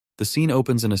The scene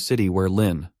opens in a city where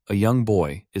Lin, a young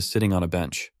boy, is sitting on a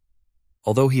bench.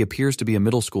 Although he appears to be a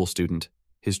middle school student,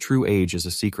 his true age is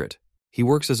a secret. He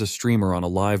works as a streamer on a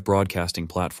live broadcasting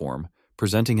platform,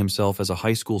 presenting himself as a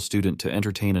high school student to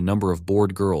entertain a number of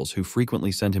bored girls who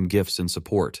frequently send him gifts in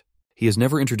support. He has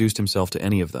never introduced himself to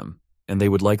any of them, and they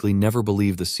would likely never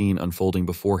believe the scene unfolding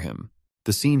before him.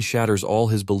 The scene shatters all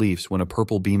his beliefs when a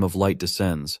purple beam of light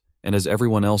descends, and as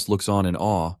everyone else looks on in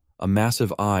awe, a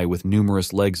massive eye with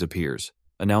numerous legs appears,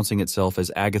 announcing itself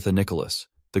as Agatha Nicholas,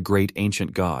 the great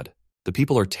ancient god. The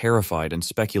people are terrified and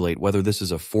speculate whether this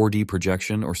is a 4D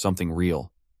projection or something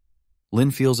real.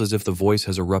 Lin feels as if the voice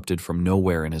has erupted from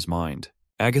nowhere in his mind.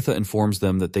 Agatha informs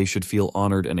them that they should feel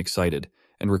honored and excited,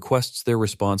 and requests their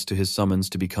response to his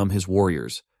summons to become his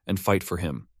warriors and fight for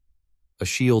him. A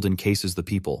shield encases the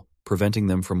people, preventing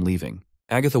them from leaving.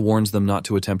 Agatha warns them not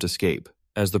to attempt escape,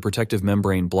 as the protective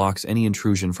membrane blocks any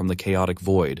intrusion from the chaotic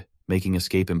void, making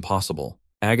escape impossible.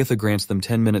 Agatha grants them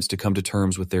 10 minutes to come to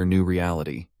terms with their new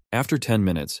reality. After 10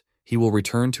 minutes, he will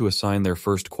return to assign their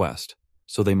first quest,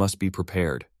 so they must be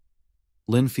prepared.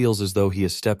 Lin feels as though he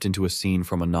has stepped into a scene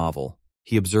from a novel.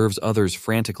 He observes others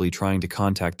frantically trying to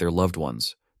contact their loved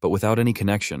ones, but without any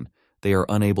connection, they are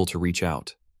unable to reach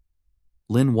out.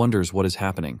 Lin wonders what is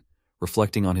happening,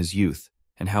 reflecting on his youth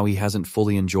and how he hasn't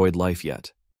fully enjoyed life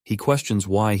yet. He questions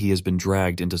why he has been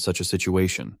dragged into such a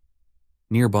situation.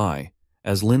 Nearby,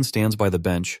 as Lin stands by the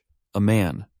bench, a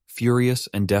man, furious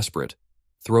and desperate,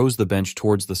 throws the bench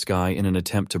towards the sky in an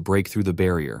attempt to break through the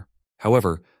barrier.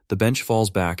 However, the bench falls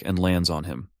back and lands on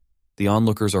him. The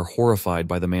onlookers are horrified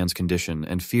by the man's condition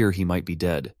and fear he might be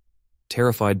dead.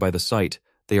 Terrified by the sight,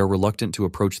 they are reluctant to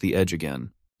approach the edge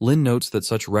again. Lin notes that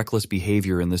such reckless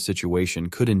behavior in this situation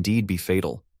could indeed be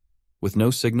fatal. With no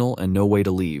signal and no way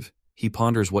to leave, he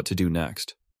ponders what to do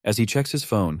next. As he checks his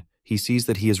phone, he sees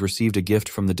that he has received a gift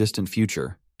from the distant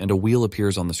future, and a wheel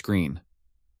appears on the screen.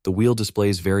 The wheel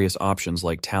displays various options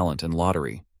like talent and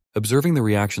lottery. Observing the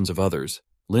reactions of others,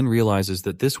 Lin realizes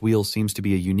that this wheel seems to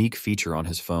be a unique feature on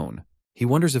his phone. He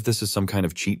wonders if this is some kind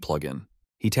of cheat plugin.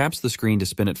 He taps the screen to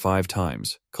spin it 5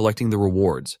 times, collecting the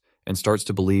rewards, and starts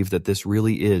to believe that this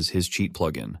really is his cheat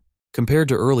plugin. Compared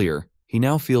to earlier, he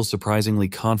now feels surprisingly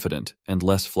confident and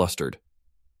less flustered.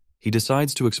 He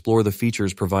decides to explore the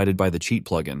features provided by the cheat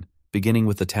plugin, beginning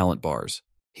with the talent bars.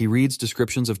 He reads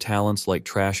descriptions of talents like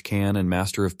Trash Can and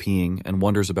Master of Peeing and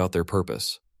wonders about their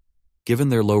purpose. Given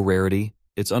their low rarity,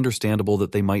 it's understandable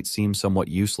that they might seem somewhat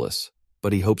useless,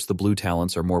 but he hopes the blue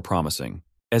talents are more promising.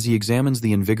 As he examines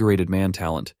the Invigorated Man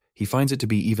talent, he finds it to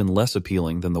be even less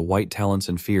appealing than the white talents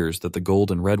and fears that the gold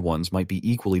and red ones might be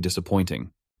equally disappointing.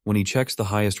 When he checks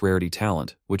the highest rarity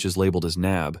talent, which is labeled as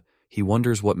Nab, he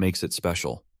wonders what makes it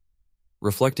special.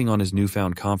 Reflecting on his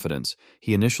newfound confidence,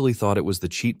 he initially thought it was the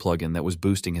cheat plugin that was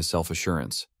boosting his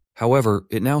self-assurance. However,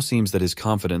 it now seems that his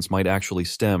confidence might actually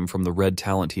stem from the red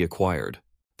talent he acquired.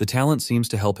 The talent seems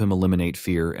to help him eliminate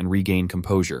fear and regain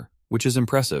composure, which is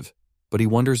impressive, but he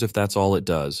wonders if that's all it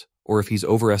does, or if he's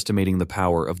overestimating the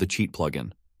power of the cheat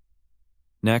plugin.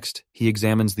 Next, he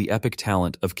examines the epic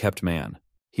talent of Kept Man.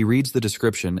 He reads the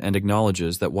description and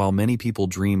acknowledges that while many people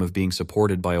dream of being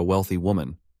supported by a wealthy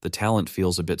woman, the talent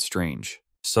feels a bit strange.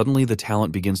 Suddenly, the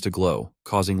talent begins to glow,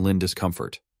 causing Lin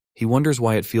discomfort. He wonders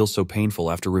why it feels so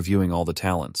painful after reviewing all the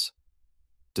talents.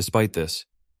 Despite this,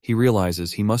 he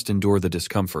realizes he must endure the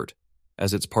discomfort,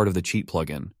 as it's part of the cheat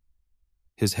plugin.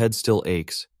 His head still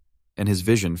aches, and his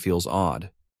vision feels odd.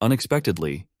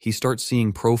 Unexpectedly, he starts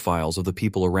seeing profiles of the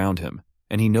people around him,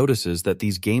 and he notices that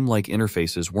these game-like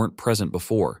interfaces weren't present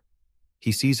before.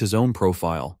 He sees his own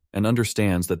profile and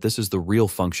understands that this is the real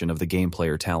function of the game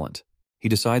player talent. He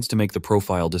decides to make the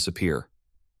profile disappear,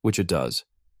 which it does,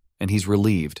 and he's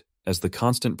relieved, as the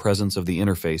constant presence of the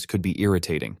interface could be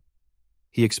irritating.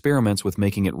 He experiments with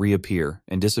making it reappear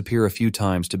and disappear a few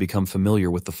times to become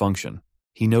familiar with the function.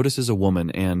 He notices a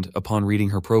woman and, upon reading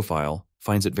her profile,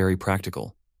 finds it very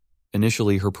practical.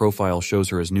 Initially, her profile shows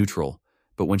her as neutral,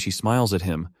 but when she smiles at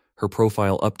him, her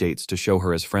profile updates to show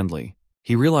her as friendly.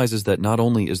 He realizes that not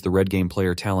only is the red game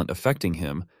player talent affecting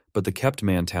him, but the Kept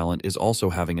Man talent is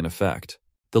also having an effect.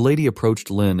 The lady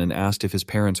approached Lin and asked if his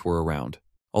parents were around.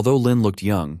 Although Lin looked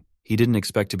young, he didn't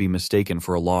expect to be mistaken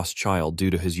for a lost child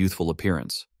due to his youthful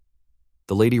appearance.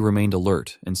 The lady remained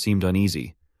alert and seemed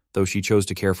uneasy, though she chose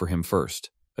to care for him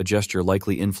first, a gesture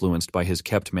likely influenced by his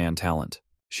Kept Man talent.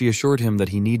 She assured him that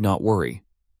he need not worry,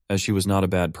 as she was not a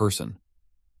bad person.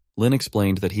 Lin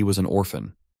explained that he was an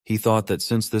orphan. He thought that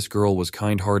since this girl was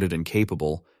kind-hearted and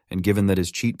capable, and given that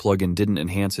his cheat plugin didn't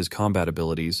enhance his combat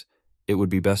abilities, it would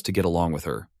be best to get along with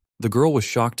her. The girl was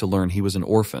shocked to learn he was an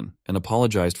orphan and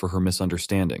apologized for her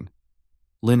misunderstanding.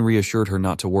 Lin reassured her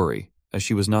not to worry, as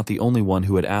she was not the only one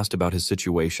who had asked about his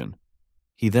situation.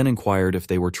 He then inquired if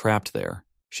they were trapped there.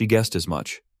 She guessed as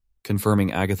much,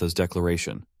 confirming Agatha's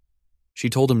declaration. She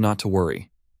told him not to worry,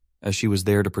 as she was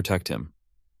there to protect him.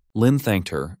 Lin thanked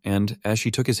her, and, as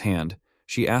she took his hand,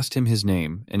 she asked him his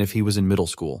name and if he was in middle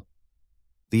school.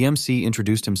 The MC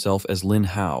introduced himself as Lin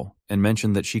Hao and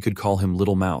mentioned that she could call him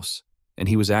Little Mouse, and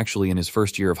he was actually in his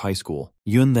first year of high school.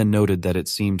 Yun then noted that it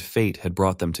seemed fate had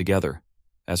brought them together,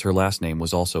 as her last name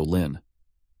was also Lin.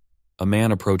 A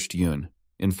man approached Yun,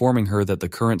 informing her that the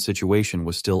current situation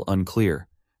was still unclear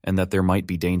and that there might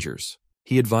be dangers.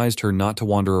 He advised her not to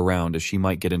wander around as she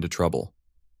might get into trouble.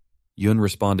 Yun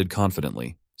responded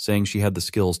confidently, saying she had the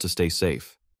skills to stay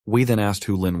safe. Wei then asked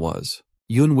who Lin was.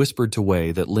 Yun whispered to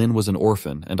Wei that Lin was an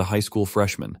orphan and a high school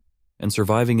freshman, and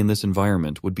surviving in this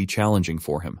environment would be challenging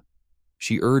for him.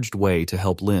 She urged Wei to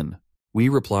help Lin. Wei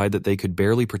replied that they could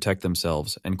barely protect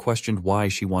themselves and questioned why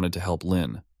she wanted to help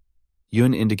Lin.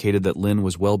 Yun indicated that Lin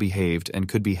was well-behaved and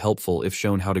could be helpful if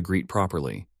shown how to greet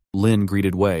properly. Lin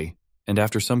greeted Wei, and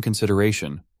after some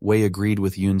consideration, Wei agreed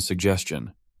with Yun's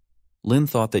suggestion. Lin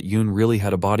thought that Yun really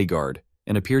had a bodyguard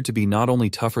and appeared to be not only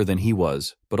tougher than he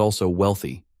was, but also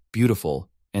wealthy, beautiful,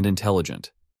 and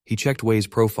intelligent. He checked Wei's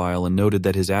profile and noted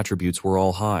that his attributes were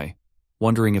all high,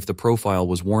 wondering if the profile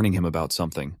was warning him about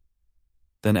something.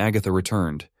 Then Agatha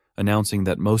returned, announcing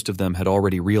that most of them had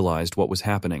already realized what was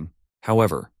happening.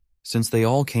 However, since they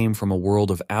all came from a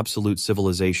world of absolute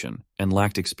civilization and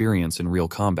lacked experience in real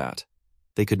combat,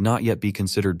 they could not yet be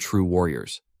considered true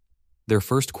warriors. Their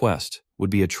first quest would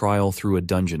be a trial through a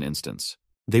dungeon instance.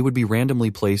 They would be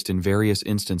randomly placed in various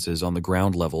instances on the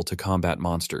ground level to combat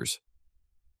monsters.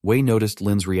 Wei noticed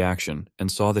Lin's reaction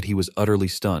and saw that he was utterly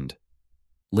stunned.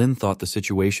 Lin thought the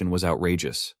situation was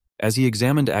outrageous. As he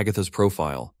examined Agatha's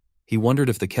profile, he wondered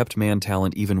if the kept man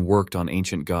talent even worked on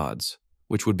ancient gods,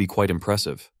 which would be quite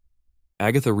impressive.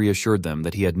 Agatha reassured them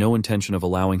that he had no intention of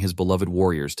allowing his beloved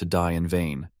warriors to die in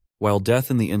vain. While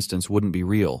death in the instance wouldn't be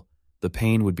real, the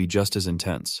pain would be just as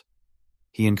intense.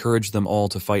 He encouraged them all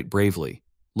to fight bravely,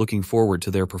 looking forward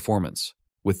to their performance.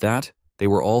 With that, they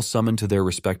were all summoned to their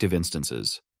respective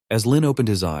instances. As Lin opened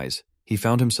his eyes, he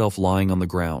found himself lying on the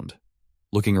ground.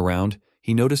 Looking around,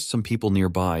 he noticed some people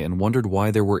nearby and wondered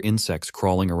why there were insects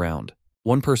crawling around.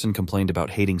 One person complained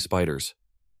about hating spiders.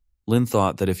 Lin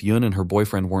thought that if Yun and her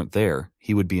boyfriend weren't there,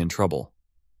 he would be in trouble.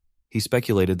 He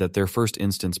speculated that their first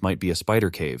instance might be a spider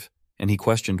cave, and he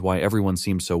questioned why everyone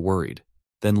seemed so worried.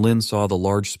 Then Lin saw the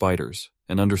large spiders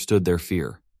and understood their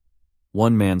fear.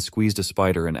 One man squeezed a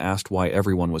spider and asked why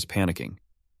everyone was panicking.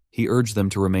 He urged them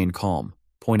to remain calm,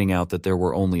 pointing out that there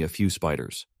were only a few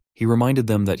spiders. He reminded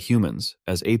them that humans,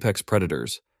 as apex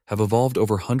predators, have evolved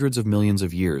over hundreds of millions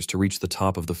of years to reach the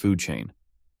top of the food chain,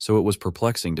 so it was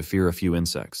perplexing to fear a few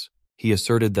insects. He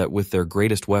asserted that with their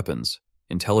greatest weapons,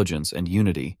 intelligence and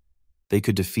unity, they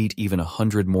could defeat even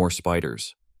 100 more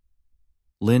spiders.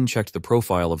 Lin checked the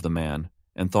profile of the man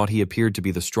and thought he appeared to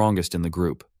be the strongest in the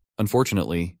group.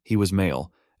 Unfortunately, he was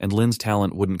male, and Lin's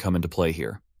talent wouldn't come into play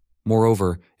here.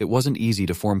 Moreover, it wasn't easy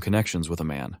to form connections with a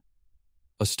man.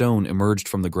 A stone emerged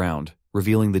from the ground,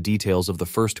 revealing the details of the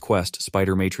first quest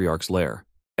Spider Matriarch's lair.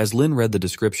 As Lin read the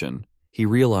description, he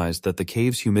realized that the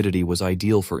cave's humidity was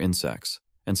ideal for insects,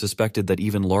 and suspected that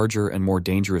even larger and more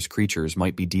dangerous creatures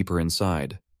might be deeper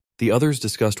inside. The others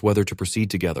discussed whether to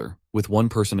proceed together, with one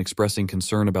person expressing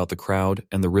concern about the crowd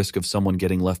and the risk of someone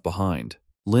getting left behind.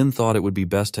 Lin thought it would be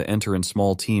best to enter in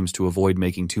small teams to avoid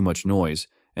making too much noise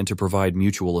and to provide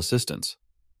mutual assistance.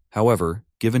 However,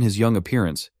 given his young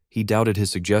appearance, he doubted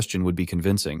his suggestion would be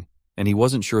convincing, and he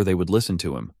wasn't sure they would listen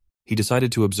to him. He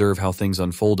decided to observe how things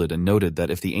unfolded and noted that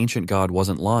if the ancient god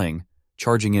wasn't lying,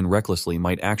 charging in recklessly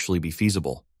might actually be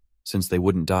feasible, since they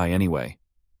wouldn't die anyway.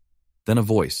 Then a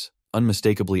voice,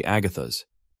 unmistakably Agatha's,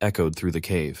 echoed through the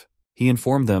cave. He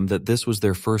informed them that this was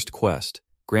their first quest,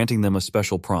 granting them a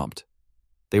special prompt.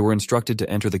 They were instructed to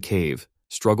enter the cave,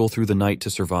 struggle through the night to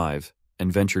survive,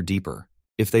 and venture deeper.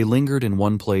 If they lingered in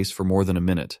one place for more than a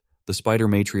minute, the Spider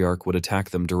Matriarch would attack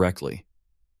them directly.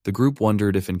 The group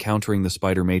wondered if encountering the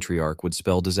Spider Matriarch would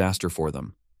spell disaster for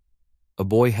them. A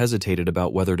boy hesitated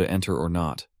about whether to enter or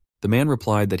not. The man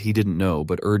replied that he didn't know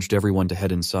but urged everyone to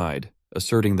head inside,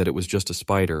 asserting that it was just a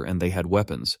spider and they had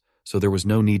weapons, so there was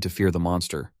no need to fear the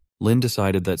monster. Lin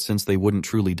decided that since they wouldn't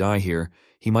truly die here,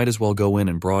 he might as well go in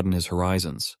and broaden his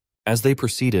horizons. As they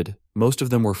proceeded, most of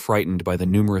them were frightened by the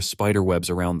numerous spider webs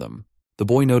around them. The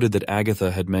boy noted that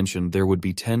Agatha had mentioned there would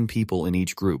be 10 people in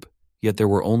each group, yet there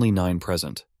were only 9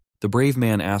 present. The brave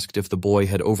man asked if the boy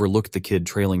had overlooked the kid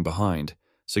trailing behind,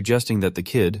 suggesting that the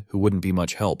kid, who wouldn't be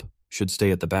much help, should stay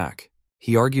at the back.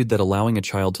 He argued that allowing a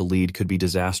child to lead could be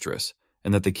disastrous,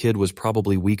 and that the kid was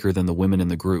probably weaker than the women in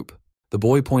the group. The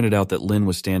boy pointed out that Lin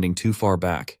was standing too far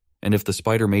back, and if the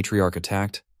spider matriarch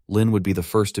attacked, Lin would be the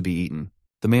first to be eaten.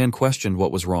 The man questioned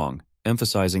what was wrong,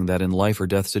 emphasizing that in life or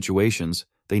death situations,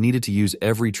 they needed to use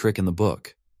every trick in the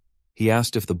book. He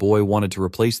asked if the boy wanted to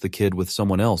replace the kid with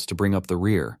someone else to bring up the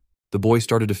rear. The boy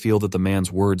started to feel that the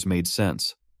man's words made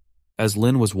sense. As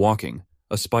Lin was walking,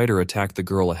 a spider attacked the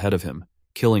girl ahead of him,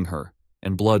 killing her,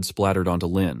 and blood splattered onto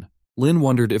Lin. Lin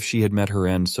wondered if she had met her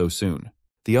end so soon.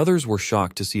 The others were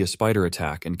shocked to see a spider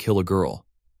attack and kill a girl.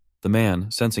 The man,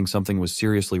 sensing something was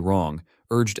seriously wrong,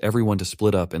 urged everyone to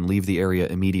split up and leave the area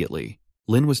immediately.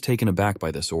 Lin was taken aback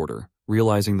by this order,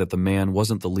 realizing that the man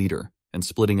wasn't the leader, and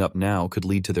splitting up now could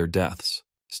lead to their deaths.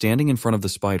 Standing in front of the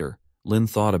spider, Lin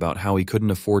thought about how he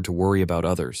couldn't afford to worry about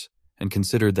others, and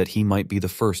considered that he might be the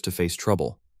first to face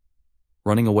trouble.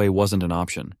 Running away wasn't an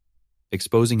option.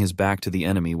 Exposing his back to the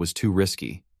enemy was too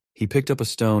risky. He picked up a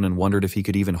stone and wondered if he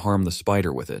could even harm the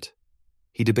spider with it.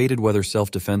 He debated whether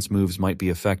self-defense moves might be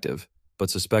effective, but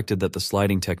suspected that the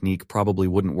sliding technique probably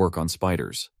wouldn't work on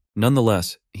spiders.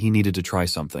 Nonetheless, he needed to try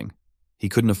something. He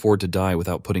couldn't afford to die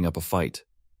without putting up a fight.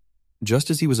 Just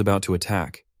as he was about to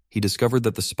attack, he discovered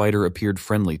that the spider appeared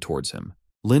friendly towards him.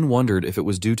 Lin wondered if it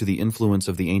was due to the influence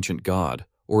of the ancient god,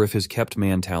 or if his kept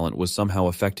man talent was somehow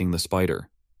affecting the spider.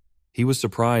 He was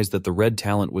surprised that the red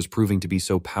talent was proving to be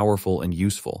so powerful and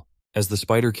useful. As the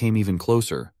spider came even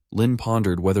closer, Lin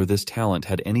pondered whether this talent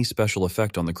had any special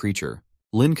effect on the creature.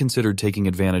 Lin considered taking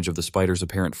advantage of the spider's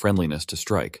apparent friendliness to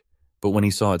strike, but when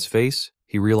he saw its face,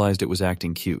 he realized it was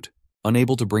acting cute.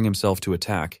 Unable to bring himself to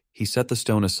attack, he set the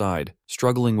stone aside,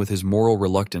 struggling with his moral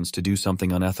reluctance to do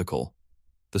something unethical.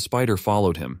 The spider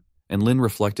followed him, and Lin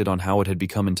reflected on how it had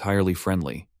become entirely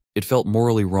friendly. It felt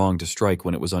morally wrong to strike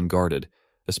when it was unguarded,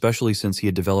 especially since he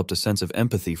had developed a sense of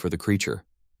empathy for the creature.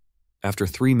 After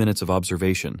 3 minutes of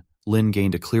observation, Lin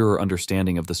gained a clearer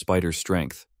understanding of the spider's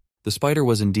strength. The spider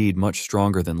was indeed much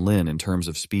stronger than Lin in terms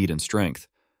of speed and strength,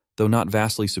 though not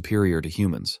vastly superior to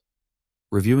humans.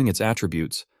 Reviewing its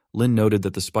attributes, Lin noted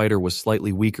that the spider was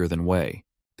slightly weaker than Wei.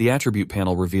 The attribute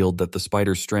panel revealed that the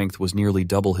spider's strength was nearly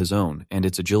double his own, and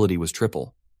its agility was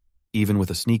triple. Even with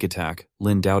a sneak attack,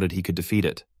 Lin doubted he could defeat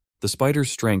it. The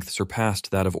spider's strength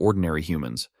surpassed that of ordinary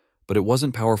humans, but it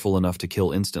wasn't powerful enough to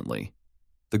kill instantly.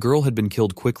 The girl had been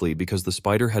killed quickly because the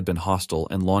spider had been hostile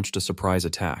and launched a surprise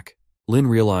attack. Lin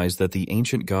realized that the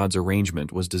ancient god's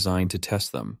arrangement was designed to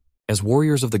test them. As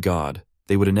warriors of the god,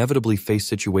 they would inevitably face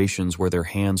situations where their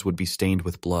hands would be stained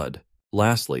with blood.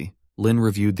 Lastly, Lin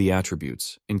reviewed the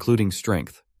attributes, including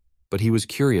strength, but he was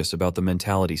curious about the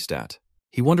mentality stat.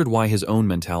 He wondered why his own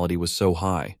mentality was so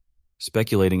high,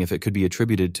 speculating if it could be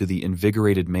attributed to the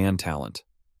invigorated man talent.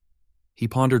 He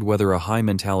pondered whether a high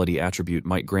mentality attribute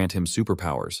might grant him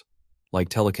superpowers, like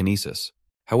telekinesis.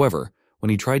 However, when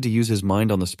he tried to use his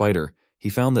mind on the spider, he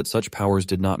found that such powers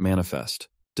did not manifest.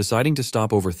 Deciding to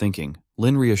stop overthinking,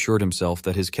 Lin reassured himself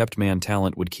that his kept man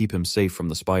talent would keep him safe from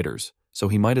the spiders, so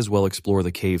he might as well explore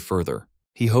the cave further.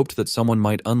 He hoped that someone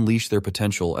might unleash their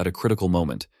potential at a critical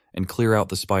moment and clear out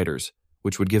the spiders,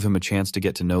 which would give him a chance to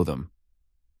get to know them.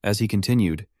 As he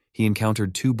continued, he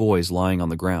encountered 2 boys lying on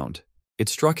the ground. It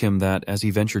struck him that, as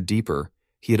he ventured deeper,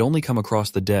 he had only come across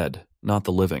the dead, not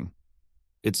the living.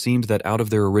 It seemed that out of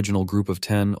their original group of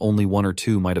 10, only 1 or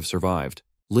 2 might have survived.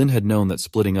 Lin had known that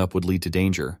splitting up would lead to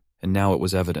danger, and now it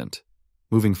was evident.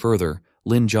 Moving further,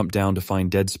 Lin jumped down to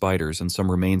find dead spiders and some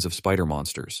remains of spider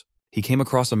monsters. He came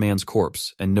across a man's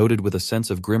corpse and noted with a sense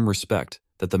of grim respect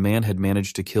that the man had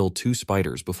managed to kill 2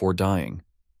 spiders before dying.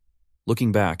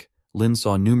 Looking back, Lin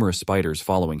saw numerous spiders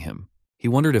following him. He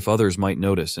wondered if others might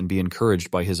notice and be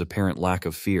encouraged by his apparent lack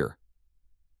of fear.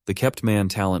 The kept man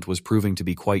talent was proving to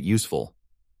be quite useful.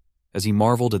 As he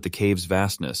marveled at the cave's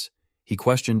vastness, he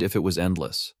questioned if it was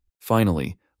endless.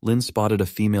 Finally, Lin spotted a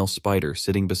female spider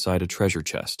sitting beside a treasure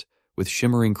chest, with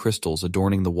shimmering crystals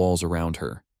adorning the walls around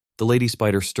her. The lady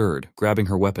spider stirred, grabbing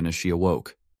her weapon as she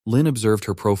awoke. Lin observed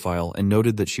her profile and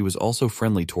noted that she was also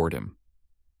friendly toward him.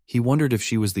 He wondered if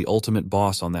she was the ultimate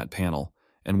boss on that panel,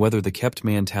 and whether the kept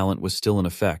man talent was still in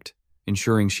effect,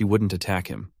 ensuring she wouldn't attack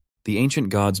him. The ancient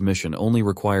god's mission only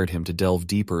required him to delve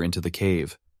deeper into the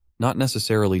cave, not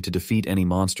necessarily to defeat any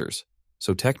monsters,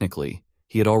 so technically,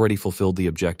 he had already fulfilled the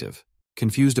objective.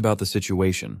 Confused about the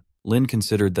situation, Lin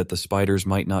considered that the spiders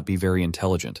might not be very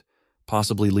intelligent,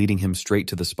 possibly leading him straight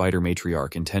to the spider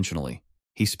matriarch intentionally.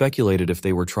 He speculated if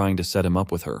they were trying to set him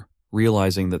up with her,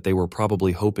 realizing that they were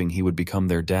probably hoping he would become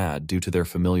their dad due to their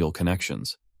familial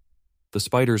connections. The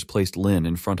spiders placed Lin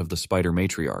in front of the spider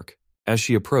matriarch. As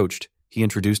she approached, he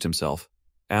introduced himself,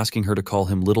 asking her to call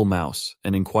him Little Mouse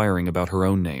and inquiring about her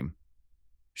own name.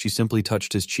 She simply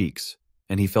touched his cheeks,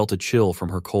 and he felt a chill from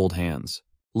her cold hands.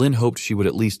 Lin hoped she would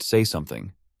at least say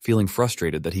something, feeling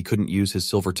frustrated that he couldn't use his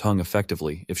silver tongue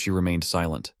effectively if she remained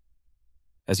silent.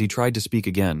 As he tried to speak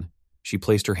again, she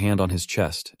placed her hand on his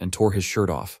chest and tore his shirt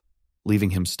off,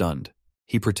 leaving him stunned.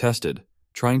 He protested,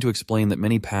 trying to explain that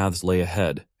many paths lay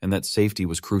ahead and that safety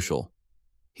was crucial.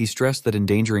 He stressed that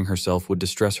endangering herself would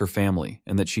distress her family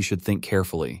and that she should think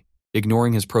carefully.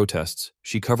 Ignoring his protests,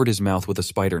 she covered his mouth with a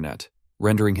spider net,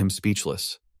 rendering him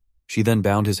speechless. She then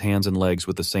bound his hands and legs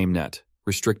with the same net,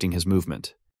 restricting his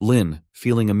movement. Lin,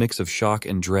 feeling a mix of shock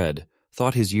and dread,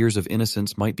 thought his years of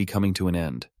innocence might be coming to an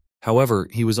end. However,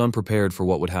 he was unprepared for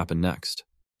what would happen next.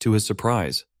 To his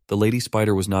surprise, the lady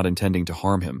spider was not intending to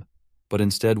harm him, but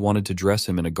instead wanted to dress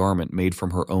him in a garment made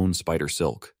from her own spider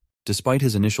silk. Despite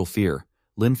his initial fear,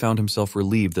 Lin found himself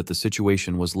relieved that the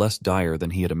situation was less dire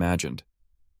than he had imagined.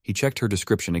 He checked her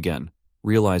description again,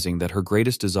 realizing that her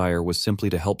greatest desire was simply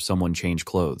to help someone change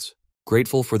clothes.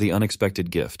 Grateful for the unexpected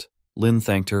gift, Lin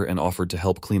thanked her and offered to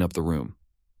help clean up the room.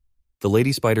 The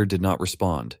lady spider did not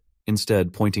respond,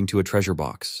 instead pointing to a treasure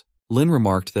box. Lin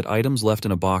remarked that items left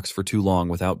in a box for too long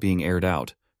without being aired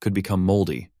out could become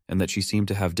moldy and that she seemed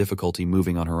to have difficulty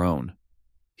moving on her own.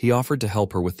 He offered to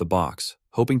help her with the box,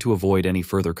 hoping to avoid any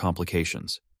further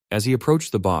complications. As he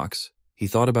approached the box, he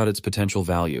thought about its potential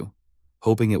value,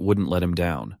 hoping it wouldn't let him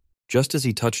down. Just as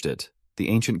he touched it, the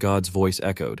ancient god's voice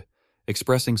echoed,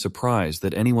 expressing surprise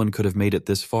that anyone could have made it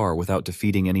this far without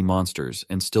defeating any monsters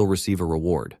and still receive a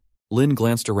reward. Lin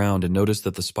glanced around and noticed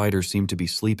that the spider seemed to be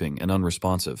sleeping and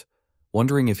unresponsive,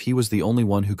 wondering if he was the only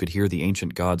one who could hear the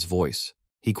ancient god's voice.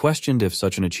 He questioned if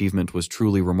such an achievement was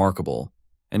truly remarkable,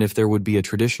 and if there would be a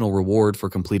traditional reward for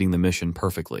completing the mission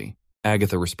perfectly.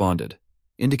 Agatha responded,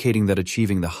 indicating that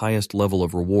achieving the highest level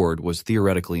of reward was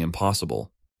theoretically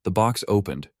impossible. The box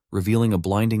opened, revealing a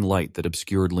blinding light that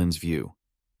obscured Lin's view.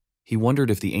 He wondered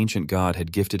if the ancient god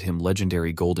had gifted him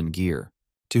legendary golden gear.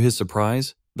 To his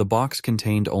surprise, the box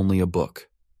contained only a book.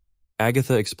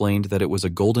 Agatha explained that it was a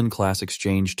golden class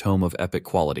exchange tome of epic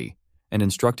quality, and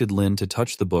instructed Lin to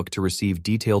touch the book to receive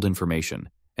detailed information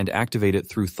and activate it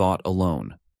through thought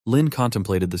alone. Lin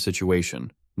contemplated the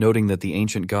situation, noting that the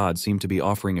ancient god seemed to be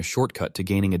offering a shortcut to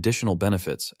gaining additional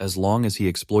benefits as long as he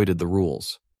exploited the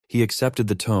rules. He accepted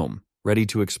the tome, ready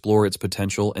to explore its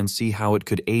potential and see how it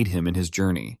could aid him in his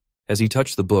journey. As he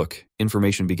touched the book,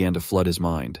 information began to flood his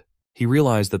mind. He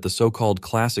realized that the so-called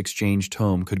class exchange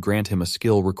tome could grant him a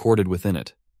skill recorded within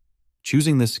it.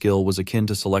 Choosing this skill was akin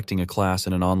to selecting a class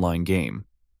in an online game,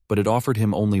 but it offered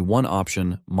him only one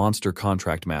option: Monster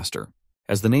Contract Master.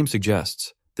 As the name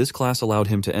suggests, this class allowed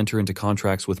him to enter into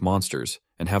contracts with monsters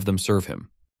and have them serve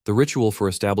him. The ritual for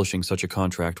establishing such a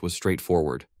contract was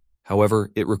straightforward.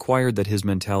 However, it required that his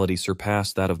mentality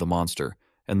surpass that of the monster,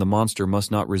 and the monster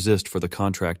must not resist for the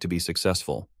contract to be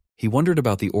successful. He wondered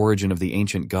about the origin of the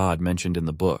ancient god mentioned in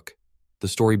the book, the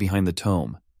story behind the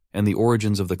tome, and the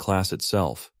origins of the class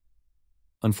itself.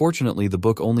 Unfortunately, the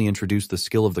book only introduced the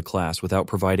skill of the class without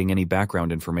providing any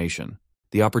background information.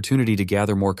 The opportunity to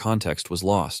gather more context was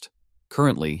lost.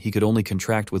 Currently, he could only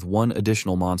contract with one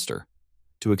additional monster.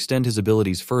 To extend his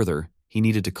abilities further, he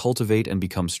needed to cultivate and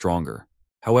become stronger.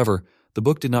 However, the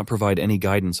book did not provide any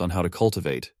guidance on how to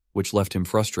cultivate, which left him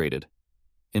frustrated.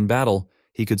 In battle,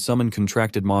 he could summon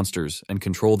contracted monsters and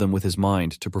control them with his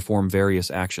mind to perform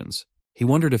various actions. He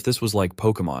wondered if this was like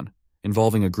Pokemon,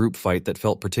 involving a group fight that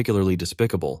felt particularly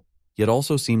despicable, yet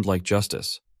also seemed like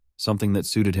justice, something that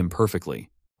suited him perfectly.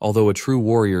 Although a true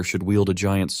warrior should wield a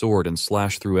giant sword and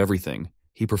slash through everything,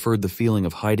 he preferred the feeling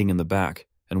of hiding in the back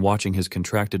and watching his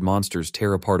contracted monsters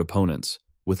tear apart opponents,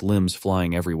 with limbs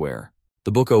flying everywhere.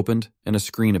 The book opened, and a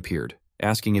screen appeared,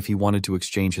 asking if he wanted to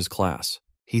exchange his class.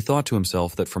 He thought to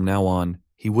himself that from now on,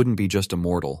 he wouldn't be just a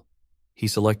mortal. He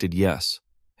selected yes,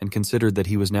 and considered that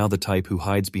he was now the type who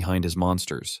hides behind his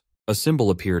monsters. A symbol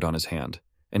appeared on his hand,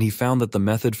 and he found that the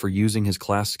method for using his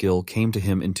class skill came to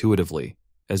him intuitively,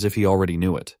 as if he already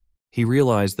knew it. He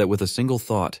realized that with a single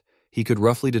thought, he could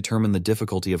roughly determine the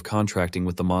difficulty of contracting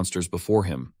with the monsters before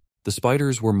him. The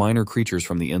spiders were minor creatures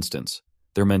from the instance,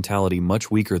 their mentality much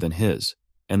weaker than his,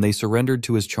 and they surrendered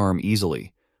to his charm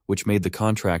easily, which made the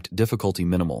contract difficulty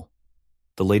minimal.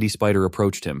 The lady spider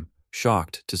approached him,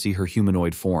 shocked to see her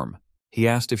humanoid form. He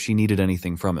asked if she needed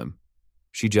anything from him.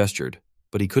 She gestured,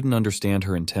 but he couldn't understand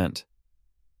her intent.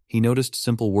 He noticed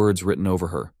simple words written over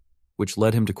her, which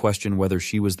led him to question whether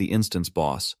she was the instance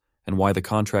boss and why the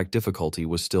contract difficulty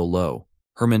was still low.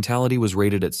 Her mentality was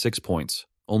rated at 6 points,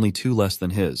 only 2 less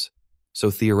than his,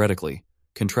 so theoretically,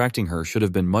 contracting her should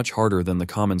have been much harder than the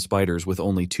common spiders with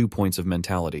only 2 points of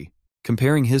mentality.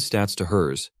 Comparing his stats to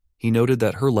hers, he noted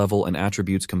that her level and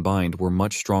attributes combined were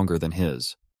much stronger than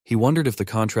his. He wondered if the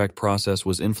contract process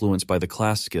was influenced by the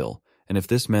class skill, and if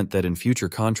this meant that in future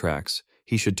contracts,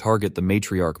 he should target the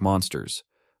matriarch monsters,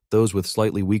 those with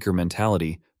slightly weaker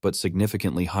mentality but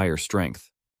significantly higher strength.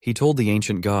 He told the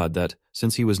ancient god that,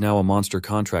 since he was now a monster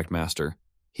contract master,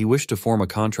 he wished to form a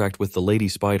contract with the Lady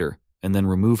Spider and then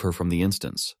remove her from the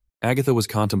instance. Agatha was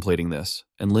contemplating this,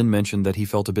 and Lin mentioned that he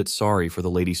felt a bit sorry for the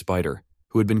Lady Spider,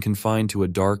 who had been confined to a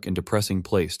dark and depressing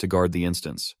place to guard the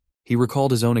instance. He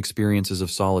recalled his own experiences of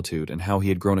solitude and how he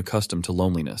had grown accustomed to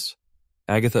loneliness.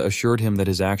 Agatha assured him that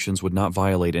his actions would not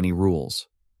violate any rules.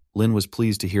 Lin was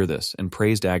pleased to hear this and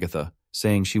praised Agatha,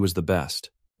 saying she was the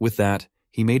best. With that,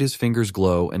 he made his fingers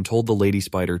glow and told the Lady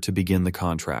Spider to begin the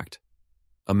contract.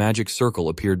 A magic circle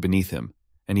appeared beneath him,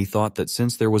 and he thought that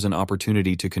since there was an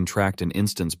opportunity to contract an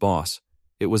instance boss,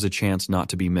 it was a chance not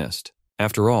to be missed.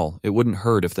 After all, it wouldn't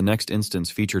hurt if the next instance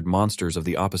featured monsters of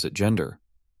the opposite gender.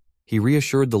 He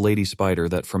reassured the Lady Spider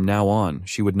that from now on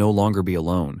she would no longer be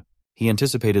alone. He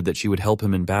anticipated that she would help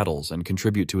him in battles and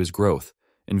contribute to his growth,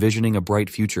 envisioning a bright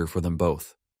future for them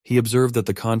both. He observed that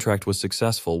the contract was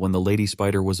successful when the Lady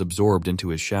Spider was absorbed into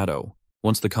his shadow.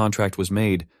 Once the contract was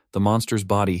made, the monster's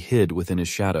body hid within his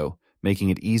shadow, making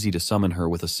it easy to summon her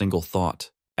with a single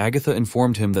thought. Agatha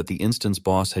informed him that the instance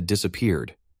boss had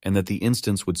disappeared, and that the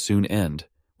instance would soon end,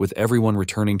 with everyone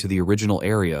returning to the original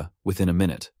area within a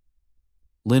minute.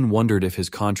 Lin wondered if his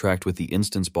contract with the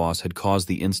instance boss had caused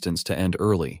the instance to end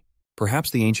early.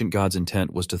 Perhaps the ancient god's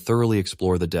intent was to thoroughly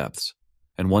explore the depths,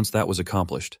 and once that was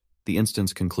accomplished, the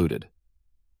instance concluded.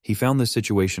 He found this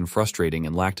situation frustrating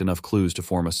and lacked enough clues to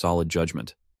form a solid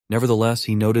judgment. Nevertheless,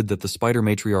 he noted that the Spider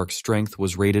Matriarch's strength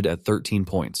was rated at 13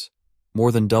 points,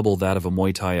 more than double that of a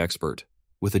Muay Thai expert,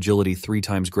 with agility 3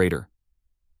 times greater.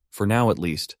 For now at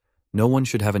least, no one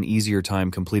should have an easier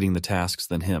time completing the tasks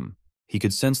than him. He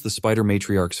could sense the Spider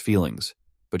Matriarch's feelings,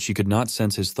 but she could not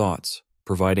sense his thoughts,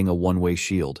 providing a one-way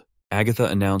shield. Agatha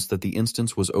announced that the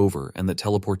instance was over and that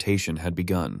teleportation had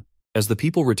begun. As the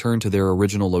people returned to their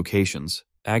original locations,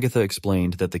 Agatha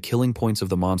explained that the killing points of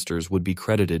the monsters would be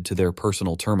credited to their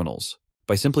personal terminals.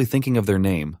 By simply thinking of their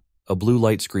name, a blue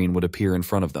light screen would appear in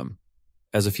front of them.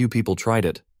 As a few people tried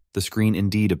it, the screen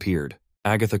indeed appeared.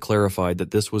 Agatha clarified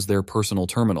that this was their personal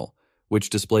terminal, which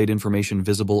displayed information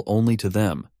visible only to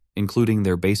them, including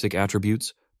their basic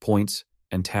attributes, points,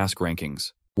 and task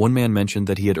rankings. One man mentioned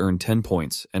that he had earned 10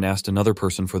 points and asked another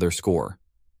person for their score.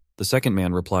 The second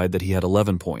man replied that he had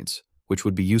 11 points, which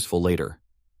would be useful later.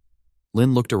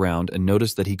 Lin looked around and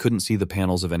noticed that he couldn't see the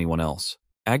panels of anyone else.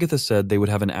 Agatha said they would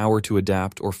have an hour to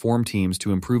adapt or form teams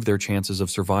to improve their chances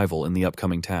of survival in the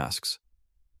upcoming tasks.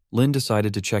 Lin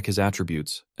decided to check his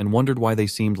attributes and wondered why they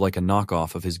seemed like a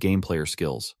knockoff of his game player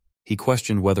skills. He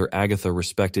questioned whether Agatha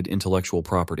respected intellectual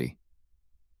property.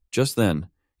 Just then,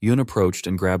 Yun approached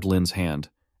and grabbed Lin's hand,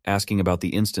 asking about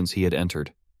the instance he had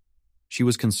entered. She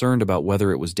was concerned about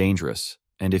whether it was dangerous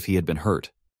and if he had been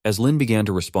hurt. As Lin began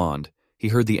to respond, he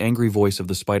heard the angry voice of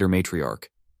the Spider Matriarch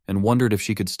and wondered if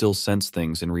she could still sense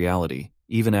things in reality,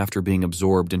 even after being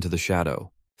absorbed into the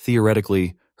shadow.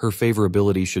 Theoretically, her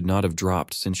favorability should not have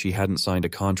dropped since she hadn't signed a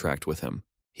contract with him.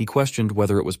 He questioned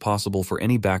whether it was possible for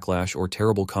any backlash or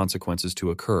terrible consequences to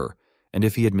occur, and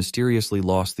if he had mysteriously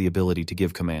lost the ability to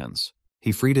give commands.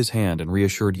 He freed his hand and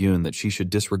reassured Yun that she should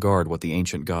disregard what the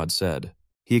ancient god said.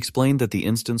 He explained that the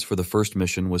instance for the first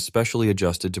mission was specially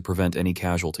adjusted to prevent any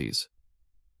casualties.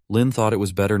 Lin thought it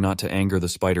was better not to anger the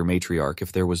Spider Matriarch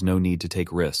if there was no need to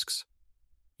take risks.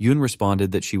 Yun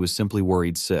responded that she was simply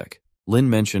worried sick. Lin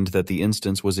mentioned that the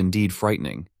instance was indeed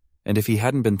frightening, and if he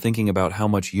hadn't been thinking about how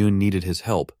much Yun needed his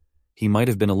help, he might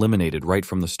have been eliminated right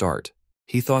from the start.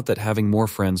 He thought that having more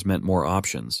friends meant more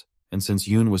options, and since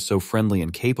Yun was so friendly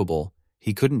and capable,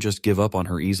 he couldn't just give up on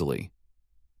her easily.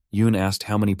 Yun asked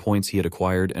how many points he had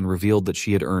acquired and revealed that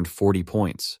she had earned 40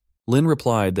 points. Lin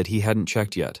replied that he hadn't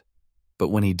checked yet, but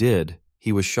when he did,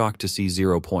 he was shocked to see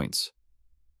 0 points.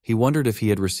 He wondered if he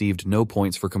had received no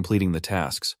points for completing the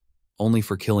tasks, only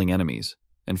for killing enemies,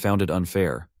 and found it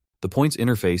unfair. The points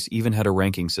interface even had a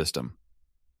ranking system.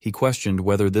 He questioned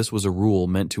whether this was a rule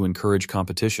meant to encourage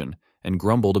competition and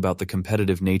grumbled about the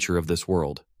competitive nature of this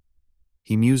world.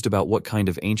 He mused about what kind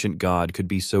of ancient god could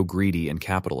be so greedy and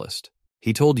capitalist.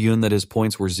 He told Yun that his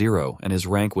points were 0 and his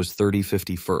rank was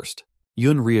 3051st.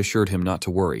 Yun reassured him not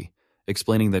to worry,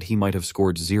 explaining that he might have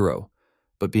scored 0,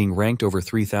 but being ranked over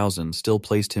 3,000 still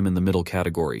placed him in the middle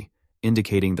category,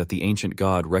 indicating that the ancient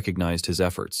god recognized his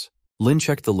efforts. Lin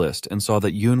checked the list and saw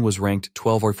that Yun was ranked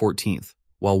 12th or 14th,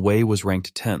 while Wei was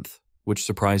ranked 10th, which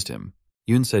surprised him.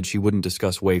 Yun said she wouldn't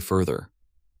discuss Wei further.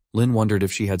 Lin wondered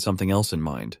if she had something else in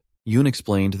mind, Yoon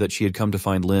explained that she had come to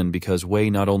find Lin because Wei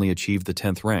not only achieved the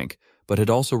 10th rank, but had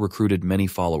also recruited many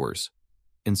followers.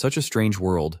 In such a strange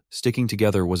world, sticking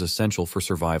together was essential for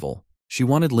survival. She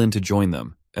wanted Lin to join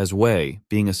them, as Wei,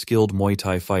 being a skilled Muay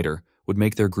Thai fighter, would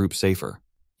make their group safer.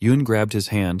 Yoon grabbed his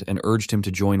hand and urged him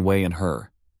to join Wei and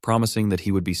her, promising that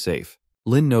he would be safe.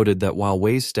 Lin noted that while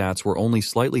Wei's stats were only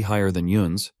slightly higher than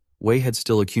Yoon's, Wei had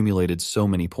still accumulated so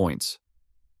many points.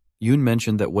 Yoon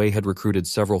mentioned that Wei had recruited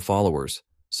several followers,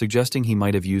 suggesting he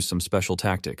might have used some special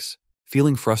tactics.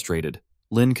 Feeling frustrated,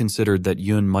 Lin considered that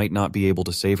Yoon might not be able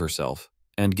to save herself,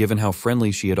 and given how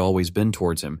friendly she had always been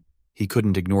towards him, he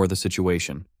couldn't ignore the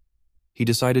situation. He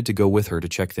decided to go with her to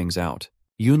check things out.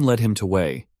 Yoon led him to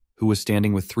Wei, who was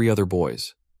standing with 3 other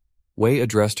boys. Wei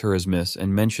addressed her as Miss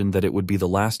and mentioned that it would be the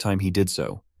last time he did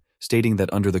so, stating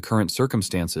that under the current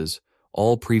circumstances,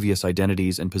 all previous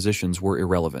identities and positions were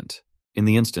irrelevant. In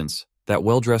the instance, that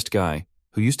well-dressed guy,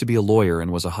 who used to be a lawyer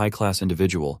and was a high-class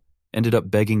individual, ended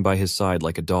up begging by his side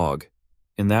like a dog.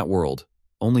 In that world,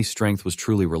 only strength was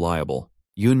truly reliable.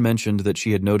 Yoon mentioned that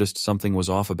she had noticed something was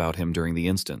off about him during the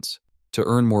instance. To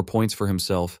earn more points for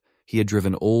himself, he had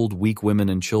driven old, weak women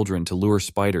and children to lure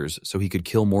spiders so he could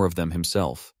kill more of them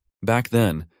himself. Back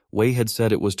then, Wei had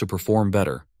said it was to perform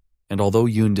better, and although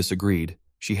Yoon disagreed,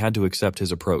 she had to accept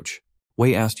his approach.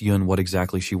 Wei asked Yoon what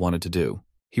exactly she wanted to do.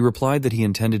 He replied that he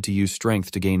intended to use strength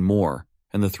to gain more,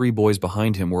 and the 3 boys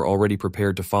behind him were already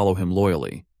prepared to follow him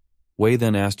loyally. Wei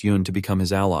then asked Yoon to become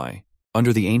his ally.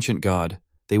 Under the ancient god,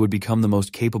 they would become the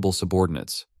most capable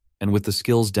subordinates, and with the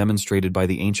skills demonstrated by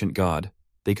the ancient god,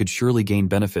 they could surely gain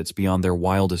benefits beyond their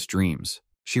wildest dreams.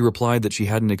 She replied that she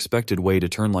hadn't expected Wei to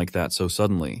turn like that so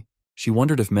suddenly. She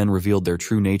wondered if men revealed their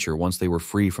true nature once they were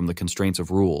free from the constraints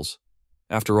of rules.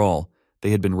 After all, they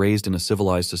had been raised in a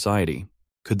civilized society.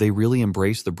 Could they really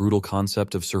embrace the brutal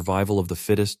concept of survival of the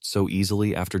fittest so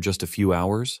easily after just a few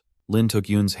hours? Lin took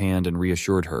Yoon's hand and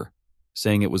reassured her,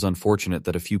 saying it was unfortunate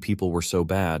that a few people were so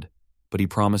bad, but he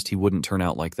promised he wouldn't turn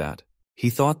out like that. He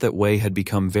thought that Wei had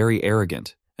become very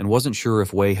arrogant and wasn't sure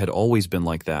if Wei had always been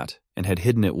like that and had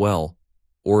hidden it well,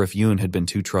 or if Yoon had been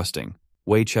too trusting.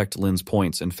 Wei checked Lin's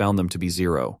points and found them to be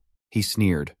 0. He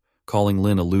sneered, calling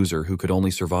Lin a loser who could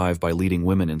only survive by leading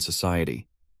women in society.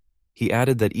 He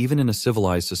added that even in a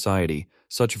civilized society,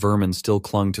 such vermin still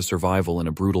clung to survival in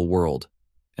a brutal world,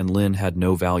 and Lin had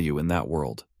no value in that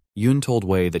world. Yoon told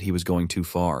Wei that he was going too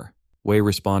far. Wei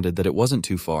responded that it wasn't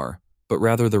too far, but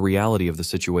rather the reality of the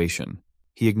situation.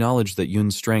 He acknowledged that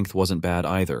Yoon's strength wasn't bad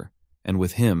either, and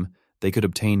with him, they could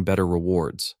obtain better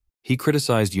rewards. He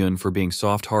criticized Yoon for being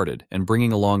soft-hearted and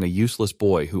bringing along a useless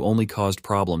boy who only caused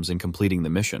problems in completing the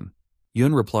mission.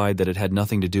 Yoon replied that it had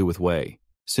nothing to do with Wei.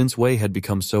 Since Wei had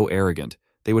become so arrogant,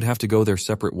 they would have to go their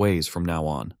separate ways from now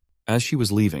on. As she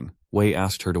was leaving, Wei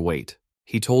asked her to wait.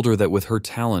 He told her that with her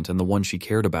talent and the one she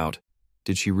cared about,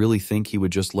 did she really think he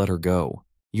would just let her go?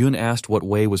 Yoon asked what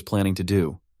Wei was planning to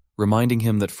do, reminding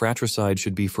him that fratricide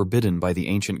should be forbidden by the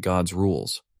ancient god's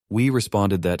rules. Wei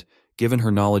responded that, given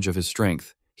her knowledge of his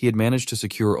strength, he had managed to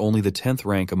secure only the 10th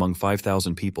rank among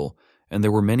 5,000 people, and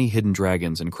there were many hidden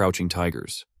dragons and crouching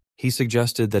tigers. He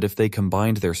suggested that if they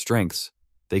combined their strengths,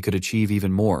 they could achieve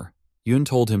even more. Yoon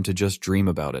told him to just dream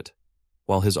about it.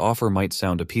 While his offer might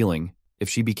sound appealing, if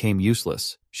she became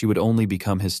useless, she would only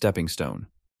become his stepping stone.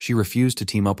 She refused to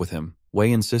team up with him.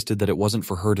 Wei insisted that it wasn't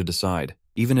for her to decide.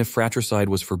 Even if fratricide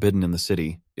was forbidden in the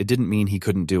city, it didn't mean he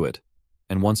couldn't do it.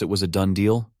 And once it was a done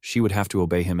deal, she would have to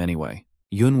obey him anyway.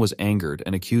 Yoon was angered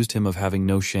and accused him of having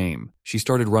no shame. She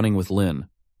started running with Lin,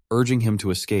 urging him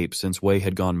to escape since Wei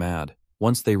had gone mad.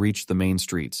 Once they reached the main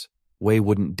streets, Wei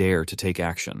wouldn't dare to take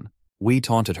action. Wei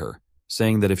taunted her,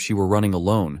 saying that if she were running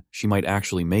alone, she might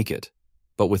actually make it.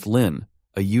 But with Lin,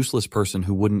 a useless person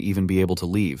who wouldn't even be able to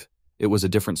leave, it was a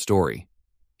different story.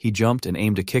 He jumped and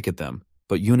aimed a kick at them,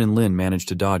 but Yoon and Lin managed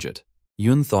to dodge it.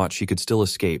 Yoon thought she could still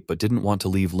escape but didn't want to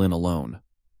leave Lin alone.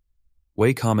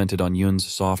 Wei commented on Yoon's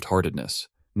soft-heartedness,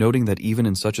 noting that even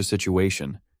in such a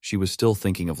situation, she was still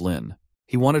thinking of Lin.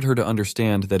 He wanted her to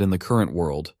understand that in the current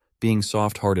world, being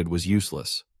soft-hearted was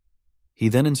useless. He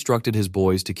then instructed his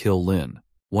boys to kill Lin.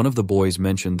 One of the boys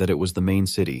mentioned that it was the main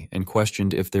city and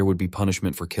questioned if there would be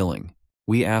punishment for killing.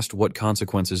 We asked what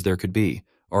consequences there could be,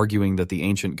 arguing that the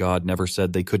ancient god never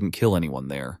said they couldn't kill anyone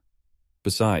there.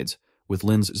 Besides, with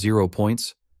Lin's 0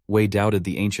 points, Wei doubted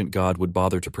the ancient god would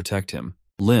bother to protect him.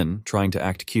 Lin, trying to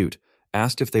act cute,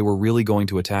 asked if they were really going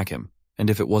to attack him, and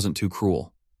if it wasn't too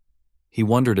cruel. He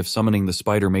wondered if summoning the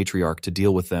spider matriarch to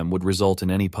deal with them would result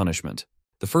in any punishment.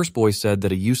 The first boy said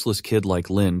that a useless kid like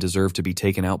Lin deserved to be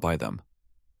taken out by them.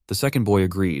 The second boy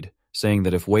agreed, saying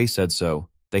that if Wei said so,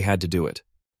 they had to do it.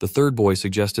 The third boy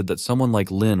suggested that someone like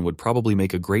Lin would probably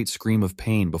make a great scream of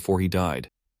pain before he died.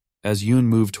 As Yoon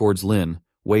moved towards Lin,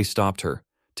 Wei stopped her,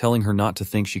 telling her not to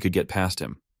think she could get past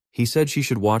him. He said she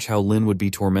should watch how Lin would be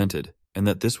tormented, and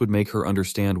that this would make her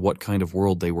understand what kind of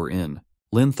world they were in.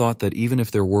 Lin thought that even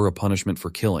if there were a punishment for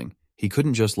killing, he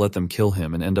couldn't just let them kill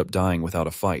him and end up dying without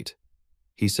a fight.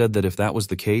 He said that if that was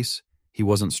the case, he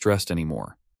wasn't stressed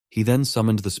anymore. He then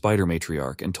summoned the spider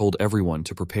matriarch and told everyone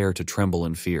to prepare to tremble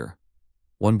in fear.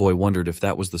 One boy wondered if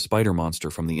that was the spider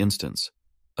monster from the instance.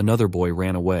 Another boy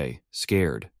ran away,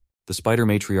 scared. The spider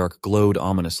matriarch glowed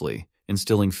ominously,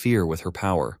 instilling fear with her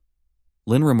power.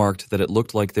 Lin remarked that it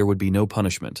looked like there would be no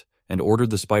punishment, and ordered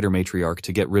the spider matriarch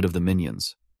to get rid of the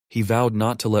minions. He vowed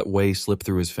not to let Wei slip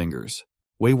through his fingers.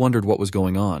 Wei wondered what was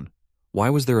going on.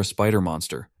 Why was there a spider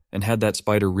monster, and had that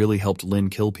spider really helped Lin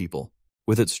kill people?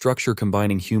 With its structure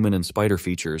combining human and spider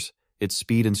features, its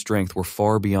speed and strength were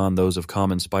far beyond those of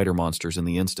common spider monsters in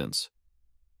the instance.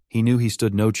 He knew he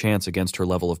stood no chance against her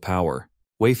level of power.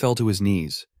 Wei fell to his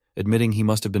knees, admitting he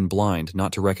must have been blind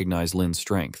not to recognize Lin's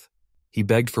strength. He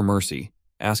begged for mercy,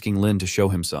 asking Lin to show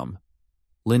him some.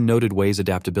 Lin noted Wei's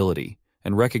adaptability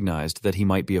and recognized that he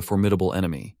might be a formidable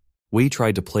enemy. Wei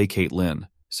tried to placate Lin,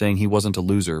 saying he wasn't a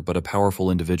loser but a powerful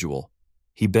individual.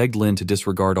 He begged Lin to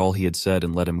disregard all he had said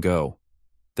and let him go.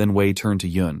 Then Wei turned to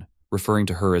Yun, referring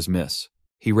to her as Miss.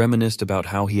 He reminisced about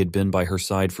how he had been by her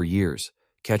side for years,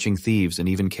 catching thieves and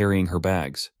even carrying her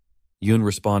bags. Yun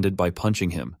responded by punching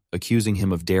him, accusing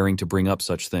him of daring to bring up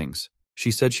such things. She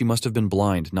said she must have been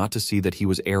blind not to see that he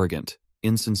was arrogant,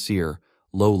 insincere,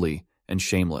 lowly, and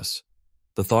shameless.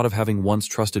 The thought of having once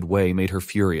trusted Wei made her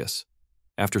furious.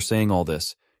 After saying all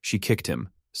this, she kicked him,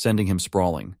 sending him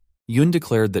sprawling. Yun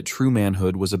declared that true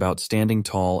manhood was about standing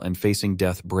tall and facing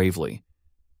death bravely.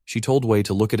 She told Wei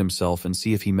to look at himself and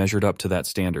see if he measured up to that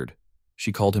standard.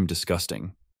 She called him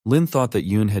disgusting. Lin thought that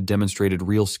Yun had demonstrated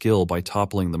real skill by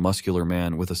toppling the muscular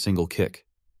man with a single kick.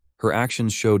 Her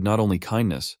actions showed not only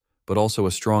kindness, but also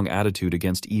a strong attitude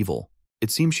against evil.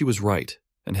 It seemed she was right,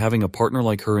 and having a partner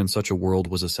like her in such a world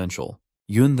was essential.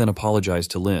 Yun then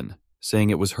apologized to Lin,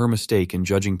 saying it was her mistake in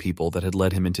judging people that had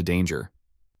led him into danger.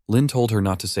 Lin told her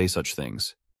not to say such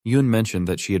things. Yun mentioned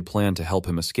that she had planned to help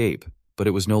him escape, but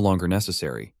it was no longer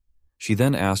necessary. She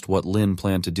then asked what Lin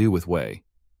planned to do with Wei.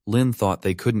 Lin thought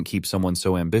they couldn't keep someone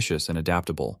so ambitious and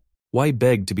adaptable. Wei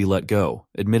begged to be let go,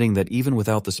 admitting that even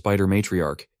without the spider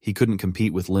matriarch, he couldn't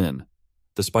compete with Lin.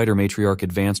 The spider matriarch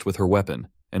advanced with her weapon,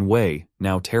 and Wei,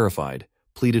 now terrified,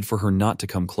 pleaded for her not to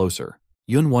come closer.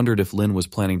 Yun wondered if Lin was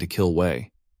planning to kill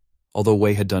Wei. Although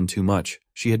Wei had done too much,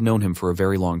 she had known him for a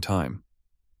very long time.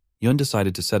 Yun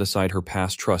decided to set aside her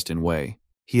past trust in Wei.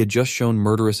 He had just shown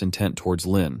murderous intent towards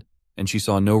Lin, and she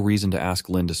saw no reason to ask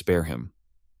Lin to spare him.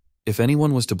 If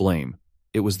anyone was to blame,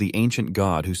 it was the ancient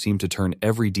god who seemed to turn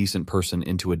every decent person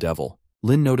into a devil.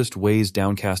 Lin noticed Wei's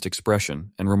downcast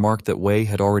expression and remarked that Wei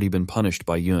had already been punished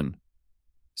by Yun.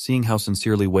 Seeing how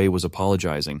sincerely Wei was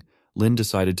apologizing, Lin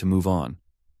decided to move on.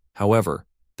 However,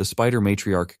 the spider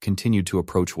matriarch continued to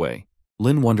approach Wei.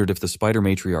 Lin wondered if the spider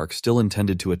matriarch still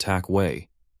intended to attack Wei.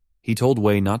 He told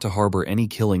Wei not to harbor any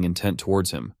killing intent towards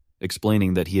him,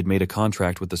 explaining that he had made a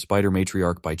contract with the spider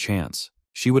matriarch by chance.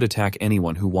 She would attack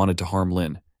anyone who wanted to harm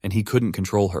Lin, and he couldn't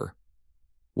control her.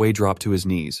 Wei dropped to his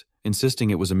knees, insisting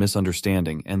it was a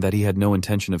misunderstanding and that he had no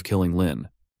intention of killing Lin.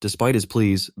 Despite his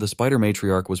pleas, the spider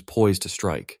matriarch was poised to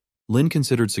strike. Lin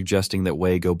considered suggesting that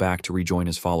Wei go back to rejoin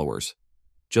his followers.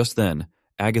 Just then,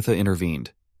 Agatha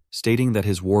intervened, stating that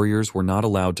his warriors were not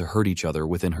allowed to hurt each other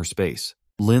within her space.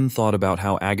 Lin thought about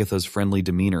how Agatha's friendly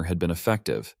demeanor had been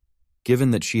effective,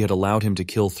 given that she had allowed him to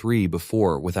kill 3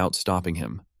 before without stopping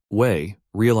him. Wei,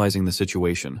 realizing the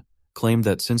situation, claimed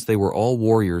that since they were all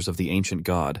warriors of the ancient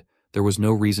god, there was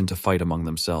no reason to fight among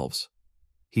themselves.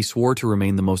 He swore to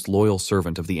remain the most loyal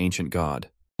servant of the ancient god.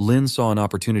 Lin saw an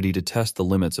opportunity to test the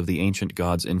limits of the ancient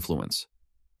god's influence.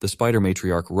 The spider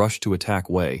matriarch rushed to attack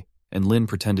Wei, and Lin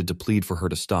pretended to plead for her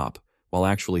to stop, while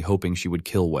actually hoping she would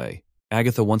kill Wei.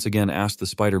 Agatha once again asked the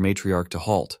spider matriarch to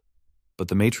halt, but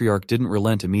the matriarch didn't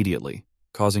relent immediately,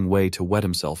 causing Wei to wet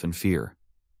himself in fear.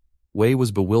 Wei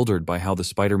was bewildered by how the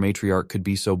spider matriarch could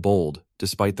be so bold,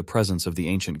 despite the presence of the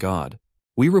ancient god.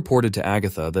 We reported to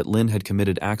Agatha that Lin had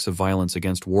committed acts of violence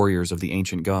against warriors of the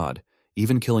ancient god,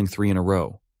 even killing 3 in a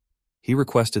row. He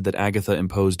requested that Agatha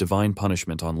impose divine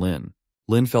punishment on Lin.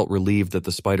 Lin felt relieved that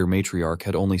the spider matriarch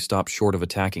had only stopped short of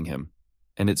attacking him,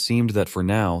 and it seemed that for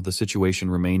now the situation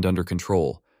remained under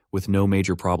control, with no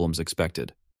major problems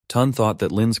expected. Tun thought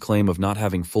that Lin's claim of not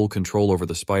having full control over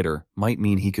the spider might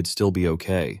mean he could still be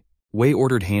okay. Wei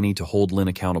ordered Hanny to hold Lin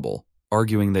accountable,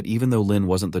 arguing that even though Lin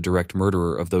wasn't the direct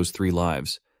murderer of those 3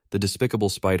 lives, the despicable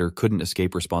spider couldn't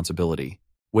escape responsibility.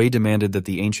 Wei demanded that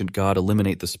the ancient god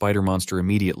eliminate the spider monster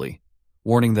immediately,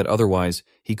 warning that otherwise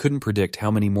he couldn't predict how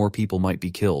many more people might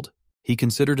be killed. He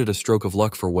considered it a stroke of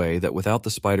luck for Wei that without the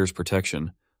spider's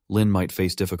protection, Lin might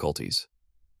face difficulties.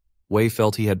 Wei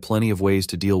felt he had plenty of ways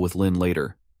to deal with Lin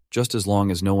later, just as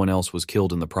long as no one else was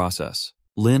killed in the process.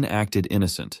 Lin acted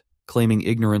innocent, claiming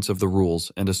ignorance of the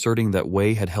rules and asserting that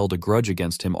Wei had held a grudge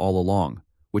against him all along,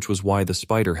 which was why the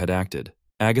spider had acted.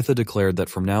 Agatha declared that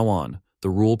from now on, the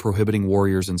rule prohibiting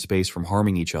warriors in space from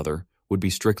harming each other would be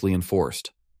strictly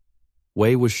enforced.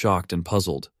 Wei was shocked and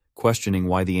puzzled, questioning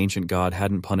why the ancient god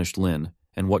hadn't punished Lin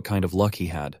and what kind of luck he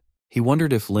had. He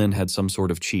wondered if Lin had some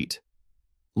sort of cheat.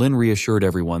 Lin reassured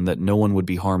everyone that no one would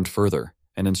be harmed further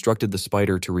and instructed the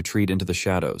spider to retreat into the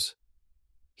shadows.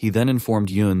 He then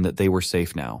informed Yun that they were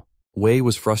safe now. Wei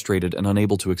was frustrated and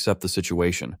unable to accept the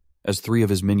situation, as 3 of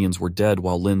his minions were dead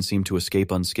while Lin seemed to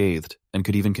escape unscathed and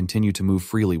could even continue to move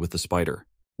freely with the spider.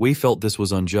 Wei felt this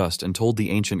was unjust and told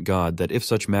the ancient god that if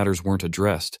such matters weren't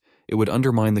addressed, it would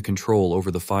undermine the control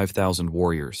over the 5,000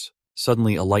 warriors.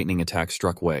 Suddenly, a lightning attack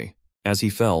struck Wei. As he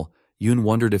fell, Yun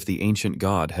wondered if the ancient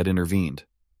god had intervened.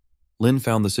 Lin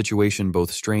found the situation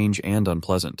both strange and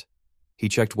unpleasant. He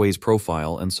checked Wei's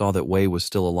profile and saw that Wei was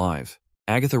still alive.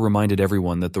 Agatha reminded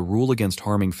everyone that the rule against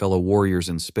harming fellow warriors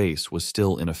in space was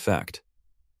still in effect.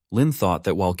 Lin thought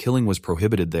that while killing was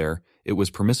prohibited there, it was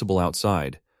permissible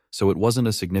outside, so it wasn't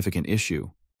a significant issue.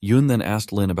 Yun then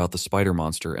asked Lin about the spider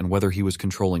monster and whether he was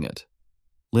controlling it.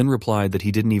 Lin replied that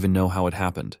he didn't even know how it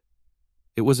happened.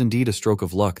 It was indeed a stroke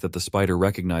of luck that the spider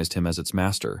recognized him as its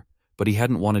master, but he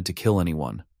hadn't wanted to kill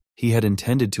anyone. He had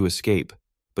intended to escape,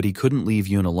 but he couldn't leave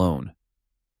Yun alone.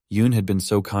 Yun had been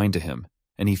so kind to him,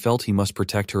 and he felt he must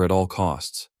protect her at all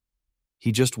costs.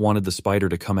 He just wanted the spider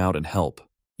to come out and help.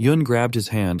 Yun grabbed his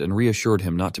hand and reassured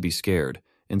him not to be scared,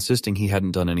 insisting he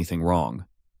hadn't done anything wrong.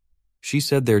 She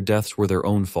said their deaths were their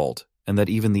own fault, and that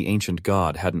even the ancient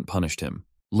god hadn't punished him.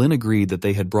 Lin agreed that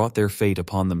they had brought their fate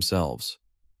upon themselves.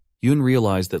 Yun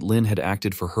realized that Lin had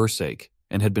acted for her sake,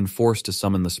 and had been forced to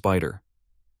summon the spider.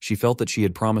 She felt that she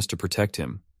had promised to protect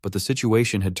him, but the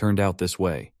situation had turned out this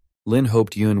way. Lin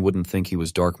hoped Yun wouldn't think he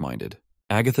was dark-minded.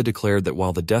 Agatha declared that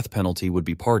while the death penalty would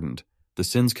be pardoned, the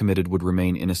sins committed would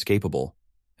remain inescapable,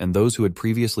 and those who had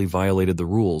previously violated the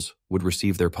rules would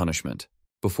receive their punishment.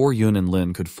 Before Yun and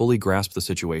Lin could fully grasp the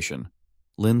situation,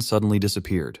 Lin suddenly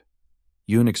disappeared.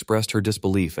 Yun expressed her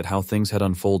disbelief at how things had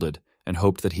unfolded and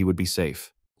hoped that he would be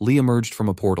safe. Li emerged from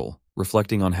a portal,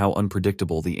 reflecting on how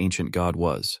unpredictable the ancient god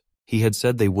was. He had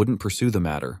said they wouldn't pursue the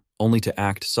matter, only to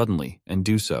act suddenly and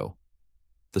do so.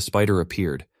 The spider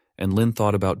appeared, and Lin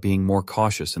thought about being more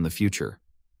cautious in the future.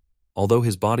 Although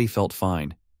his body felt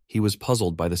fine, he was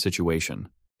puzzled by the situation.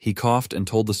 He coughed and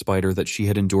told the spider that she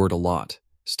had endured a lot,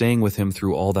 staying with him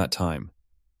through all that time.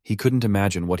 He couldn't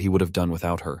imagine what he would have done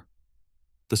without her.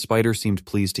 The spider seemed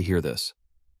pleased to hear this.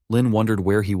 Lin wondered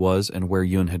where he was and where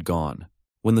Yun had gone.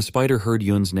 When the spider heard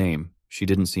Yun's name, she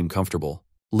didn't seem comfortable.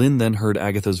 Lin then heard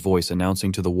Agatha's voice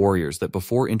announcing to the warriors that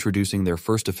before introducing their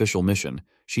first official mission,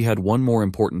 she had one more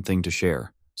important thing to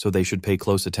share, so they should pay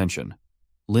close attention.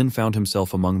 Lin found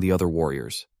himself among the other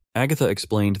warriors. Agatha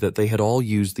explained that they had all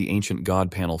used the ancient god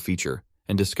panel feature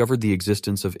and discovered the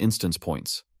existence of instance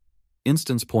points.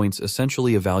 Instance points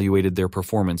essentially evaluated their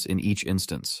performance in each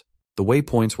instance. The way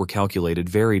points were calculated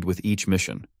varied with each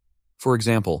mission. For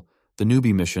example, the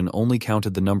newbie mission only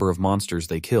counted the number of monsters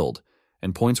they killed,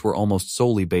 and points were almost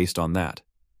solely based on that.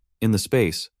 In the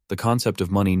space, the concept of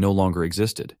money no longer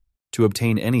existed. To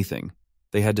obtain anything,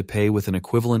 they had to pay with an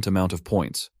equivalent amount of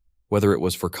points, whether it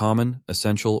was for common,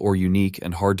 essential, or unique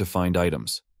and hard-to-find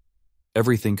items.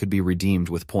 Everything could be redeemed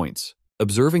with points.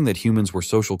 Observing that humans were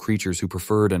social creatures who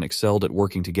preferred and excelled at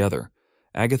working together,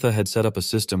 Agatha had set up a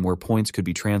system where points could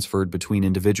be transferred between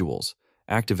individuals,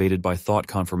 activated by thought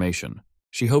confirmation.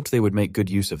 She hoped they would make good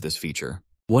use of this feature.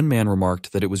 One man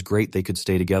remarked that it was great they could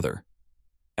stay together.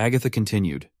 Agatha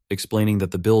continued, explaining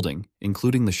that the building,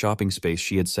 including the shopping space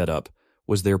she had set up,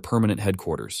 was their permanent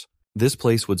headquarters. This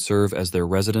place would serve as their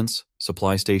residence,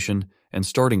 supply station, and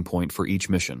starting point for each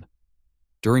mission.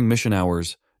 During mission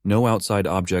hours, no outside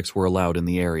objects were allowed in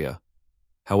the area.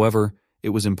 However, it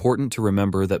was important to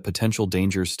remember that potential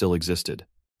dangers still existed.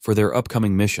 For their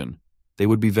upcoming mission, they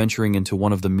would be venturing into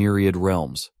one of the myriad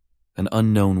realms, an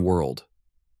unknown world.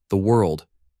 The world,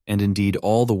 and indeed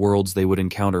all the worlds they would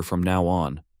encounter from now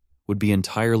on, would be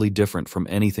entirely different from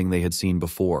anything they had seen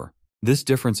before. This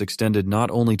difference extended not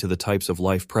only to the types of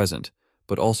life present,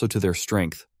 but also to their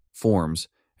strength, forms,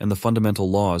 and the fundamental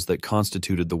laws that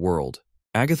constituted the world.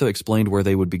 Agatha explained where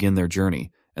they would begin their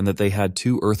journey, and that they had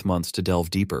 2 Earth months to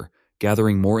delve deeper,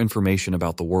 gathering more information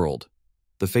about the world.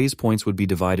 The phase points would be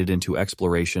divided into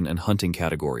exploration and hunting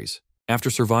categories.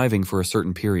 After surviving for a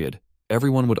certain period,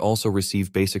 everyone would also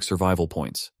receive basic survival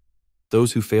points.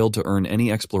 Those who failed to earn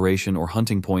any exploration or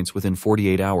hunting points within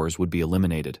 48 hours would be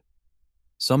eliminated.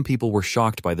 Some people were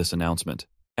shocked by this announcement.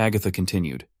 Agatha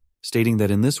continued, stating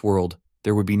that in this world,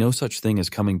 there would be no such thing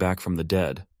as coming back from the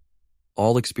dead.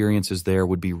 All experiences there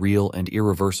would be real and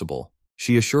irreversible.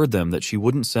 She assured them that she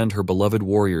wouldn't send her beloved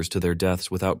warriors to their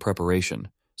deaths without preparation,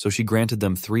 so she granted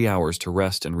them 3 hours to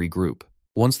rest and regroup.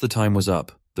 Once the time was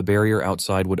up, the barrier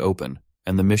outside would open,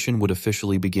 and the mission would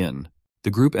officially begin. The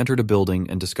group entered a building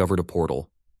and discovered a portal.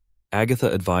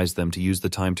 Agatha advised them to use the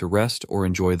time to rest or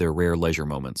enjoy their rare leisure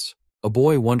moments. A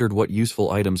boy wondered what useful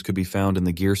items could be found in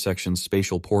the gear section's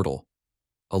spatial portal.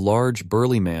 A large,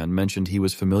 burly man mentioned he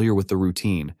was familiar with the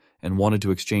routine and wanted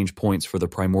to exchange points for the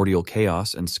primordial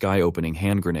chaos and sky-opening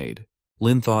hand grenade.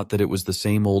 Lin thought that it was the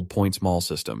same old points mall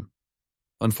system.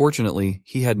 Unfortunately,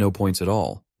 he had no points at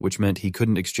all, which meant he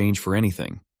couldn't exchange for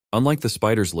anything. Unlike the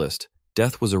spider's list,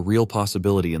 death was a real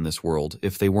possibility in this world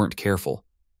if they weren't careful,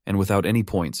 and without any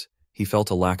points, he felt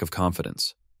a lack of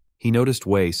confidence. He noticed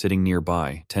Wei sitting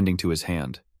nearby, tending to his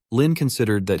hand. Lin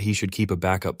considered that he should keep a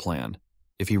backup plan.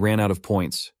 If he ran out of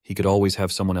points, he could always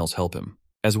have someone else help him.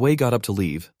 As Wei got up to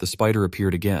leave, the spider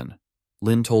appeared again.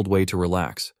 Lin told Wei to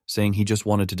relax, saying he just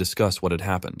wanted to discuss what had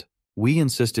happened. Wei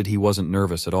insisted he wasn't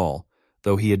nervous at all,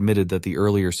 though he admitted that the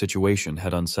earlier situation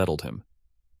had unsettled him.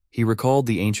 He recalled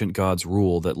the ancient god's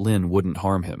rule that Lin wouldn't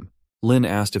harm him. Lin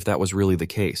asked if that was really the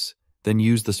case, then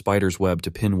used the spider's web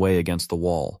to pin Wei against the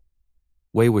wall.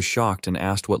 Wei was shocked and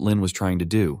asked what Lin was trying to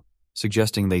do,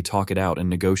 suggesting they talk it out and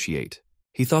negotiate.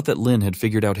 He thought that Lin had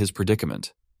figured out his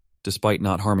predicament. Despite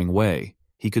not harming Wei,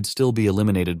 he could still be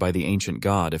eliminated by the ancient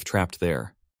god if trapped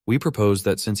there. Wei proposed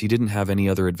that since he didn't have any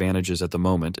other advantages at the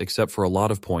moment except for a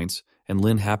lot of points, and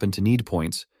Lin happened to need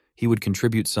points, he would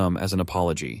contribute some as an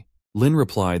apology. Lin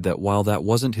replied that while that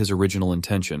wasn't his original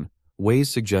intention, Wei's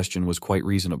suggestion was quite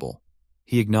reasonable.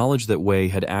 He acknowledged that Wei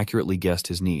had accurately guessed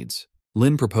his needs.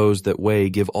 Lin proposed that Wei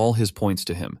give all his points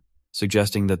to him,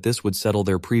 suggesting that this would settle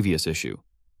their previous issue.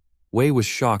 Wei was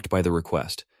shocked by the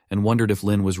request and wondered if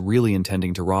Lin was really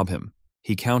intending to rob him.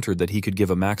 He countered that he could give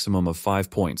a maximum of 5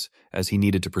 points as he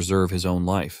needed to preserve his own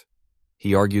life.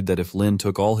 He argued that if Lin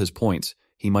took all his points,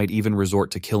 he might even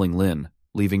resort to killing Lin,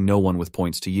 leaving no one with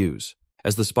points to use.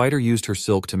 As the spider used her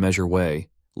silk to measure Wei,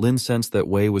 Lin sensed that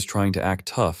Wei was trying to act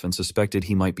tough and suspected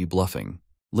he might be bluffing.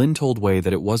 Lin told Wei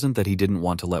that it wasn't that he didn't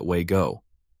want to let Wei go.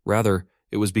 Rather,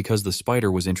 it was because the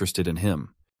spider was interested in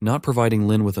him. Not providing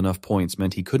Lin with enough points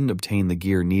meant he couldn't obtain the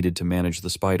gear needed to manage the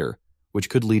spider, which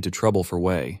could lead to trouble for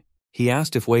Wei. He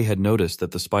asked if Wei had noticed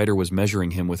that the spider was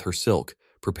measuring him with her silk,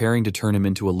 preparing to turn him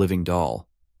into a living doll.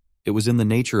 It was in the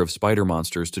nature of spider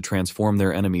monsters to transform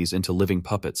their enemies into living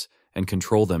puppets and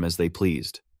control them as they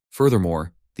pleased.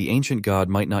 Furthermore, the ancient god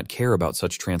might not care about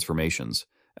such transformations,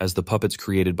 as the puppets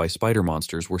created by spider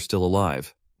monsters were still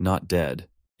alive, not dead.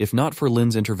 If not for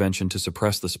Lin's intervention to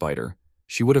suppress the spider,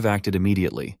 she would have acted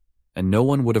immediately, and no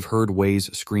one would have heard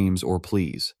Wei's screams or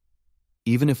pleas.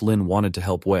 Even if Lin wanted to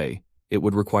help Wei, it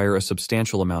would require a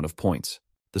substantial amount of points.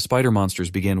 The spider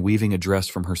monsters began weaving a dress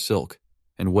from her silk,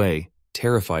 and Wei,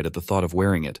 terrified at the thought of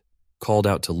wearing it, called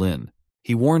out to Lin.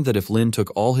 He warned that if Lin took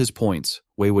all his points,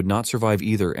 Wei would not survive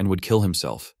either and would kill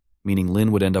himself, meaning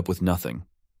Lin would end up with nothing.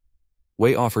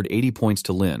 Wei offered 80 points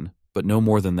to Lin, but no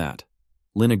more than that.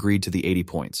 Lin agreed to the 80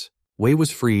 points. Wei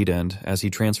was freed and, as he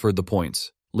transferred the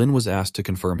points, Lin was asked to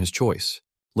confirm his choice.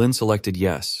 Lin selected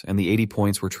yes, and the 80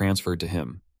 points were transferred to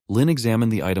him. Lin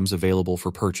examined the items available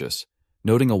for purchase,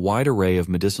 noting a wide array of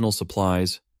medicinal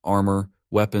supplies, armor,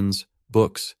 weapons,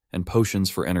 books, and potions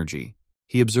for energy.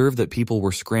 He observed that people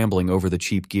were scrambling over the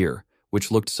cheap gear,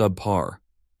 which looked subpar,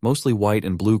 mostly white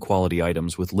and blue quality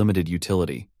items with limited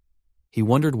utility. He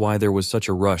wondered why there was such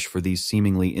a rush for these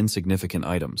seemingly insignificant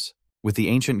items. With the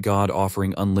ancient god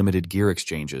offering unlimited gear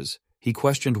exchanges, he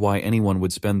questioned why anyone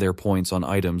would spend their points on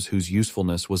items whose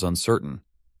usefulness was uncertain.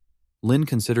 Lin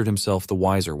considered himself the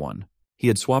wiser one. He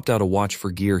had swapped out a watch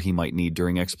for gear he might need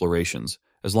during explorations,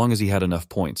 as long as he had enough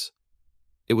points.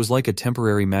 It was like a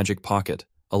temporary magic pocket,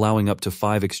 allowing up to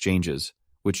 5 exchanges,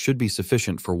 which should be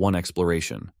sufficient for 1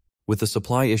 exploration. With the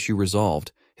supply issue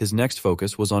resolved, his next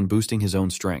focus was on boosting his own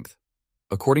strength.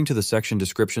 According to the section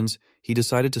descriptions, he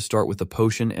decided to start with the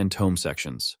potion and tome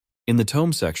sections. In the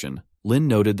tome section, Lin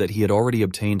noted that he had already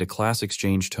obtained a class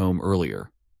exchange tome earlier.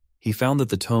 He found that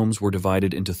the tomes were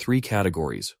divided into 3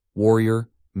 categories: warrior,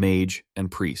 mage,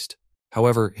 and priest.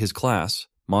 However, his class,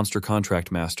 Monster Contract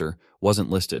Master, wasn't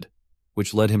listed,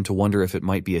 which led him to wonder if it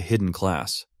might be a hidden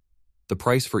class. The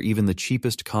price for even the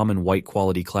cheapest common white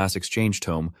quality class exchange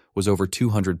tome was over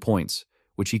 200 points,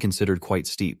 which he considered quite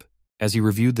steep. As he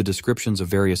reviewed the descriptions of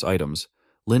various items,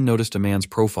 Lin noticed a man's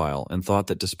profile and thought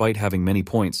that despite having many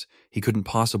points, he couldn't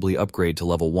possibly upgrade to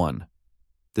level 1.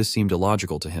 This seemed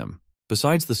illogical to him.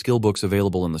 Besides the skill books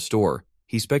available in the store,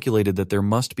 he speculated that there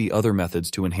must be other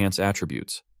methods to enhance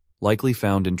attributes, likely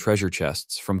found in treasure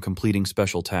chests from completing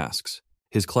special tasks.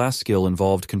 His class skill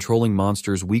involved controlling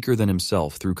monsters weaker than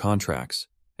himself through contracts,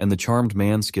 and the charmed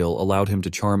man skill allowed him to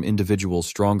charm individuals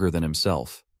stronger than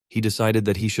himself. He decided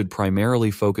that he should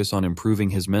primarily focus on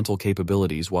improving his mental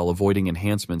capabilities while avoiding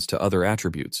enhancements to other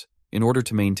attributes, in order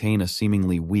to maintain a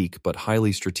seemingly weak but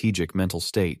highly strategic mental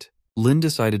state. Lin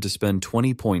decided to spend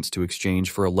 20 points to exchange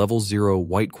for a level 0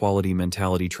 white quality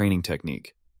mentality training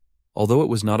technique. Although it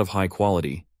was not of high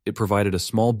quality, it provided a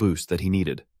small boost that he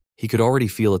needed. He could already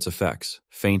feel its effects,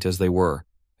 faint as they were,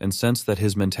 and sensed that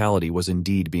his mentality was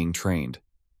indeed being trained.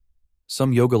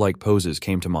 Some yoga-like poses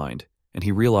came to mind, and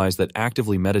he realized that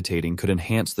actively meditating could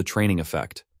enhance the training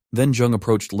effect. Then Jung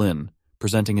approached Lin,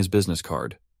 presenting his business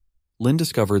card. Lin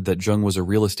discovered that Jung was a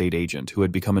real estate agent who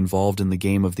had become involved in the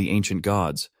game of the ancient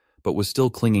gods, but was still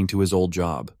clinging to his old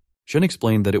job. Jung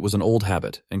explained that it was an old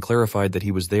habit and clarified that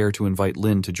he was there to invite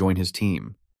Lin to join his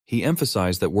team. He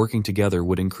emphasized that working together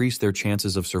would increase their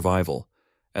chances of survival,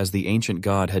 as the ancient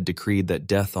god had decreed that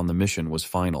death on the mission was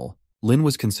final. Lin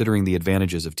was considering the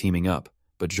advantages of teaming up,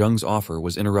 but Jung's offer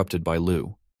was interrupted by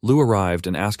Lu. Lu arrived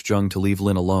and asked Jung to leave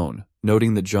Lin alone,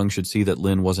 noting that Jung should see that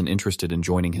Lin wasn't interested in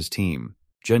joining his team.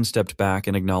 Jung stepped back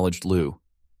and acknowledged Lu,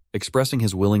 expressing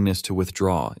his willingness to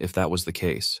withdraw if that was the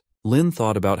case. Lin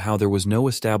thought about how there was no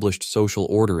established social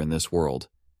order in this world,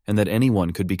 and that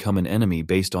anyone could become an enemy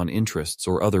based on interests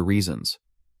or other reasons.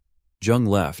 Jung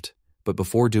left, but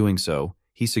before doing so,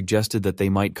 he suggested that they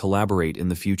might collaborate in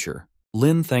the future.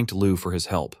 Lin thanked Lu for his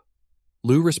help.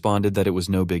 Lu responded that it was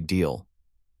no big deal.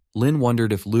 Lin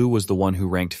wondered if Lu was the one who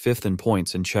ranked 5th in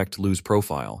points and checked Lu's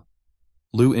profile.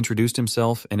 Lu introduced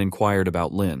himself and inquired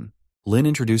about Lin. Lin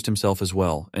introduced himself as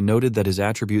well and noted that his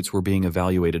attributes were being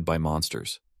evaluated by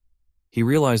monsters. He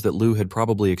realized that Lu had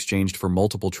probably exchanged for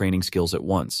multiple training skills at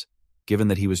once, given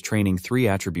that he was training 3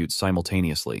 attributes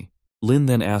simultaneously. Lin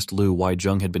then asked Lu why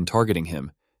Jung had been targeting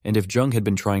him, and if Jung had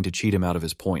been trying to cheat him out of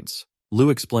his points. Lu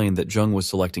explained that Jung was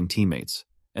selecting teammates,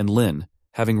 and Lin,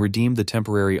 having redeemed the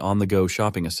temporary on-the-go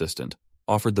shopping assistant,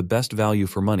 offered the best value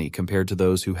for money compared to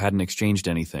those who hadn't exchanged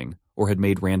anything or had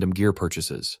made random gear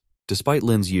purchases. Despite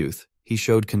Lin's youth, he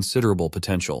showed considerable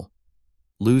potential.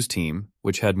 Lu's team,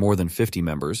 which had more than 50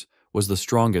 members, was the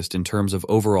strongest in terms of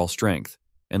overall strength,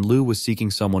 and Lu was seeking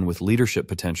someone with leadership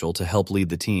potential to help lead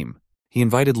the team. He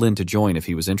invited Lin to join if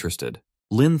he was interested.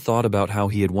 Lin thought about how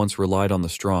he had once relied on the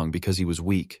strong because he was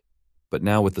weak, but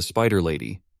now with the Spider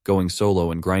Lady, going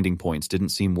solo and grinding points didn't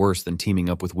seem worse than teaming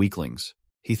up with weaklings.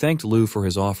 He thanked Lu for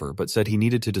his offer but said he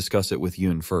needed to discuss it with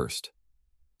Yun first.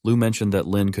 Lu mentioned that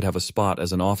Lin could have a spot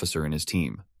as an officer in his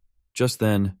team. Just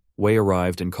then, Wei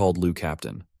arrived and called Lu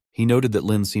captain. He noted that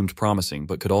Lin seemed promising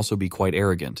but could also be quite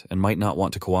arrogant and might not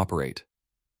want to cooperate.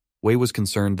 Wei was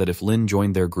concerned that if Lin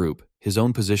joined their group, his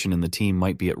own position in the team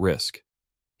might be at risk.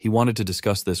 He wanted to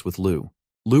discuss this with Lu.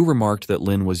 Lu remarked that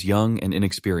Lin was young and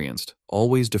inexperienced,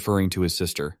 always deferring to his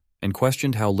sister, and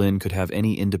questioned how Lin could have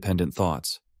any independent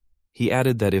thoughts. He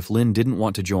added that if Lin didn't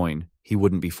want to join, he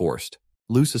wouldn't be forced.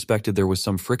 Lu suspected there was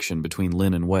some friction between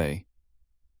Lin and Wei.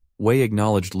 Wei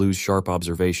acknowledged Lu's sharp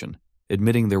observation,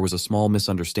 admitting there was a small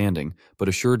misunderstanding, but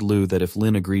assured Lu that if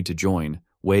Lin agreed to join,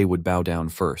 Wei would bow down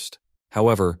first.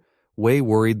 However, Wei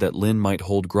worried that Lin might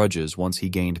hold grudges once he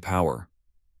gained power.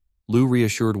 Lu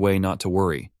reassured Wei not to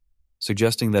worry,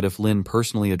 suggesting that if Lin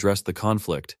personally addressed the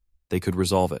conflict, they could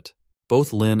resolve it.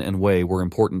 Both Lin and Wei were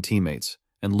important teammates,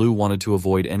 and Lu wanted to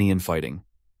avoid any infighting.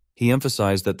 He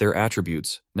emphasized that their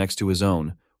attributes, next to his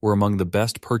own, were among the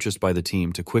best purchased by the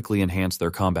team to quickly enhance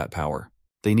their combat power.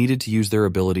 They needed to use their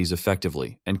abilities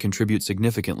effectively and contribute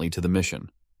significantly to the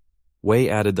mission. Wei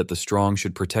added that the strong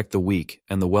should protect the weak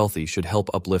and the wealthy should help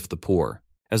uplift the poor.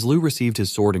 As Lu received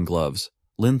his sword and gloves,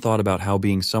 Lin thought about how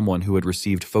being someone who had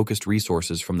received focused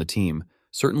resources from the team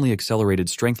certainly accelerated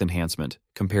strength enhancement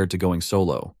compared to going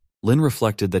solo. Lin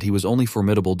reflected that he was only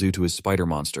formidable due to his spider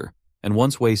monster, and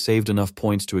once Wei saved enough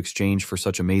points to exchange for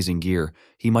such amazing gear,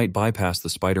 he might bypass the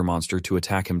spider monster to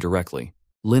attack him directly.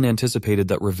 Lin anticipated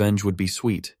that revenge would be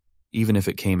sweet, even if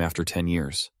it came after 10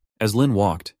 years. As Lin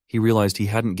walked, he realized he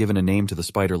hadn't given a name to the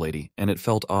spider lady, and it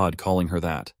felt odd calling her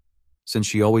that. Since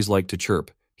she always liked to chirp,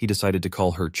 he decided to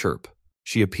call her Chirp.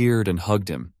 She appeared and hugged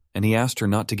him, and he asked her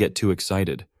not to get too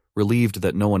excited, relieved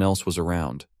that no one else was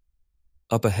around.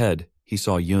 Up ahead, he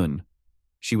saw Yun.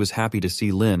 She was happy to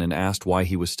see Lin and asked why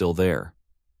he was still there.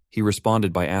 He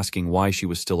responded by asking why she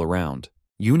was still around.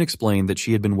 Yoon explained that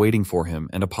she had been waiting for him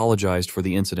and apologized for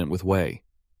the incident with Wei.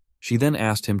 She then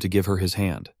asked him to give her his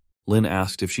hand. Lin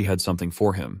asked if she had something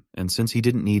for him, and since he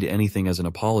didn't need anything as an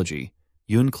apology,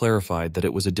 Yoon clarified that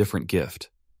it was a different gift,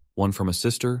 one from a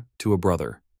sister to a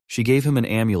brother. She gave him an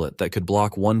amulet that could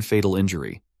block one fatal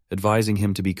injury, advising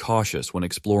him to be cautious when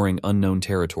exploring unknown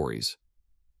territories.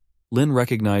 Lin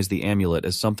recognized the amulet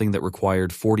as something that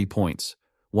required 40 points,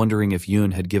 wondering if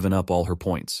Yoon had given up all her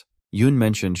points. Yoon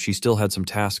mentioned she still had some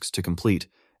tasks to complete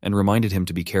and reminded him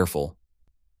to be careful.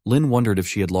 Lin wondered if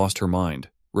she had lost her mind,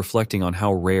 reflecting on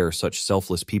how rare such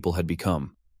selfless people had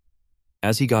become.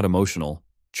 As he got emotional,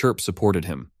 Chirp supported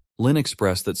him. Lin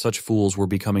expressed that such fools were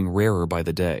becoming rarer by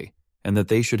the day, and that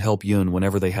they should help Yoon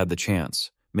whenever they had the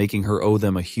chance, making her owe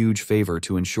them a huge favor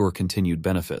to ensure continued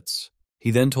benefits.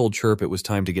 He then told Chirp it was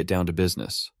time to get down to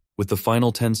business. With the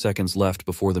final 10 seconds left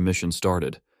before the mission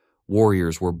started,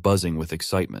 warriors were buzzing with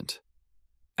excitement.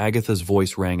 Agatha's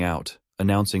voice rang out,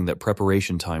 announcing that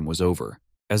preparation time was over.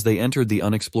 As they entered the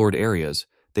unexplored areas,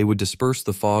 they would disperse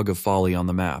the fog of folly on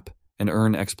the map and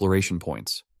earn exploration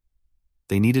points.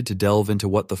 They needed to delve into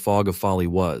what the fog of folly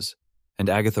was, and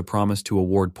Agatha promised to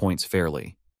award points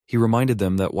fairly. He reminded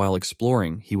them that while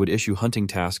exploring, he would issue hunting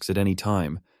tasks at any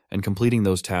time, and completing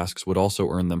those tasks would also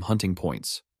earn them hunting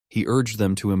points. He urged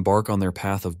them to embark on their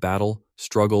path of battle,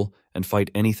 struggle, and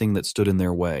fight anything that stood in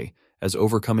their way, as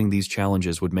overcoming these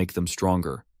challenges would make them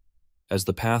stronger. As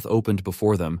the path opened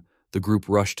before them, the group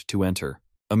rushed to enter.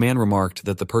 A man remarked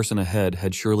that the person ahead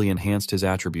had surely enhanced his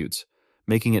attributes,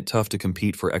 making it tough to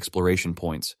compete for exploration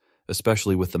points,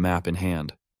 especially with the map in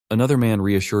hand. Another man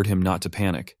reassured him not to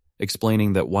panic,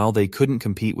 explaining that while they couldn't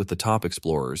compete with the top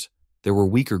explorers, there were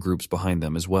weaker groups behind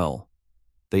them as well.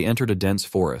 They entered a dense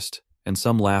forest, and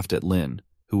some laughed at Lin,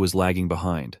 who was lagging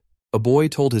behind. A boy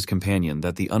told his companion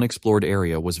that the unexplored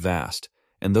area was vast,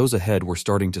 and those ahead were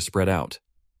starting to spread out.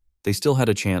 They still had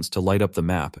a chance to light up the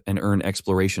map and earn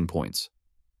exploration points.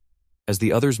 As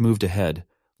the others moved ahead,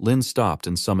 Lin stopped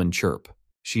and summoned Chirp.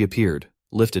 She appeared,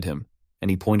 lifted him,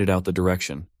 and he pointed out the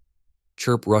direction.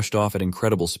 Chirp rushed off at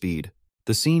incredible speed.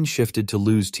 The scene shifted to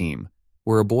Lu's team,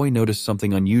 where a boy noticed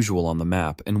something unusual on the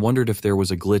map and wondered if there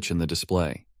was a glitch in the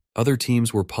display. Other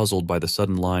teams were puzzled by the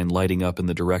sudden line lighting up in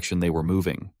the direction they were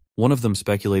moving. One of them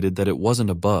speculated that it wasn't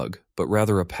a bug, but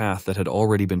rather a path that had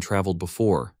already been traveled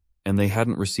before, and they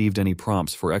hadn't received any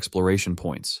prompts for exploration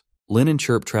points. Lin and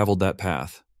Chirp traveled that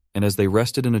path, and as they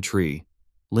rested in a tree,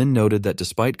 Lin noted that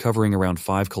despite covering around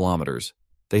 5 kilometers,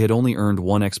 they had only earned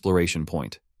 1 exploration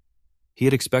point. He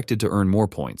had expected to earn more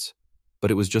points,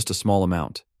 but it was just a small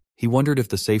amount. He wondered if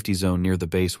the safety zone near the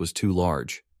base was too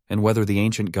large, and whether the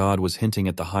ancient god was hinting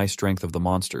at the high strength of the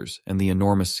monsters and the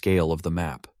enormous scale of the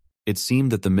map. It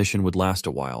seemed that the mission would last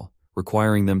a while,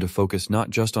 requiring them to focus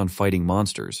not just on fighting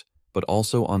monsters, but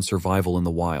also on survival in the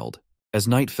wild. As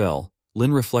night fell,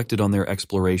 Lin reflected on their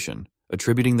exploration,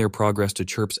 attributing their progress to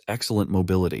Chirp's excellent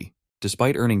mobility.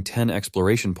 Despite earning 10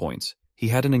 exploration points, he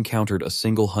hadn't encountered a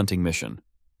single hunting mission.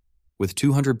 With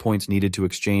 200 points needed to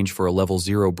exchange for a level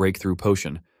 0 breakthrough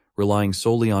potion, relying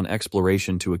solely on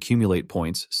exploration to accumulate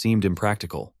points seemed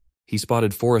impractical. He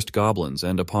spotted forest goblins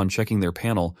and, upon checking their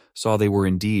panel, saw they were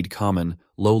indeed common,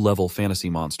 low-level fantasy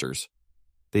monsters.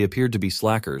 They appeared to be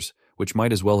slackers, which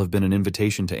might as well have been an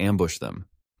invitation to ambush them.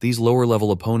 These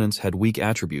lower-level opponents had weak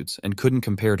attributes and couldn't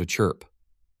compare to Chirp.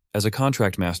 As a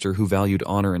contract master who valued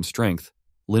honor and strength,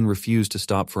 Lin refused to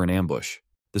stop for an ambush.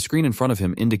 The screen in front of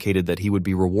him indicated that he would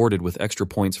be rewarded with extra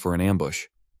points for an ambush.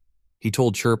 He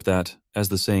told Chirp that, as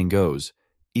the saying goes,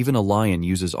 even a lion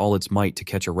uses all its might to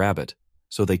catch a rabbit,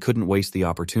 so they couldn't waste the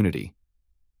opportunity.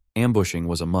 Ambushing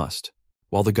was a must.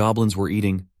 While the goblins were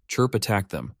eating, Chirp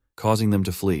attacked them, causing them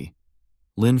to flee.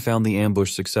 Lin found the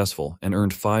ambush successful and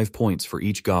earned 5 points for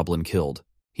each goblin killed.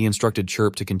 He instructed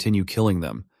Chirp to continue killing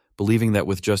them, believing that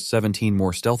with just 17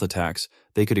 more stealth attacks,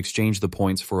 they could exchange the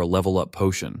points for a level-up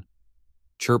potion.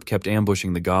 Chirp kept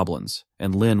ambushing the goblins,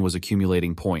 and Lin was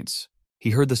accumulating points.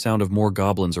 He heard the sound of more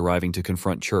goblins arriving to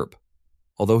confront Chirp.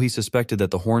 Although he suspected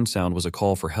that the horn sound was a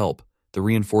call for help, the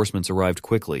reinforcements arrived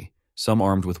quickly, some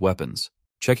armed with weapons.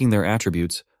 Checking their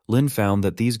attributes, Lin found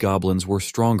that these goblins were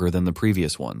stronger than the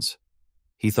previous ones.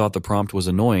 He thought the prompt was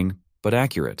annoying, but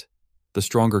accurate. The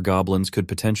stronger goblins could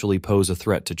potentially pose a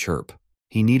threat to Chirp.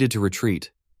 He needed to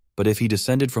retreat, but if he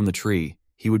descended from the tree,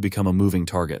 he would become a moving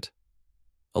target.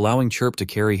 Allowing Chirp to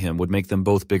carry him would make them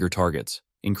both bigger targets,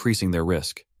 increasing their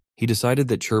risk. He decided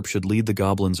that Chirp should lead the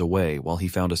goblins away while he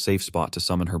found a safe spot to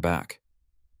summon her back.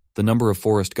 The number of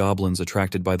forest goblins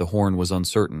attracted by the horn was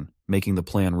uncertain, making the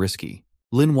plan risky.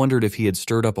 Lin wondered if he had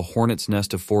stirred up a hornet's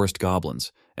nest of forest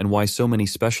goblins, and why so many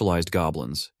specialized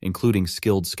goblins, including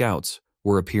skilled scouts,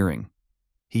 were appearing.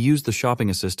 He used the shopping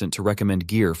assistant to recommend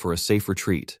gear for a safe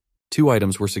retreat. 2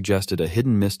 items were suggested: a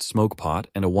hidden mist smoke pot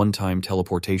and a one-time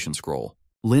teleportation scroll.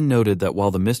 Lin noted that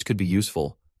while the mist could be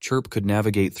useful, Chirp could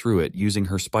navigate through it using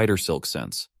her spider silk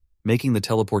sense, making the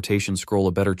teleportation scroll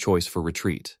a better choice for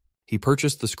retreat. He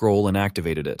purchased the scroll and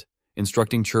activated it,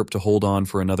 instructing Chirp to hold on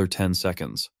for another 10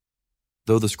 seconds.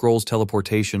 Though the scroll's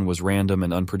teleportation was random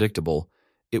and unpredictable,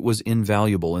 it was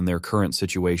invaluable in their current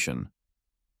situation.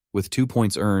 With 2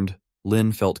 points earned,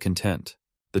 Lin felt content.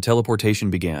 The teleportation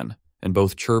began, and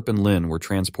both Chirp and Lin were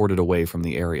transported away from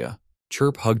the area.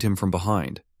 Chirp hugged him from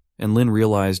behind, and Lin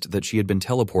realized that she had been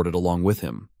teleported along with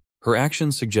him. Her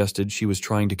actions suggested she was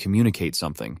trying to communicate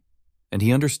something, and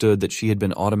he understood that she had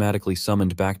been automatically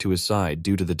summoned back to his side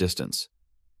due to the distance.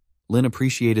 Lin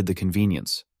appreciated the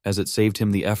convenience, as it saved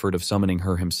him the effort of summoning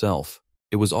her himself.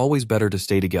 It was always better to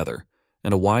stay together,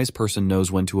 and a wise person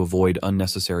knows when to avoid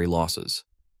unnecessary losses.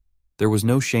 There was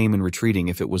no shame in retreating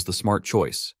if it was the smart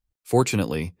choice.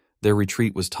 Fortunately, their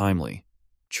retreat was timely.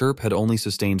 Chirp had only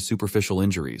sustained superficial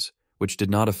injuries, which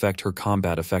did not affect her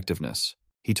combat effectiveness.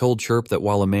 He told Chirp that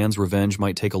while a man's revenge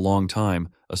might take a long time,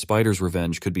 a spider's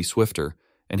revenge could be swifter,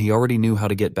 and he already knew how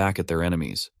to get back at their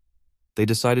enemies. They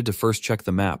decided to first check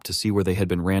the map to see where they had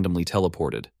been randomly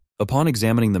teleported. Upon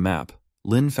examining the map,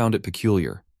 Lin found it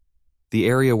peculiar. The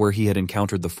area where he had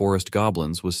encountered the forest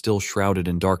goblins was still shrouded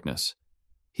in darkness.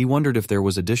 He wondered if there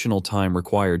was additional time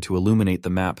required to illuminate the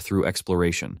map through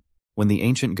exploration. When the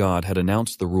ancient god had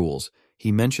announced the rules,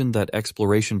 he mentioned that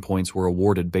exploration points were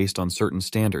awarded based on certain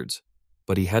standards,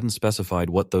 but he hadn't specified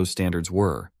what those standards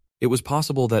were. It was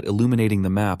possible that illuminating the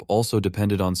map also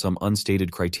depended on some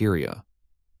unstated criteria.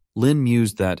 Lin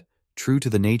mused that, true to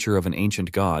the nature of an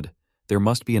ancient god, there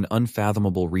must be an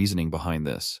unfathomable reasoning behind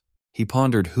this. He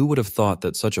pondered who would have thought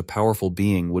that such a powerful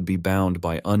being would be bound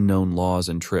by unknown laws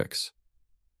and tricks.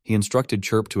 He instructed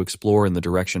Chirp to explore in the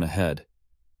direction ahead.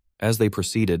 As they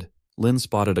proceeded, Lin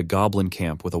spotted a goblin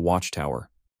camp with a watchtower.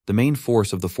 The main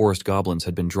force of the forest goblins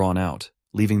had been drawn out,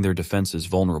 leaving their defenses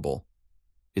vulnerable.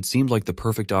 It seemed like the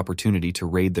perfect opportunity to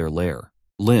raid their lair.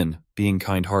 Lin, being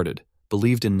kind-hearted,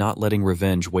 believed in not letting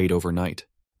revenge wait overnight.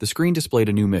 The screen displayed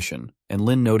a new mission, and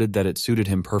Lin noted that it suited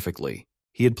him perfectly.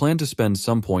 He had planned to spend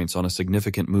some points on a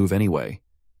significant move anyway,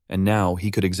 and now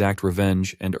he could exact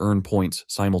revenge and earn points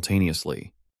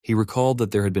simultaneously. He recalled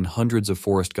that there had been hundreds of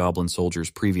forest goblin soldiers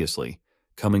previously,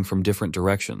 coming from different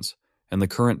directions, and the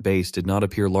current base did not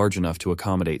appear large enough to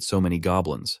accommodate so many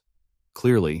goblins.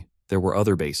 Clearly, there were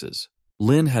other bases.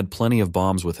 Lin had plenty of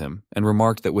bombs with him, and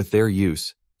remarked that with their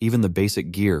use, even the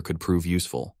basic gear could prove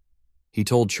useful. He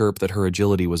told Chirp that her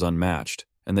agility was unmatched,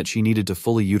 and that she needed to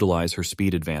fully utilize her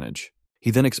speed advantage.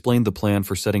 He then explained the plan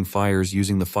for setting fires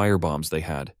using the firebombs they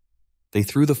had. They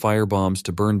threw the firebombs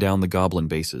to burn down the goblin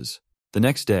bases. The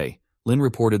next day, Lin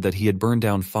reported that he had burned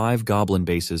down 5 goblin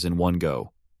bases in one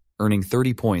go, earning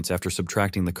 30 points after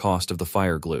subtracting the cost of the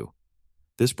fire glue.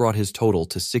 This brought his total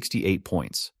to 68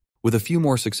 points. With a few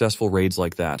more successful raids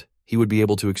like that, he would be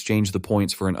able to exchange the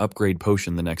points for an upgrade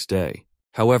potion the next day.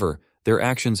 However, their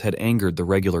actions had angered the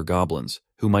regular goblins,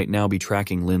 who might now be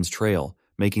tracking Lin's trail,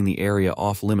 making the area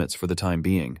off-limits for the time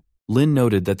being. Lin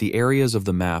noted that the areas of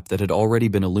the map that had already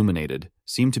been illuminated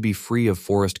seemed to be free of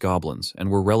forest goblins and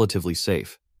were relatively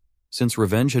safe. Since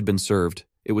revenge had been served,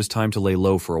 it was time to lay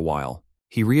low for a while.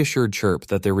 He reassured Chirp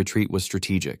that their retreat was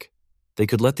strategic. They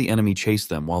could let the enemy chase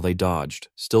them while they dodged,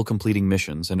 still completing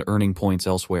missions and earning points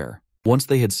elsewhere. Once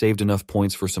they had saved enough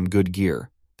points for some good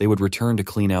gear, they would return to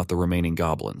clean out the remaining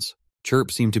goblins. Chirp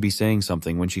seemed to be saying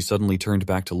something when she suddenly turned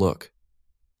back to look.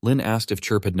 Lin asked if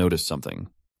Chirp had noticed something.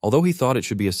 Although he thought it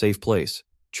should be a safe place,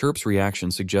 Chirp's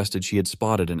reaction suggested she had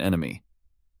spotted an enemy.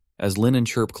 As Lin and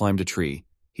Chirp climbed a tree,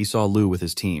 he saw Lu with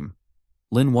his team.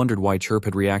 Lin wondered why Chirp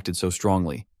had reacted so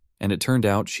strongly, and it turned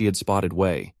out she had spotted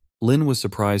Wei. Lin was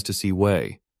surprised to see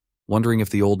Wei, wondering if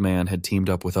the old man had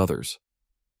teamed up with others.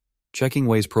 Checking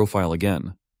Wei's profile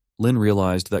again, Lin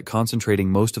realized that concentrating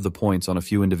most of the points on a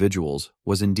few individuals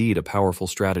was indeed a powerful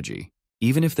strategy.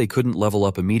 Even if they couldn't level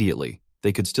up immediately,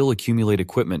 they could still accumulate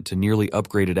equipment to nearly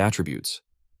upgraded attributes.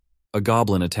 A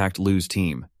goblin attacked Lu's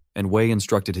team, and Wei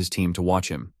instructed his team to watch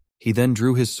him. He then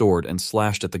drew his sword and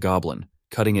slashed at the goblin,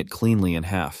 cutting it cleanly in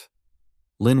half.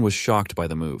 Lin was shocked by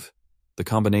the move. The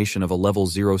combination of a level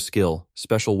 0 skill,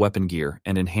 special weapon gear,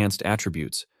 and enhanced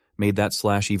attributes made that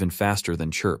slash even faster than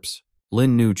Chirp's.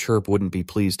 Lin knew Chirp wouldn't be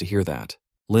pleased to hear that.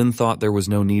 Lin thought there was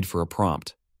no need for a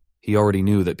prompt. He already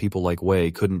knew that people like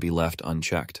Wei couldn't be left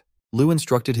unchecked. Lu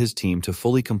instructed his team to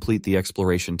fully complete the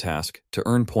exploration task to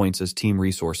earn points as team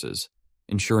resources,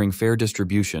 ensuring fair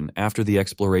distribution after the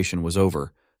exploration was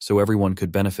over so everyone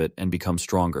could benefit and become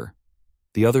stronger.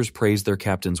 The others praised their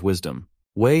captain's wisdom.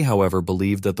 Wei, however,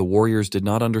 believed that the warriors did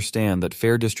not understand that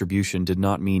fair distribution did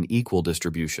not mean equal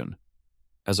distribution.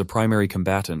 As a primary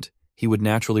combatant, he would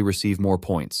naturally receive more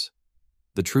points.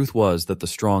 The truth was that the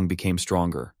strong became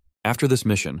stronger. After this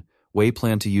mission, Wei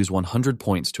planned to use 100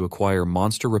 points to acquire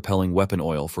monster-repelling weapon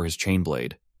oil for his chain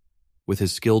blade. With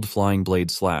his skilled flying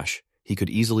blade slash, he could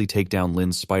easily take down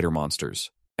Lin's spider monsters.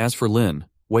 As for Lin,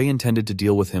 Wei intended to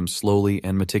deal with him slowly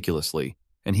and meticulously,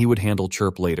 and he would handle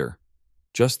Chirp later.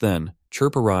 Just then,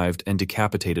 Chirp arrived and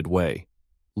decapitated Wei.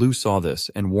 Lu saw this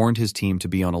and warned his team to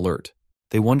be on alert.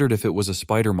 They wondered if it was a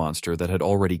spider monster that had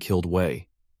already killed Wei.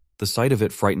 The sight of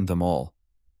it frightened them all.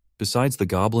 Besides the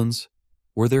goblins,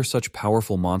 were there such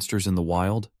powerful monsters in the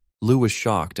wild? Lu was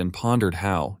shocked and pondered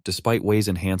how, despite Wei's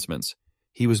enhancements,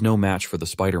 he was no match for the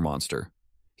spider monster.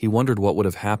 He wondered what would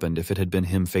have happened if it had been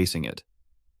him facing it.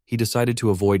 He decided to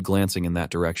avoid glancing in that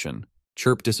direction.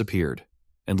 Chirp disappeared,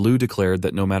 and Lu declared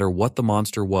that no matter what the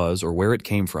monster was or where it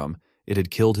came from, it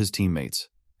had killed his teammates,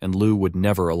 and Lu would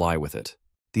never ally with it.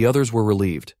 The others were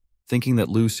relieved, thinking that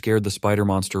Lu scared the spider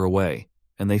monster away,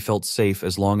 and they felt safe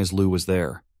as long as Lu was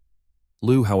there.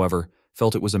 Lu, however,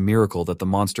 felt it was a miracle that the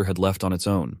monster had left on its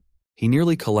own. He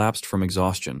nearly collapsed from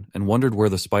exhaustion and wondered where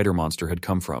the spider monster had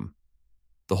come from.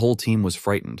 The whole team was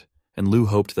frightened, and Lu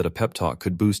hoped that a pep talk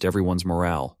could boost everyone's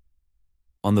morale.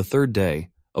 On the third day,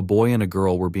 a boy and a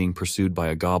girl were being pursued by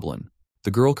a goblin.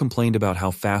 The girl complained about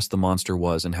how fast the monster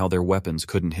was and how their weapons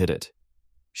couldn't hit it.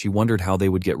 She wondered how they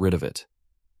would get rid of it.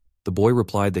 The boy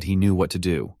replied that he knew what to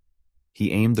do.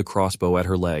 He aimed the crossbow at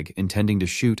her leg, intending to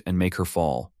shoot and make her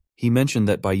fall. He mentioned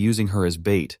that by using her as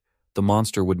bait, the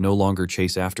monster would no longer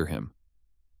chase after him.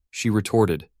 She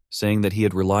retorted, saying that he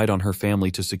had relied on her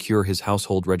family to secure his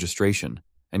household registration,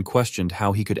 and questioned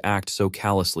how he could act so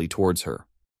callously towards her.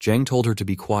 Zhang told her to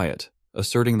be quiet,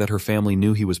 asserting that her family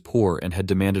knew he was poor and had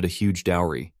demanded a huge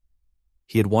dowry.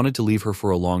 He had wanted to leave her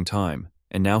for a long time,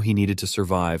 and now he needed to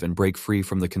survive and break free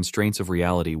from the constraints of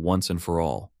reality once and for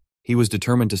all. He was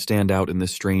determined to stand out in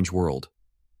this strange world.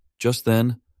 Just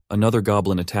then, another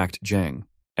goblin attacked Zhang.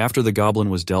 After the goblin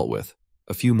was dealt with,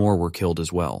 a few more were killed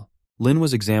as well. Lin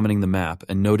was examining the map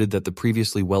and noted that the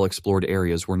previously well-explored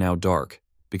areas were now dark,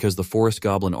 because the forest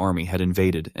goblin army had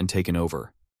invaded and taken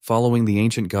over. Following the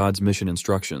ancient god's mission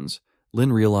instructions,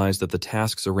 Lin realized that the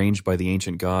tasks arranged by the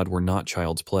ancient god were not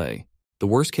child's play. The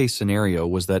worst-case scenario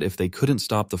was that if they couldn't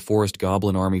stop the forest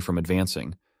goblin army from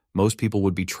advancing, most people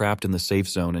would be trapped in the safe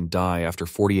zone and die after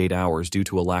 48 hours due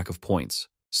to a lack of points.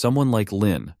 Someone like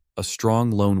Lin, a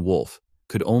strong lone wolf,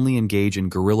 could only engage in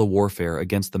guerrilla warfare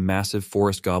against the massive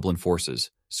forest goblin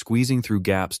forces, squeezing through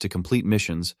gaps to complete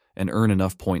missions and earn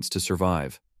enough points to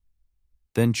survive.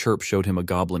 Then Chirp showed him a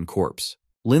goblin corpse.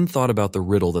 Lin thought about the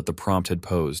riddle that the prompt had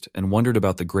posed and wondered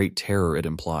about the great terror it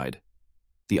implied.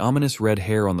 The ominous red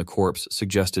hair on the corpse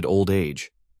suggested old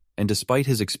age, and despite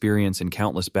his experience in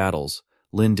countless battles,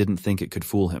 Lin didn't think it could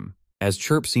fool him. As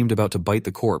Chirp seemed about to bite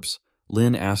the corpse,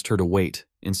 Lin asked her to wait,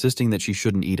 insisting that she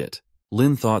shouldn't eat it.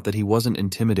 Lin thought that he wasn't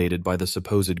intimidated by the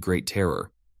supposed great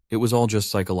terror. It was all just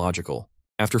psychological.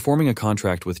 After forming a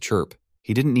contract with Chirp,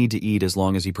 he didn't need to eat as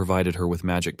long as he provided her with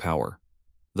magic power.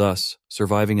 Thus,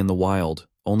 surviving in the wild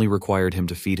only required him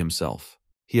to feed himself.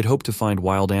 He had hoped to find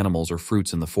wild animals or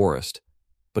fruits in the forest,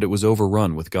 but it was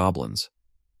overrun with goblins.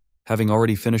 Having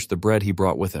already finished the bread he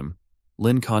brought with him,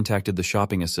 Lin contacted the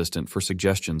shopping assistant for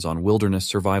suggestions on wilderness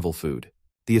survival food.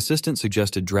 The assistant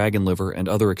suggested dragon liver and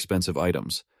other expensive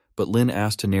items, but Lin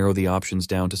asked to narrow the options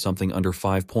down to something under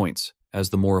 5 points, as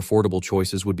the more affordable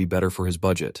choices would be better for his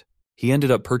budget. He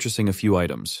ended up purchasing a few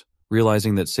items,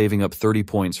 realizing that saving up 30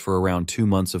 points for around 2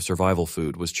 months of survival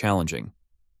food was challenging.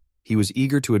 He was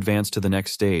eager to advance to the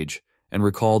next stage, and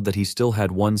recalled that he still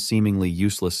had one seemingly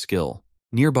useless skill.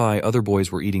 Nearby, other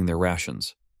boys were eating their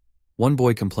rations. One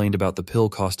boy complained about the pill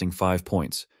costing 5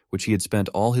 points, which he had spent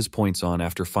all his points on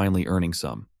after finally earning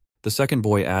some. The second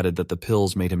boy added that the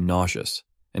pills made him nauseous,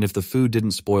 and if the food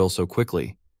didn't spoil so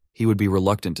quickly, he would be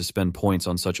reluctant to spend points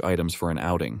on such items for an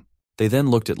outing. They then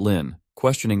looked at Lin,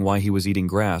 questioning why he was eating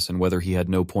grass and whether he had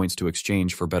no points to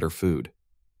exchange for better food.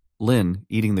 Lin,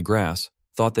 eating the grass,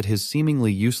 thought that his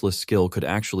seemingly useless skill could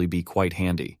actually be quite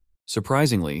handy.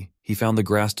 Surprisingly, he found the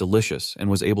grass delicious and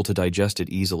was able to digest it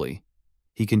easily.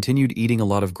 He continued eating a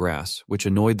lot of grass, which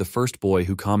annoyed the first boy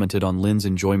who commented on Lin's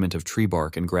enjoyment of tree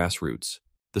bark and grass roots.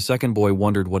 The second boy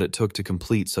wondered what it took to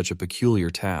complete such a peculiar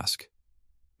task.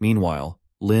 Meanwhile,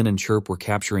 Lin and Chirp were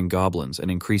capturing goblins and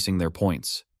increasing their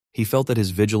points. He felt that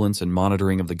his vigilance and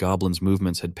monitoring of the goblins'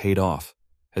 movements had paid off,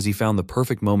 as he found the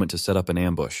perfect moment to set up an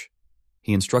ambush.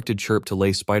 He instructed Chirp to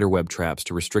lay spiderweb traps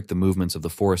to restrict the movements of the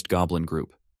forest goblin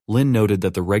group. Lin noted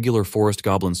that the regular forest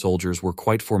goblin soldiers were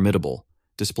quite formidable,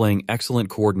 displaying excellent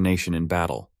coordination in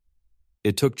battle.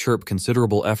 It took Chirp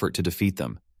considerable effort to defeat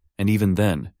them, and even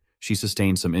then, she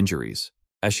sustained some injuries.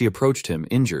 As she approached him,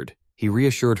 injured, he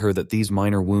reassured her that these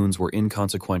minor wounds were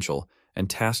inconsequential and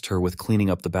tasked her with cleaning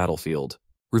up the battlefield.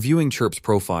 Reviewing Chirp's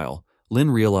profile, Lin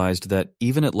realized that,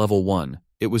 even at level 1,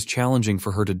 it was challenging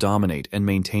for her to dominate and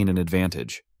maintain an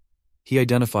advantage. He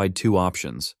identified two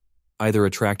options: either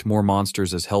attract more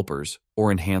monsters as helpers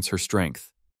or enhance her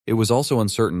strength. It was also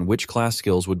uncertain which class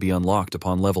skills would be unlocked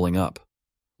upon leveling up.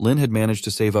 Lin had managed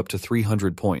to save up to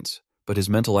 300 points, but his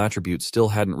mental attributes still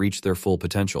hadn't reached their full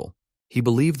potential. He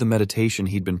believed the meditation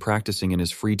he'd been practicing in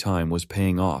his free time was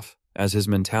paying off, as his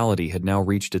mentality had now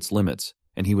reached its limits,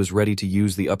 and he was ready to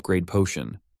use the upgrade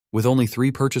potion. With only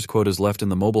 3 purchase quotas left in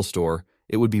the mobile store,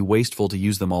 it would be wasteful to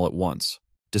use them all at once.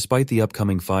 Despite the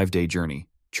upcoming 5-day journey,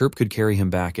 Chirp could carry him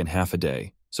back in half a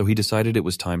day, so he decided it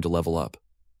was time to level up.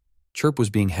 Chirp was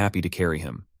being happy to carry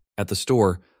him. At the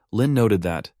store, Lin noted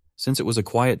that, since it was a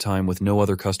quiet time with no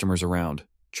other customers around,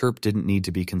 Chirp didn't need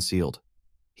to be concealed.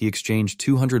 He exchanged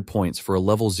 200 points for a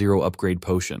level 0 upgrade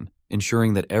potion,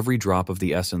 ensuring that every drop of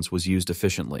the essence was used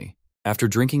efficiently. After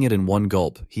drinking it in one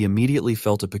gulp, he immediately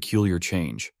felt a peculiar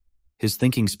change. His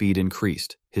thinking speed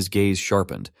increased, his gaze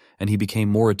sharpened, and he became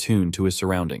more attuned to his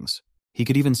surroundings. He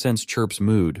could even sense Chirp's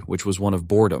mood, which was one of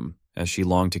boredom, as she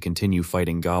longed to continue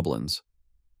fighting goblins.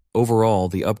 Overall,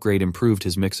 the upgrade improved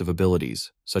his mix of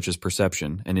abilities, such as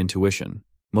perception and intuition.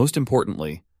 Most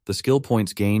importantly, the skill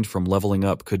points gained from leveling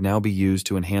up could now be used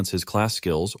to enhance his class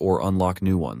skills or unlock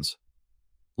new ones.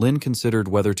 Lin considered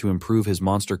whether to improve his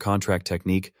monster contract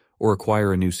technique or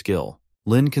acquire a new skill.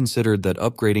 Lin considered that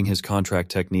upgrading his contract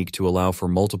technique to allow for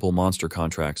multiple monster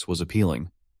contracts was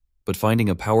appealing, but finding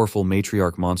a powerful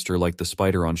matriarch monster like the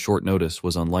spider on short notice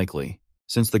was unlikely.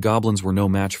 Since the goblins were no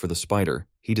match for the spider,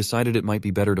 he decided it might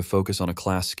be better to focus on a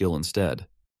class skill instead.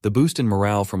 The boost in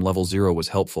morale from level 0 was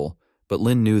helpful, but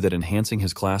Lin knew that enhancing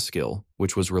his class skill,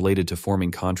 which was related to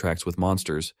forming contracts with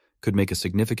monsters, could make a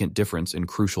significant difference in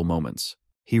crucial moments.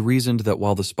 He reasoned that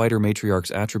while the spider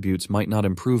matriarch's attributes might not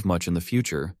improve much in the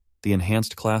future, the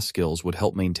enhanced class skills would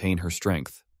help maintain her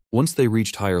strength. Once they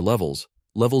reached higher levels,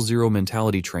 level 0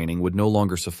 mentality training would no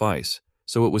longer suffice,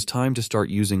 so it was time to start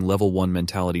using level 1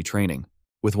 mentality training.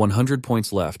 With 100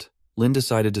 points left, Lin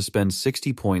decided to spend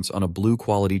 60 points on a blue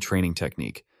quality training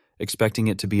technique, expecting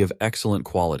it to be of excellent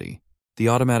quality. The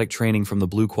automatic training from the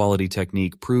blue quality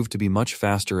technique proved to be much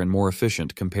faster and more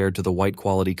efficient compared to the white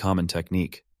quality common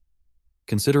technique.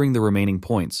 Considering the remaining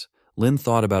points, Lin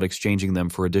thought about exchanging them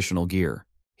for additional gear.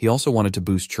 He also wanted to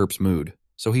boost Chirp's mood,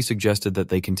 so he suggested that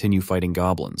they continue fighting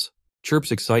goblins.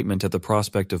 Chirp's excitement at the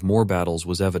prospect of more battles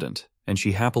was evident, and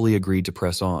she happily agreed to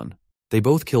press on. They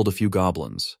both killed a few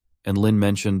goblins, and Lin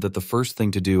mentioned that the first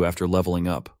thing to do after leveling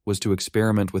up was to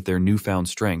experiment with their newfound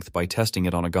strength by testing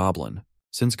it on a goblin.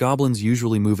 Since goblins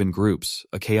usually move in groups,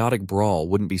 a chaotic brawl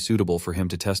wouldn't be suitable for him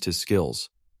to test his skills.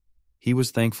 He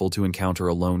was thankful to encounter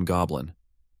a lone goblin.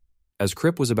 As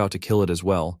Chirp was about to kill it as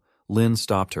well, Lin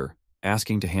stopped her,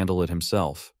 asking to handle it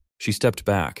himself. She stepped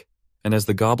back, and as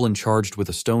the goblin charged with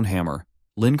a stone hammer,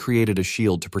 Lin created a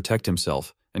shield to protect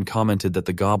himself and commented that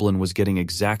the goblin was getting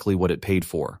exactly what it paid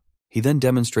for. He then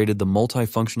demonstrated the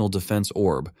multifunctional defense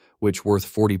orb, which, worth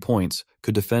 40 points,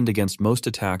 could defend against most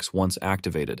attacks once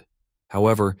activated.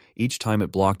 However, each time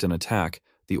it blocked an attack,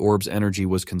 the orb's energy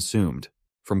was consumed.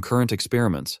 From current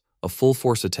experiments, a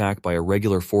full-force attack by a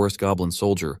regular forest goblin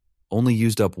soldier only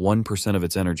used up 1% of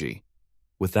its energy.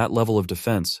 With that level of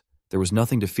defense, there was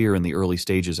nothing to fear in the early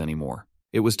stages anymore.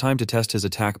 It was time to test his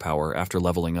attack power after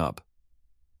leveling up.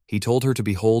 He told her to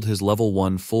behold his level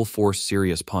 1 full-force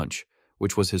serious punch,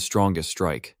 which was his strongest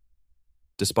strike.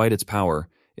 Despite its power,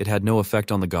 it had no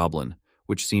effect on the goblin,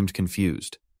 which seemed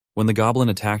confused. When the goblin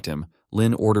attacked him,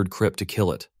 Lin ordered Chirp to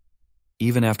kill it.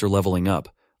 Even after leveling up,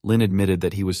 Lin admitted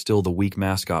that he was still the weak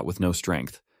mascot with no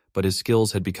strength, but his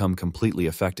skills had become completely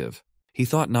effective. He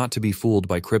thought not to be fooled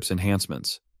by Chirp's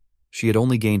enhancements. She had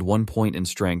only gained 1 point in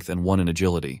strength and 1 in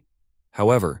agility.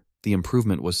 However, the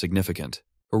improvement was significant.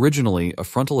 Originally, a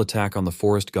frontal attack on the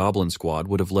forest goblin squad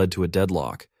would have led to a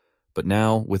deadlock, but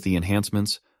now, with the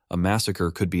enhancements, a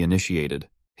massacre could be initiated.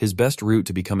 His best route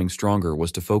to becoming stronger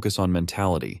was to focus on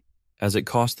mentality, as it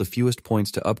cost the fewest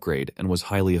points to upgrade and was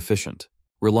highly efficient.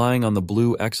 Relying on the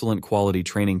blue excellent quality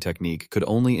training technique could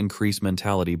only increase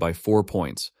mentality by 4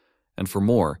 points, and for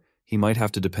more, he might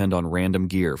have to depend on random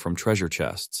gear from treasure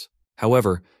chests.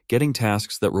 However, getting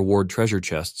tasks that reward treasure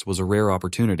chests was a rare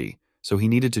opportunity, so he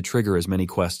needed to trigger as many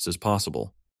quests as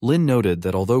possible. Lin noted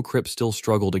that although Crip still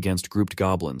struggled against grouped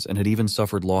goblins and had even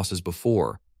suffered losses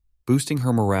before, boosting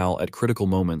her morale at critical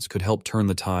moments could help turn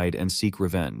the tide and seek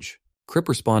revenge. Crip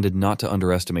responded not to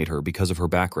underestimate her because of her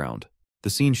background.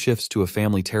 The scene shifts to a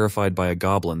family terrified by a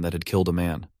goblin that had killed a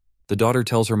man. The daughter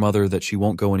tells her mother that she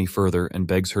won't go any further and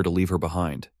begs her to leave her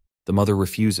behind. The mother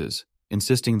refuses,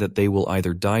 insisting that they will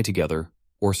either die together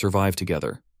or survive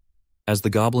together. As the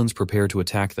goblins prepare to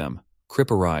attack them, Crip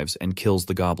arrives and kills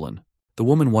the goblin. The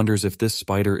woman wonders if this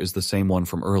spider is the same one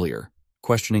from earlier,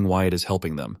 questioning why it is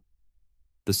helping them.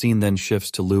 The scene then shifts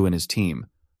to Lu and his team,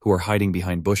 who are hiding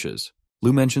behind bushes.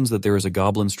 Lu mentions that there is a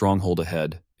goblin stronghold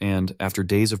ahead, and, after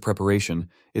days of preparation,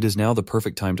 it is now the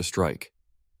perfect time to strike.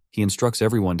 He instructs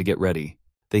everyone to get ready.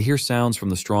 They hear sounds from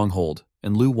the stronghold,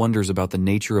 and Lu wonders about the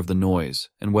nature of the noise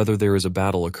and whether there is a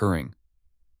battle occurring.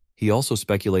 He also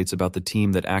speculates about the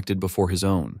team that acted before his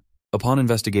own. Upon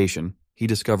investigation, he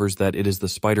discovers that it is the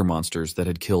spider monsters that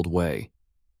had killed Wei.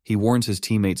 He warns his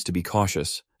teammates to be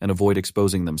cautious and avoid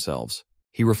exposing themselves.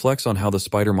 He reflects on how the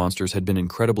spider monsters had been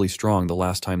incredibly strong the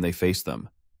last time they faced them,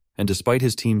 and despite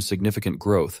his team's significant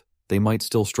growth, they might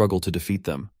still struggle to defeat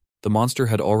them. The monster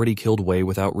had already killed Wei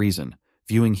without reason,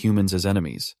 viewing humans as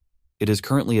enemies. It is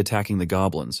currently attacking the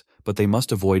goblins, but they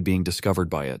must avoid being discovered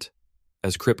by it.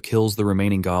 As Crip kills the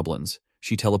remaining goblins,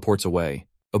 she teleports away.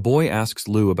 A boy asks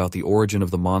Lu about the origin of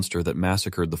the monster that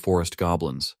massacred the forest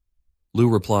goblins. Lu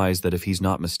replies that if he's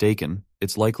not mistaken,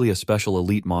 it's likely a special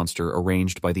elite monster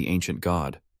arranged by the ancient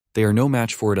god. They are no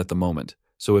match for it at the moment,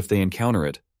 so if they encounter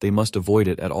it, they must avoid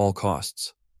it at all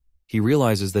costs. He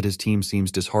realizes that his team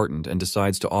seems disheartened and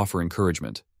decides to offer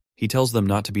encouragement. He tells them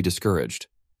not to be discouraged,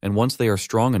 and once they are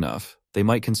strong enough, they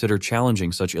might consider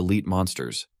challenging such elite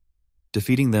monsters.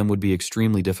 Defeating them would be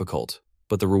extremely difficult,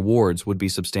 but the rewards would be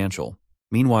substantial.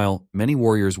 Meanwhile, many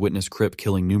warriors witness Crip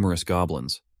killing numerous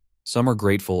goblins. Some are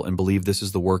grateful and believe this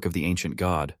is the work of the ancient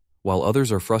god, while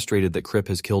others are frustrated that Crip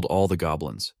has killed all the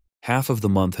goblins. Half of the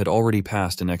month had already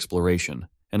passed in exploration,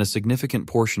 and a significant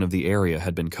portion of the area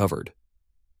had been covered.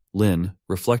 Lin,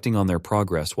 reflecting on their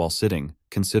progress while sitting,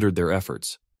 considered their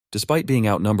efforts. Despite being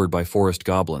outnumbered by forest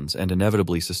goblins and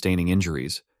inevitably sustaining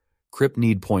injuries, Crip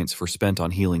need points for spent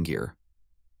on healing gear.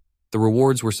 The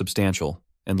rewards were substantial,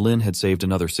 and Lin had saved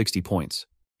another 60 points.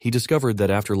 He discovered that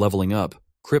after leveling up,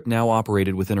 Crip now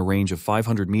operated within a range of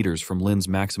 500 meters from Lin's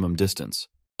maximum distance.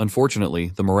 Unfortunately,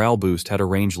 the morale boost had a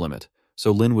range limit,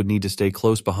 so Lin would need to stay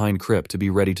close behind Crip to be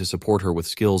ready to support her with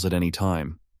skills at any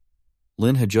time.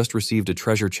 Lin had just received a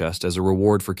treasure chest as a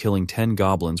reward for killing 10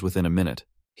 goblins within a minute.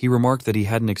 He remarked that he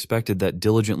hadn't expected that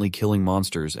diligently killing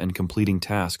monsters and completing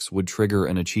tasks would trigger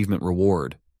an achievement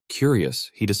reward. Curious,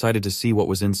 he decided to see what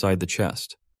was inside the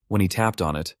chest. When he tapped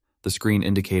on it, the screen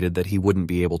indicated that he wouldn't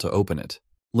be able to open it.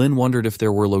 Lin wondered if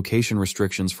there were location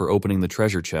restrictions for opening the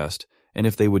treasure chest and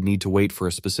if they would need to wait for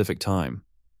a specific time.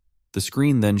 The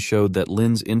screen then showed that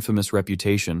Lin's infamous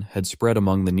reputation had spread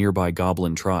among the nearby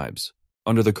goblin tribes.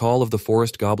 Under the call of the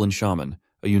forest goblin shaman,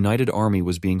 a united army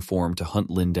was being formed to hunt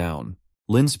Lin down.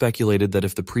 Lin speculated that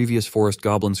if the previous forest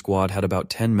goblin squad had about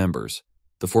 10 members,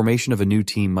 the formation of a new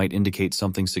team might indicate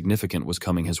something significant was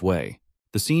coming his way.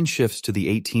 The scene shifts to the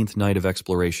 18th night of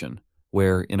exploration,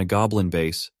 where, in a goblin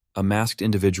base, a masked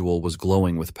individual was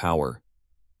glowing with power.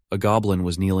 A goblin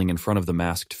was kneeling in front of the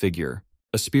masked figure.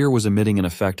 A spear was emitting an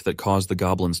effect that caused the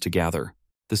goblins to gather.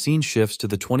 The scene shifts to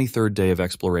the 23rd day of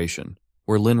exploration,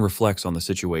 where Lin reflects on the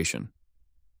situation.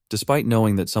 Despite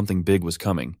knowing that something big was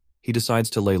coming, he decides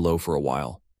to lay low for a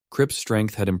while. Crip's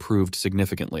strength had improved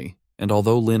significantly, and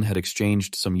although Lin had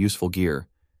exchanged some useful gear,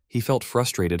 he felt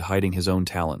frustrated hiding his own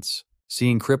talents.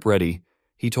 Seeing Crip ready,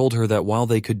 he told her that while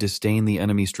they could disdain the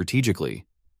enemy strategically,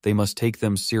 they must take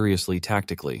them seriously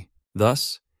tactically.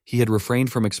 Thus, he had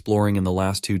refrained from exploring in the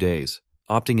last 2 days,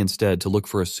 opting instead to look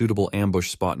for a suitable ambush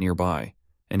spot nearby,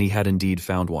 and he had indeed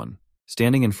found one.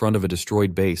 Standing in front of a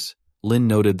destroyed base, Lin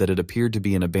noted that it appeared to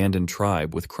be an abandoned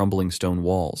tribe with crumbling stone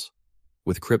walls.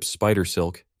 With Crip's spider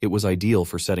silk, it was ideal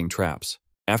for setting traps.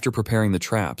 After preparing the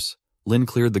traps, Lin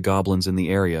cleared the goblins in the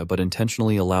area but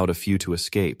intentionally allowed a few to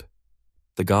escape.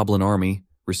 The goblin army,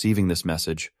 receiving this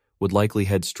message, would likely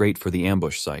head straight for the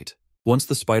ambush site. Once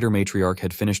the spider matriarch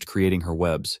had finished creating her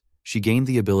webs, she gained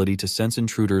the ability to sense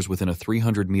intruders within a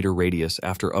 300-meter radius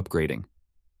after upgrading.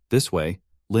 This way,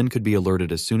 Lin could be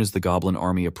alerted as soon as the goblin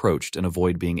army approached and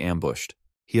avoid being ambushed.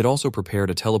 He had also prepared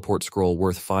a teleport scroll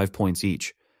worth 5 points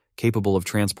each, capable of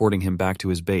transporting him back to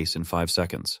his base in 5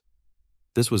 seconds.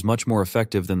 This was much more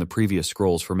effective than the previous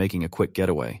scrolls for making a quick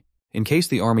getaway. In case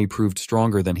the army proved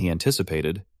stronger than he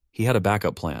anticipated, he had a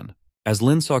backup plan. As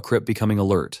Lin saw Crip becoming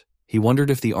alert, he wondered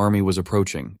if the army was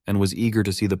approaching and was eager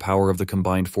to see the power of the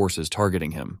combined forces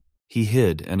targeting him. He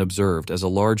hid and observed as a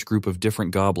large group of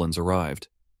different goblins arrived.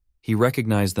 He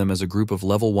recognized them as a group of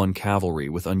level 1 cavalry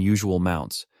with unusual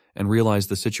mounts and realized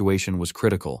the situation was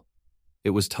critical. It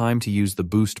was time to use the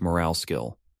boost morale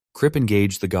skill. Crip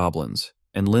engaged the goblins,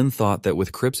 and Lin thought that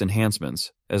with Crip's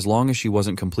enhancements, as long as she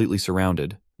wasn't completely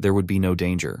surrounded, there would be no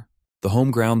danger. The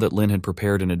home ground that Lin had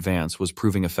prepared in advance was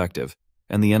proving effective,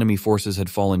 and the enemy forces had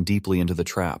fallen deeply into the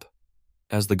trap.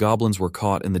 As the goblins were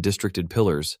caught in the districted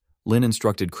pillars, Lin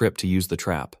instructed Crip to use the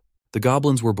trap. The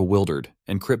goblins were bewildered,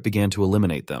 and Crip began to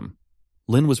eliminate them.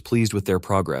 Lin was pleased with their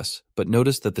progress, but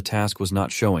noticed that the task was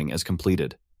not showing as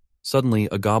completed. Suddenly,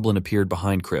 a goblin appeared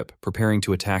behind Crip, preparing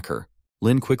to attack her.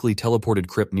 Lin quickly teleported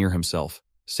Crip near himself,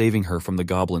 saving her from the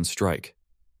goblin's strike.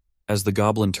 As the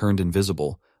goblin turned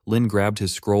invisible, Lin grabbed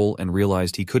his scroll and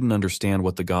realized he couldn't understand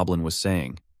what the goblin was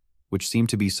saying, which seemed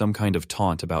to be some kind of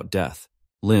taunt about death.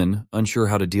 Lin, unsure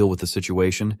how to deal with the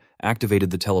situation, activated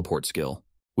the teleport skill.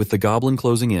 With the goblin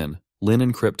closing in, Lin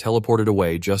and Crip teleported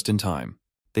away just in time.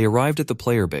 They arrived at the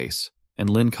player base,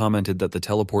 and Lin commented that the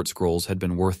teleport scrolls had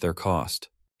been worth their cost.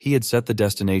 He had set the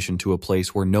destination to a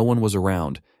place where no one was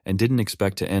around and didn't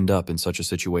expect to end up in such a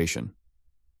situation.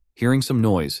 Hearing some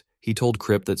noise, he told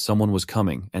Crip that someone was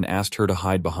coming and asked her to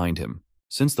hide behind him.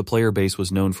 Since the player base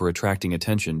was known for attracting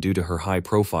attention due to her high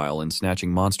profile and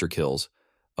snatching monster kills,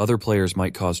 other players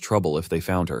might cause trouble if they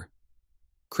found her.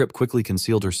 Crip quickly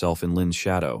concealed herself in Lin's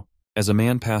shadow. As a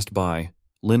man passed by,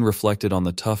 Lin reflected on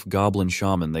the tough goblin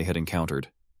shaman they had encountered.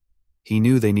 He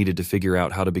knew they needed to figure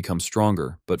out how to become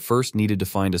stronger, but first needed to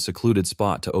find a secluded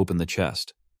spot to open the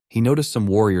chest. He noticed some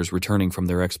warriors returning from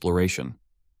their exploration.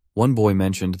 One boy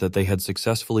mentioned that they had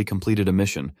successfully completed a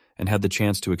mission and had the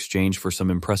chance to exchange for some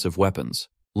impressive weapons.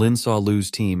 Lin saw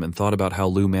Lu's team and thought about how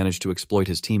Lu managed to exploit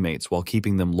his teammates while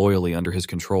keeping them loyally under his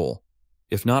control.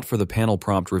 If not for the panel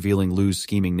prompt revealing Lu's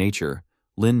scheming nature,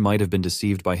 Lin might have been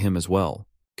deceived by him as well.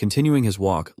 Continuing his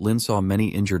walk, Lin saw many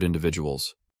injured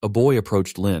individuals. A boy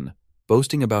approached Lin,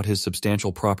 boasting about his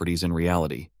substantial properties in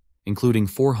reality, including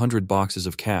 400 boxes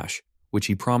of cash, which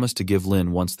he promised to give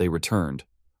Lin once they returned,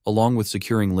 along with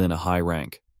securing Lin a high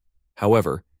rank.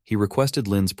 However, he requested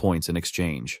Lin's points in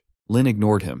exchange. Lin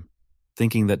ignored him,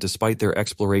 thinking that despite their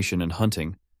exploration and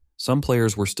hunting, some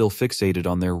players were still fixated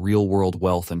on their real-world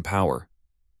wealth and power.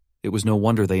 It was no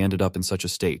wonder they ended up in such a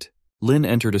state. Lin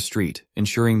entered a street,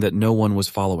 ensuring that no one was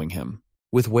following him.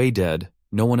 With Wei dead,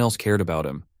 no one else cared about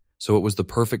him, so it was the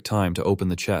perfect time to open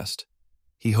the chest.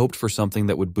 He hoped for something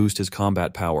that would boost his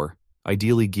combat power,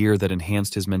 ideally gear that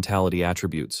enhanced his mentality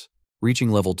attributes.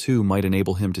 Reaching level 2 might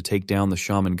enable him to take down the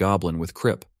shaman goblin with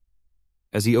Crip.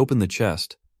 As he opened the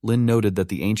chest, Lin noted that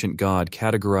the ancient god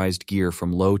categorized gear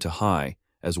from low to high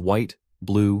as white,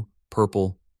 blue,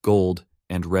 purple, gold,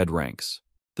 and red ranks.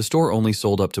 The store only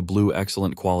sold up to blue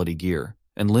excellent quality gear,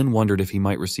 and Lin wondered if he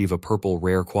might receive a purple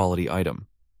rare quality item.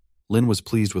 Lin was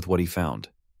pleased with what he found.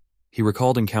 He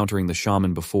recalled encountering the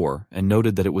shaman before and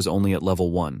noted that it was only at level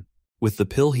 1. With the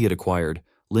pill he had acquired,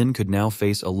 Lin could now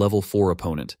face a level 4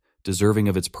 opponent, deserving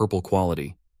of its purple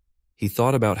quality. He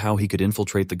thought about how he could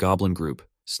infiltrate the goblin group,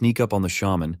 sneak up on the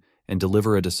shaman, and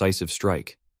deliver a decisive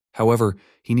strike. However,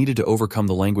 he needed to overcome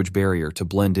the language barrier to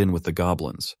blend in with the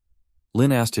goblins.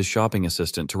 Lin asked his shopping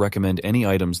assistant to recommend any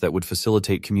items that would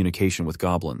facilitate communication with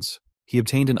goblins. He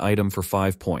obtained an item for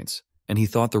 5 points, and he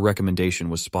thought the recommendation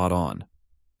was spot on.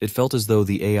 It felt as though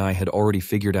the AI had already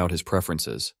figured out his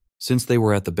preferences. Since they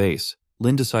were at the base,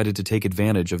 Lin decided to take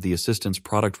advantage of the assistant's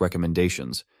product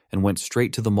recommendations and went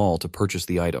straight to the mall to purchase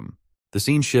the item. The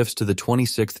scene shifts to the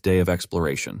 26th day of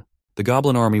exploration. The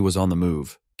goblin army was on the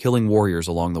move, killing warriors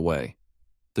along the way.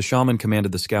 The shaman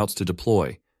commanded the scouts to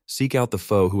deploy, seek out the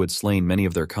foe who had slain many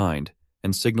of their kind,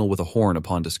 and signal with a horn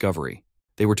upon discovery.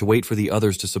 They were to wait for the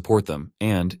others to support them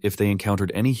and, if they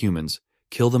encountered any humans,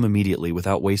 kill them immediately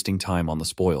without wasting time on the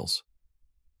spoils.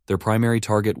 Their primary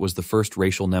target was the first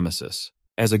racial nemesis.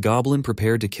 As a goblin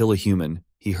prepared to kill a human,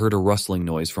 he heard a rustling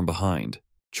noise from behind.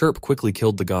 Chirp quickly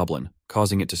killed the goblin,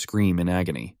 causing it to scream in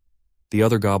agony. The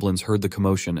other goblins heard the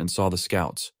commotion and saw the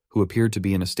scouts, who appeared to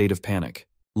be in a state of panic.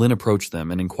 Lin approached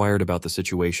them and inquired about the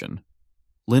situation.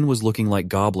 Lin was looking like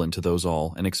Goblin to those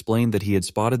all and explained that he had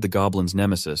spotted the goblin's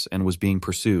nemesis and was being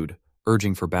pursued,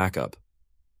 urging for backup.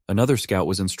 Another scout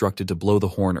was instructed to blow the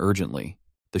horn urgently.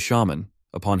 The shaman,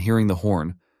 upon hearing the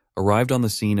horn, arrived on the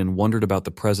scene and wondered about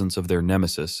the presence of their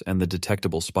nemesis and the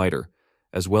detectable spider,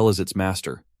 as well as its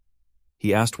master.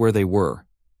 He asked where they were.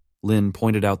 Lin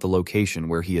pointed out the location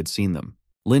where he had seen them.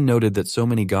 Lin noted that so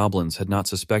many goblins had not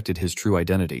suspected his true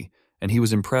identity, and he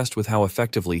was impressed with how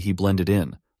effectively he blended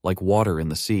in, like water in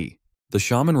the sea. The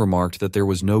shaman remarked that there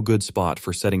was no good spot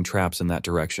for setting traps in that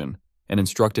direction, and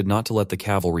instructed not to let the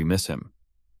cavalry miss him.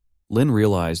 Lin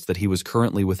realized that he was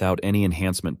currently without any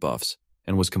enhancement buffs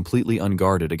and was completely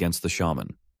unguarded against the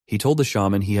shaman. He told the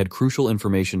shaman he had crucial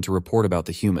information to report about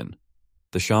the human.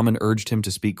 The shaman urged him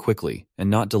to speak quickly and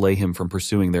not delay him from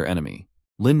pursuing their enemy.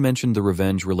 Lin mentioned the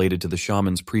revenge related to the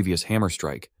shaman's previous hammer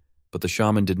strike, but the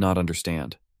shaman did not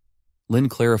understand. Lin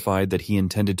clarified that he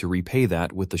intended to repay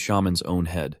that with the shaman's own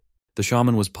head. The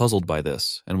shaman was puzzled by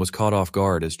this and was caught off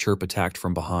guard as Chirp attacked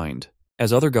from behind.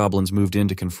 As other goblins moved in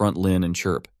to confront Lin and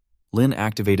Chirp, Lin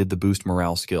activated the boost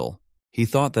morale skill. He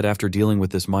thought that after dealing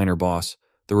with this minor boss,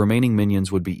 the remaining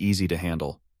minions would be easy to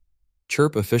handle.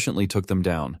 Chirp efficiently took them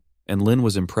down, and Lin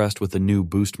was impressed with the new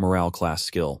boost morale class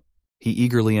skill. He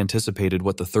eagerly anticipated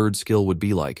what the third skill would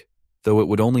be like, though it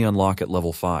would only unlock at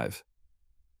level 5.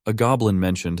 A goblin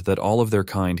mentioned that all of their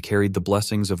kind carried the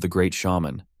blessings of the great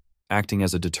shaman, acting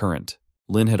as a deterrent.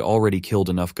 Lin had already killed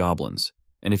enough goblins,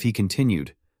 and if he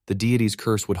continued, the deity's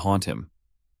curse would haunt him.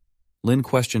 Lin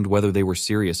questioned whether they were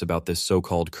serious about this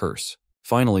so-called curse.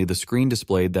 Finally, the screen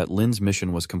displayed that Lin's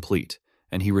mission was complete,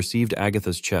 and he received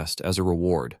Agatha's chest as a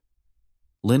reward.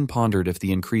 Lin pondered if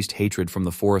the increased hatred from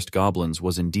the forest goblins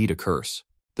was indeed a curse.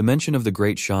 The mention of the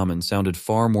great shaman sounded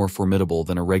far more formidable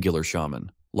than a regular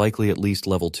shaman, likely at least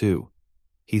level 2.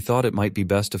 He thought it might be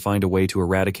best to find a way to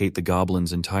eradicate the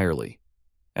goblins entirely.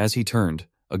 As he turned,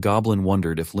 a goblin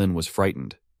wondered if Lin was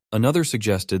frightened. Another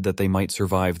suggested that they might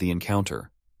survive the encounter.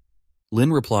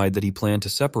 Lin replied that he planned to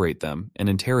separate them and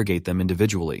interrogate them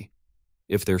individually.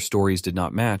 If their stories did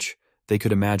not match, they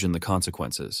could imagine the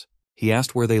consequences. He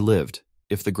asked where they lived,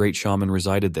 if the great shaman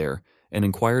resided there, and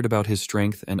inquired about his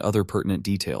strength and other pertinent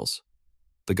details.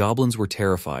 The goblins were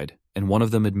terrified, and one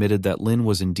of them admitted that Lin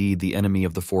was indeed the enemy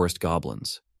of the forest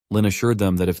goblins. Lin assured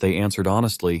them that if they answered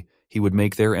honestly, he would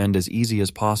make their end as easy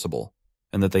as possible,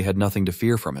 and that they had nothing to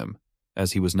fear from him,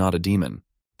 as he was not a demon.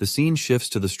 The scene shifts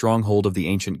to the stronghold of the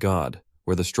ancient god,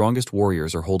 where the strongest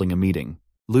warriors are holding a meeting.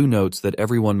 Lu notes that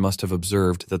everyone must have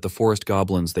observed that the forest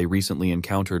goblins they recently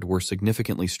encountered were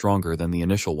significantly stronger than the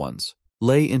initial ones.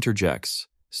 Lei interjects,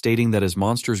 stating that as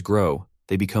monsters grow,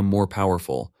 they become more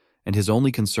powerful, and his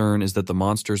only concern is that the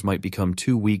monsters might become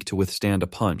too weak to withstand a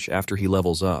punch after he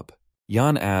levels up.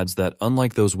 Yan adds that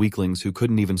unlike those weaklings who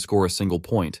couldn't even score a single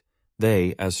point,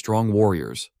 they, as strong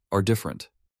warriors, are different.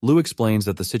 Lu explains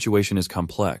that the situation is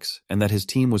complex and that his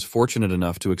team was fortunate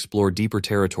enough to explore deeper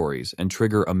territories and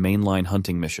trigger a mainline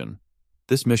hunting mission.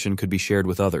 This mission could be shared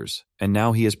with others, and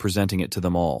now he is presenting it to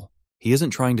them all. He isn't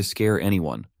trying to scare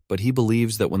anyone, but he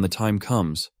believes that when the time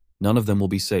comes, none of them will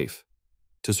be safe.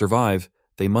 To survive,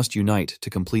 they must unite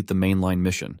to complete the mainline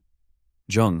mission.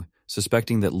 Zheng,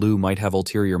 suspecting that Lu might have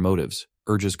ulterior motives,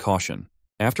 urges caution.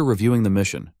 After reviewing the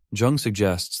mission, Zheng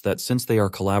suggests that since they are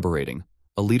collaborating,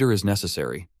 a leader is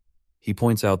necessary. He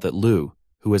points out that Lu,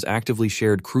 who has actively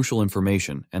shared crucial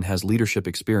information and has leadership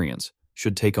experience,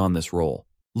 should take on this role.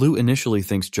 Lu initially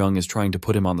thinks Zheng is trying to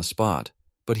put him on the spot,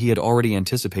 but he had already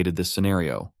anticipated this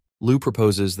scenario. Lu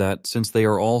proposes that, since they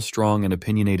are all strong and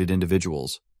opinionated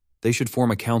individuals, they should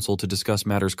form a council to discuss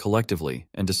matters collectively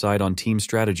and decide on team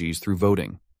strategies through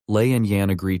voting. Lei and Yan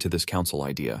agree to this council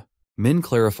idea. Min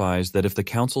clarifies that if the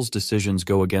council's decisions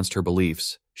go against her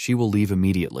beliefs, she will leave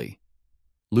immediately.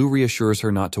 Lu reassures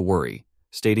her not to worry,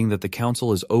 stating that the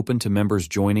council is open to members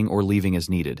joining or leaving as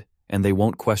needed, and they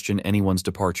won't question anyone's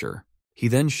departure. He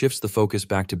then shifts the focus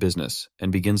back to business and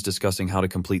begins discussing how to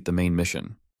complete the main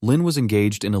mission. Lin was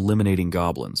engaged in eliminating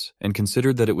goblins and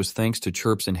considered that it was thanks to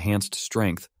Chirp's enhanced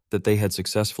strength that they had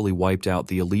successfully wiped out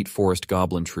the elite forest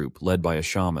goblin troop led by a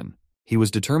shaman. He was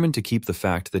determined to keep the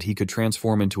fact that he could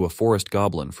transform into a forest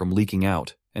goblin from leaking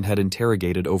out and had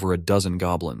interrogated over a dozen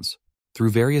goblins.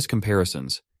 Through various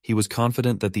comparisons, he was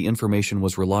confident that the information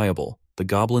was reliable. The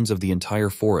goblins of the entire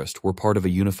forest were part of a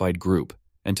unified group,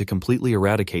 and to completely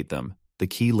eradicate them, the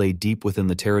key lay deep within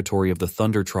the territory of the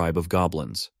Thunder tribe of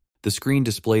goblins. The screen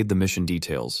displayed the mission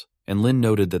details, and Lin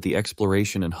noted that the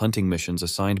exploration and hunting missions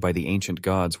assigned by the ancient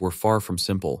gods were far from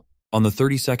simple. On the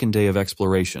 32nd day of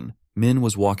exploration, Min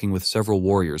was walking with several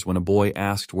warriors when a boy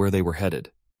asked where they were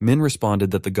headed. Min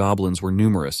responded that the goblins were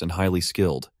numerous and highly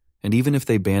skilled, and even if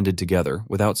they banded together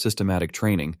without systematic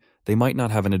training, they might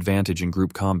not have an advantage in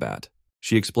group combat.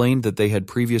 She explained that they had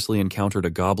previously encountered a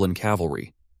goblin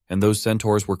cavalry, and those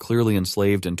centaurs were clearly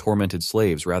enslaved and tormented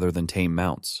slaves rather than tame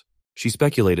mounts. She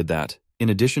speculated that, in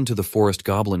addition to the forest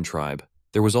goblin tribe,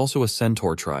 there was also a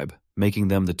centaur tribe, making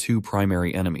them the two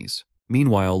primary enemies.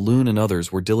 Meanwhile, Lun and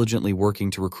others were diligently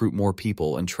working to recruit more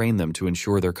people and train them to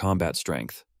ensure their combat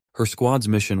strength. Her squad's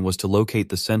mission was to locate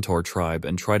the centaur tribe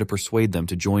and try to persuade them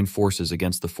to join forces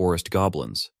against the forest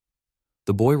goblins.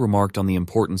 The boy remarked on the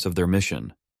importance of their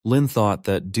mission. Lin thought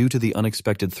that due to the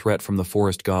unexpected threat from the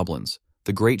forest goblins,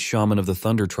 the great shaman of the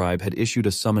Thunder Tribe had issued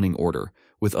a summoning order,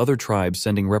 with other tribes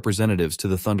sending representatives to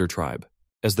the Thunder Tribe.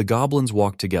 As the goblins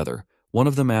walked together, one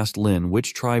of them asked Lin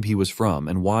which tribe he was from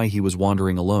and why he was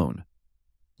wandering alone.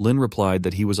 Lin replied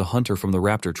that he was a hunter from the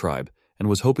Raptor Tribe and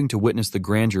was hoping to witness the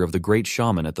grandeur of the great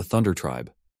shaman at the Thunder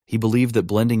Tribe. He believed that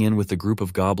blending in with the group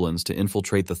of goblins to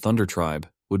infiltrate the Thunder Tribe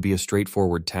would be a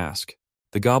straightforward task.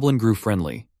 The goblin grew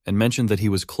friendly and mentioned that he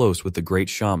was close with the great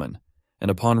shaman, and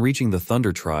upon reaching the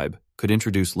Thunder Tribe, could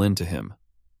introduce Lin to him.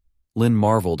 Lin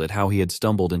marveled at how he had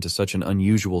stumbled into such an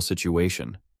unusual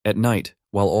situation. At night,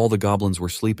 while all the goblins were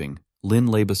sleeping, Lin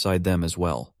lay beside them as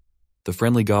well. The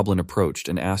friendly goblin approached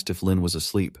and asked if Lin was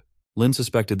asleep. Lin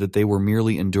suspected that they were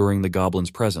merely enduring the goblin's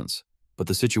presence, but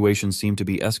the situation seemed to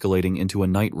be escalating into a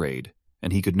night raid,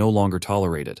 and he could no longer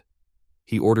tolerate it.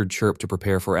 He ordered Chirp to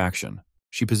prepare for action.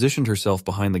 She positioned herself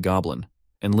behind the goblin,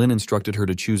 and Lin instructed her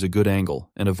to choose a good angle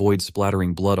and avoid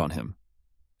splattering blood on him.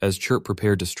 As Chirp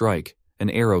prepared to strike, an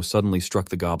arrow suddenly struck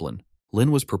the goblin.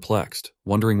 Lin was perplexed,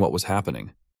 wondering what was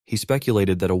happening. He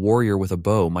speculated that a warrior with a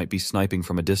bow might be sniping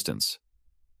from a distance.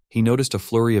 He noticed a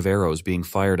flurry of arrows being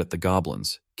fired at the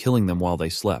goblins, killing them while they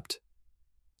slept.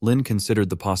 Lin considered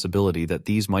the possibility that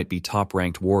these might be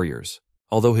top-ranked warriors.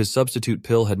 Although his substitute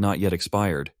pill had not yet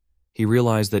expired, he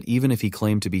realized that even if he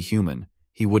claimed to be human,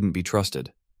 he wouldn't be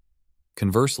trusted.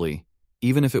 Conversely,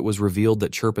 even if it was revealed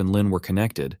that Chirp and Lin were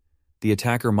connected, the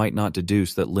attacker might not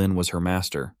deduce that Lin was her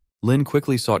master. Lin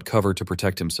quickly sought cover to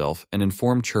protect himself and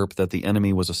informed Chirp that the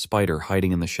enemy was a spider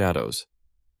hiding in the shadows.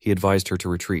 He advised her to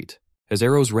retreat. As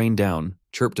arrows rained down,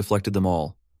 Chirp deflected them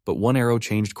all, but one arrow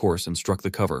changed course and struck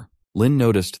the cover. Lin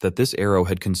noticed that this arrow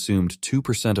had consumed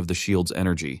 2% of the shield's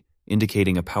energy,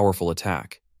 indicating a powerful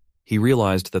attack. He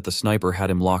realized that the sniper had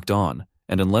him locked on,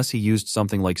 and unless he used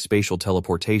something like spatial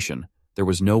teleportation, there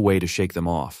was no way to shake them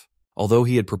off. Although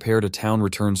he had prepared a town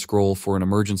return scroll for an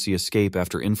emergency escape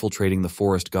after infiltrating the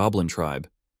forest goblin tribe,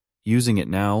 using it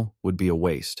now would be a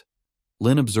waste.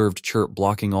 Lin observed Chirp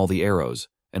blocking all the arrows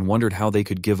and wondered how they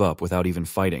could give up without even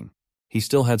fighting. He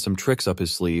still had some tricks up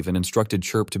his sleeve and instructed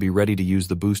Chirp to be ready to use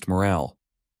the boost morale.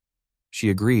 She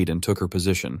agreed and took her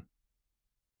position.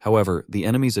 However, the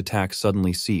enemy's attack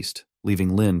suddenly ceased,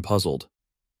 leaving Lin puzzled.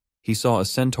 He saw a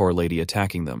centaur lady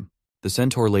attacking them. The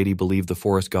centaur lady believed the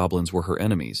forest goblins were her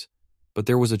enemies, but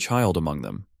there was a child among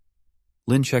them.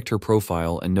 Lin checked her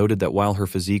profile and noted that while her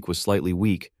physique was slightly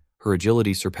weak, her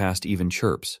agility surpassed even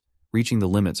Chirp's, reaching the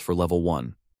limits for level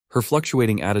 1. Her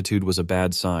fluctuating attitude was a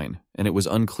bad sign, and it was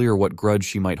unclear what grudge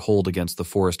she might hold against the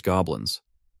forest goblins.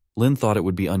 Lin thought it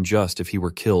would be unjust if he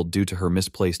were killed due to her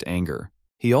misplaced anger.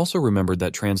 He also remembered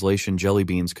that translation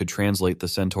jellybeans could translate the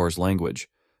centaur's language,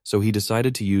 so he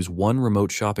decided to use one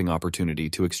remote shopping opportunity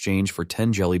to exchange for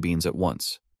 10 jellybeans at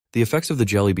once. The effects of the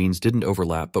jellybeans didn't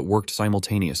overlap but worked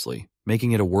simultaneously,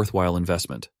 making it a worthwhile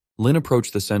investment. Lin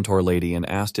approached the centaur lady and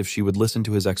asked if she would listen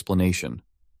to his explanation.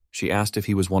 She asked if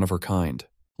he was one of her kind.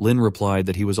 Lin replied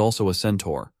that he was also a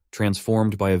centaur,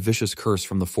 transformed by a vicious curse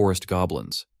from the forest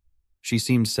goblins. She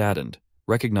seemed saddened,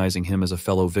 recognizing him as a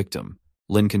fellow victim.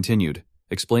 Lin continued,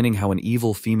 explaining how an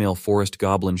evil female forest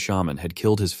goblin shaman had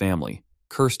killed his family,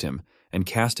 cursed him, and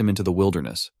cast him into the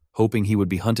wilderness, hoping he would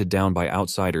be hunted down by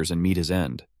outsiders and meet his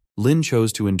end. Lin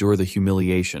chose to endure the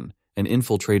humiliation and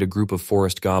infiltrate a group of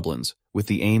forest goblins with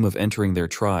the aim of entering their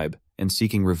tribe and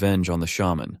seeking revenge on the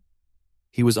shaman.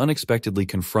 He was unexpectedly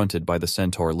confronted by the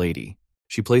centaur lady.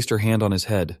 She placed her hand on his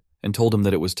head and told him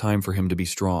that it was time for him to be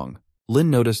strong. Lin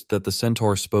noticed that the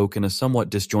centaur spoke in a somewhat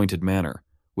disjointed manner,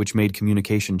 which made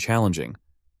communication challenging,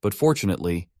 but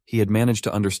fortunately, he had managed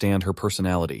to understand her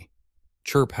personality.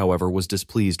 Chirp, however, was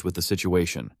displeased with the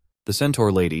situation. The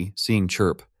centaur lady, seeing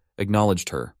Chirp, acknowledged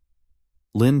her.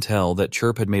 Lin tell that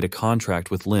Chirp had made a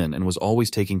contract with Lin and was always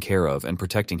taking care of and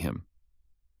protecting him.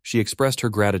 She expressed her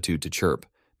gratitude to Chirp,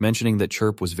 mentioning that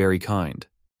Chirp was very kind.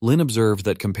 Lin observed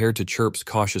that compared to Chirp's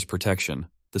cautious protection,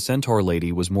 the centaur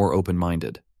lady was more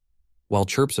open-minded. While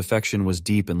Chirp's affection was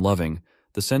deep and loving,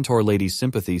 the centaur lady's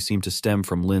sympathy seemed to stem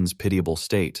from Lin's pitiable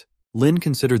state. Lin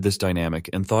considered this dynamic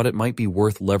and thought it might be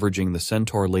worth leveraging the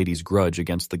centaur lady's grudge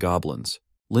against the goblins.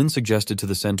 Lin suggested to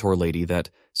the centaur lady that,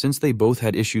 since they both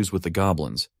had issues with the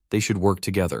goblins, they should work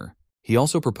together. He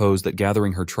also proposed that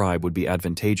gathering her tribe would be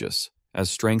advantageous, as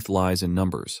strength lies in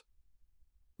numbers.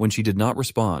 When she did not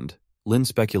respond, Lin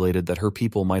speculated that her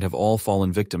people might have all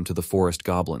fallen victim to the forest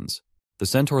goblins. The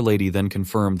centaur lady then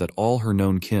confirmed that all her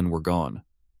known kin were gone.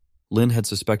 Lin had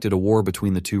suspected a war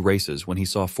between the two races when he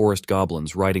saw forest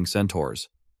goblins riding centaurs,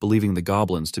 believing the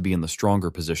goblins to be in the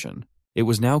stronger position. It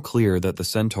was now clear that the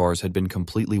centaurs had been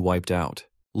completely wiped out.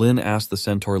 Lin asked the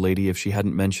centaur lady if she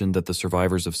hadn't mentioned that the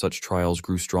survivors of such trials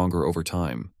grew stronger over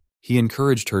time. He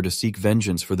encouraged her to seek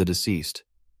vengeance for the deceased,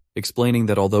 explaining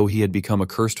that although he had become a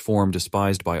cursed form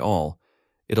despised by all,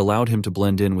 it allowed him to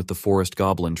blend in with the forest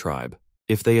goblin tribe.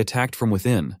 If they attacked from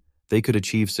within, they could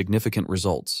achieve significant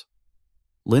results.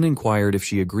 Lin inquired if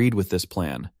she agreed with this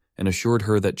plan, and assured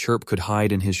her that Chirp could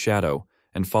hide in his shadow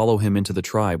and follow him into the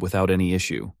tribe without any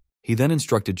issue. He then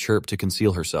instructed Chirp to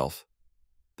conceal herself.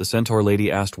 The centaur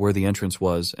lady asked where the entrance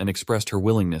was and expressed her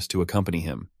willingness to accompany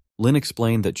him. Lin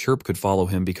explained that Chirp could follow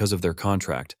him because of their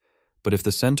contract, but if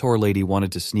the centaur lady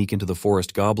wanted to sneak into the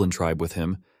forest goblin tribe with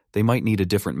him, they might need a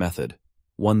different method,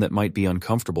 one that might be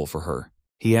uncomfortable for her.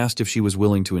 He asked if she was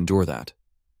willing to endure that.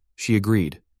 She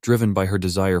agreed, driven by her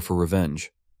desire for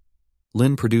revenge.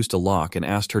 Lin produced a lock and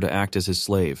asked her to act as his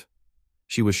slave.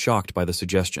 She was shocked by the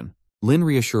suggestion. Lin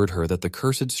reassured her that the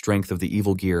cursed strength of the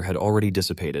evil gear had already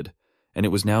dissipated, and it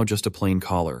was now just a plain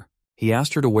collar. He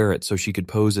asked her to wear it so she could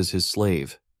pose as his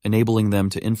slave, enabling them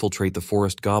to infiltrate the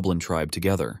forest goblin tribe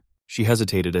together. She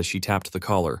hesitated as she tapped the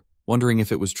collar, wondering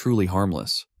if it was truly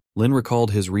harmless. Lin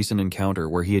recalled his recent encounter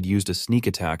where he had used a sneak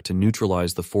attack to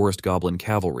neutralize the forest goblin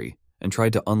cavalry and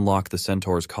tried to unlock the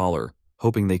centaur's collar,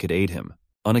 hoping they could aid him.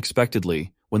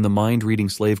 Unexpectedly, when the mind-reading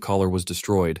slave collar was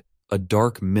destroyed, a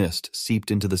dark mist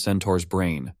seeped into the centaur's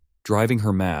brain, driving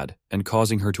her mad and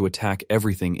causing her to attack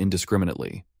everything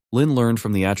indiscriminately. Lin learned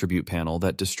from the attribute panel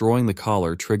that destroying the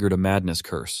collar triggered a madness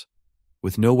curse.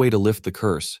 With no way to lift the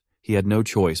curse, he had no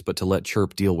choice but to let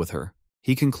Chirp deal with her.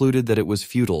 He concluded that it was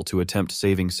futile to attempt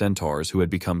saving centaurs who had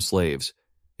become slaves.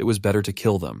 It was better to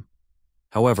kill them.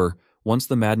 However, once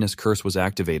the madness curse was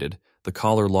activated, the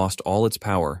collar lost all its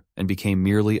power and became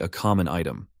merely a common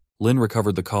item. Lin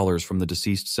recovered the collars from the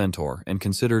deceased centaur and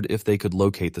considered if they could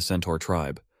locate the centaur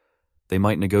tribe. They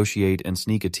might negotiate and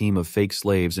sneak a team of fake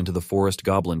slaves into the forest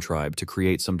goblin tribe to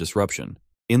create some disruption.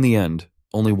 In the end,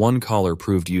 only one collar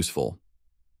proved useful.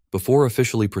 Before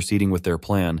officially proceeding with their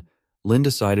plan, Lin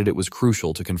decided it was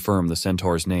crucial to confirm the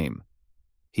centaur's name.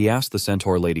 He asked the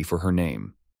centaur lady for her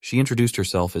name. She introduced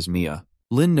herself as Mia.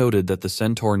 Lin noted that the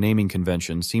centaur naming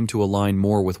convention seemed to align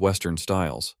more with Western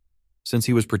styles. Since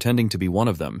he was pretending to be one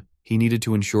of them, he needed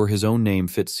to ensure his own name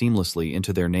fit seamlessly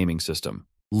into their naming system.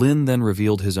 Lin then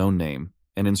revealed his own name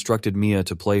and instructed Mia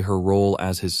to play her role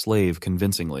as his slave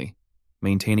convincingly,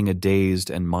 maintaining a dazed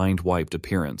and mind-wiped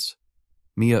appearance.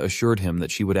 Mia assured him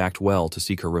that she would act well to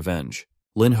seek her revenge.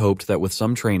 Lin hoped that with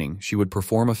some training she would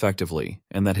perform effectively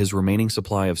and that his remaining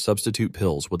supply of substitute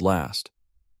pills would last.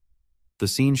 The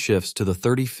scene shifts to the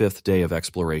 35th day of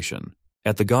exploration.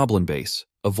 At the goblin base,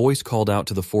 a voice called out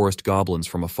to the forest goblins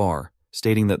from afar,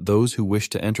 stating that those who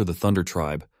wished to enter the Thunder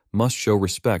Tribe must show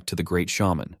respect to the Great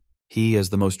Shaman. He, as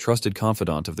the most trusted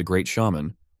confidant of the Great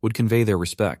Shaman, would convey their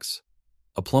respects.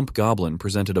 A plump goblin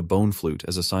presented a bone flute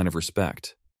as a sign of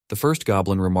respect. The first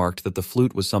goblin remarked that the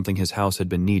flute was something his house had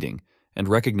been needing, and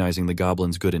recognizing the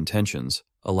goblin's good intentions,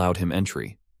 allowed him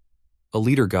entry. A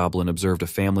leader goblin observed a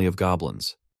family of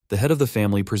goblins. The head of the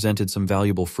family presented some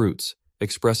valuable fruits,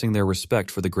 expressing their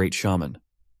respect for the Great Shaman.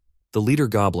 The leader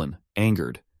goblin,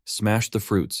 angered, smashed the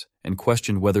fruits and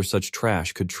questioned whether such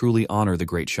trash could truly honor the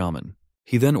Great Shaman.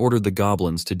 He then ordered the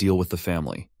goblins to deal with the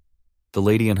family. The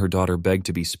lady and her daughter begged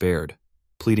to be spared,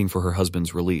 pleading for her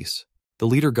husband's release. The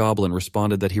leader goblin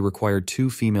responded that he required 2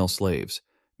 female slaves,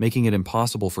 making it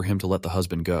impossible for him to let the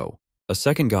husband go. A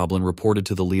second goblin reported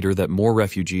to the leader that more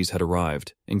refugees had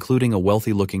arrived, including a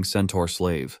wealthy-looking centaur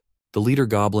slave. The leader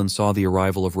goblin saw the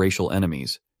arrival of racial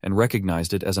enemies and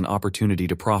recognized it as an opportunity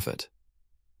to profit.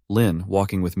 Lin,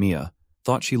 walking with Mia,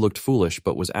 thought she looked foolish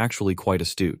but was actually quite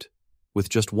astute. With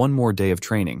just one more day of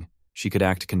training, she could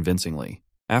act convincingly.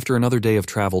 After another day of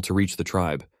travel to reach the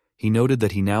tribe, he noted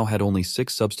that he now had only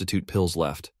 6 substitute pills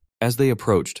left. As they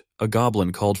approached, a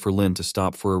goblin called for Lin to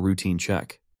stop for a routine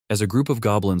check. As a group of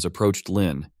goblins approached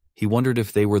Lin, he wondered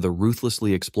if they were the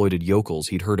ruthlessly exploited yokels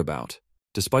he'd heard about.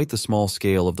 Despite the small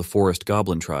scale of the forest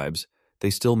goblin tribes, they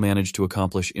still managed to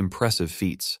accomplish impressive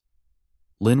feats.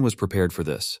 Lin was prepared for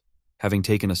this, having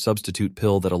taken a substitute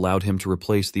pill that allowed him to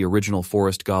replace the original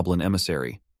forest goblin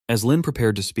emissary. As Lin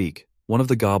prepared to speak, one of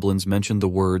the goblins mentioned the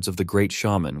words of the Great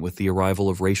Shaman with the arrival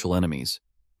of racial enemies.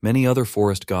 Many other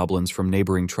forest goblins from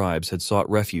neighboring tribes had sought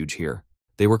refuge here.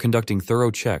 They were conducting thorough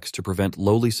checks to prevent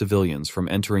lowly civilians from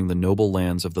entering the noble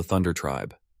lands of the Thunder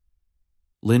Tribe.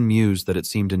 Lin mused that it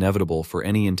seemed inevitable for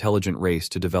any intelligent race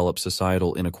to develop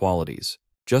societal inequalities.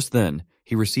 Just then,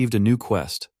 he received a new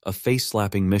quest, a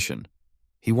face-slapping mission.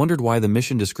 He wondered why the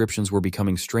mission descriptions were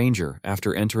becoming stranger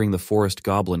after entering the forest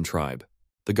goblin tribe.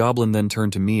 The goblin then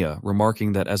turned to Mia,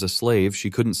 remarking that as a slave she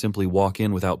couldn't simply walk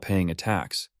in without paying a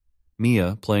tax.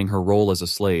 Mia, playing her role as a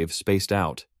slave, spaced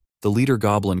out. The leader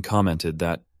goblin commented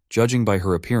that, judging by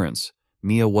her appearance,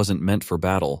 Mia wasn't meant for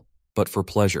battle, but for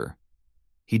pleasure.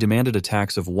 He demanded a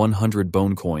tax of 100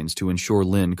 bone coins to ensure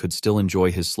Lin could still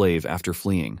enjoy his slave after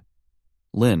fleeing.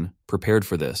 Lin, prepared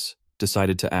for this,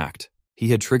 decided to act. He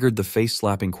had triggered the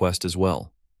face-slapping quest as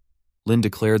well. Lin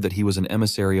declared that he was an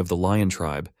emissary of the Lion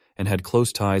tribe and had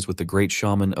close ties with the great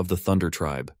shaman of the Thunder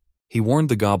tribe. He warned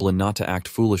the goblin not to act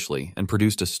foolishly and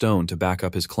produced a stone to back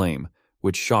up his claim,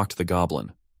 which shocked the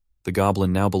goblin. The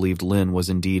goblin now believed Lin was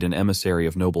indeed an emissary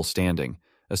of noble standing,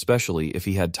 especially if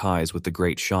he had ties with the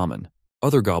great shaman.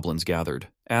 Other goblins gathered,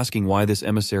 asking why this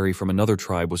emissary from another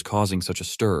tribe was causing such a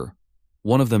stir.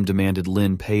 One of them demanded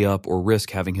Lin pay up or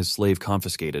risk having his slave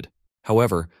confiscated.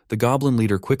 However, the goblin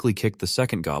leader quickly kicked the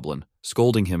second goblin,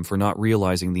 scolding him for not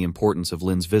realizing the importance of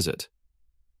Lin's visit.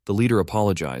 The leader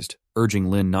apologized,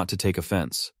 urging Lin not to take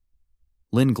offense.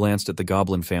 Lin glanced at the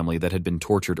goblin family that had been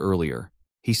tortured earlier.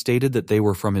 He stated that they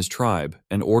were from his tribe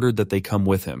and ordered that they come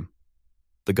with him.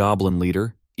 The goblin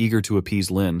leader, eager to appease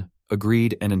Lin,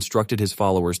 agreed and instructed his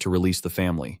followers to release the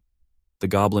family. The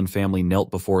goblin family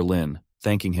knelt before Lin,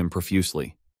 thanking him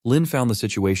profusely. Lin found the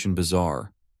situation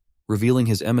bizarre. Revealing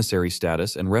his emissary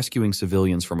status and rescuing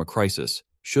civilians from a crisis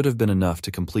should have been enough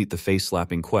to complete the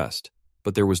face-slapping quest,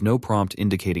 but there was no prompt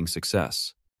indicating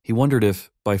success. He wondered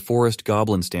if, by forest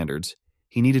goblin standards,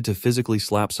 he needed to physically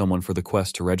slap someone for the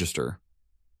quest to register.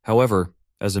 However,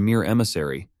 as a mere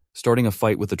emissary, starting a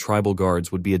fight with the tribal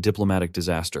guards would be a diplomatic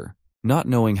disaster. Not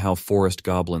knowing how forest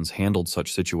goblins handled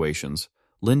such situations,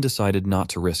 Lin decided not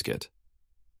to risk it.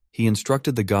 He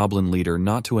instructed the goblin leader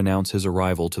not to announce his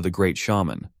arrival to the great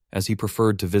shaman, as he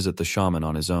preferred to visit the shaman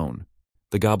on his own.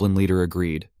 The goblin leader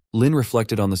agreed. Lin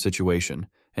reflected on the situation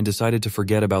and decided to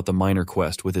forget about the minor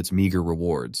quest with its meager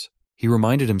rewards. He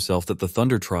reminded himself that the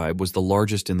Thunder tribe was the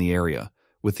largest in the area,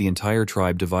 with the entire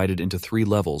tribe divided into 3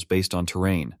 levels based on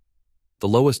terrain. The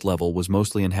lowest level was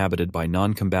mostly inhabited by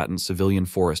non-combatant civilian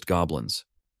forest goblins.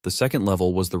 The second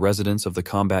level was the residence of the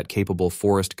combat-capable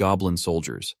forest goblin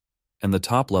soldiers, and the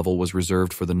top level was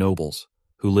reserved for the nobles,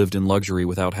 who lived in luxury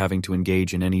without having to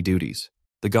engage in any duties.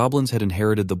 The goblins had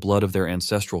inherited the blood of their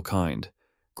ancestral kind,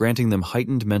 granting them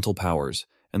heightened mental powers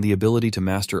and the ability to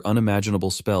master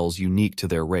unimaginable spells unique to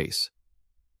their race.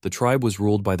 The tribe was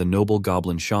ruled by the noble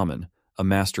goblin shaman, a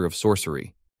master of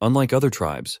sorcery. Unlike other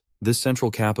tribes, this central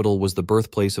capital was the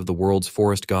birthplace of the world's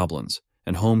forest goblins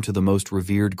and home to the most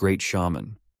revered great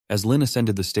shaman. As Lin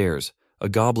ascended the stairs, a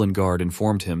goblin guard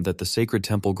informed him that the sacred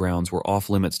temple grounds were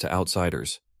off-limits to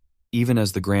outsiders. Even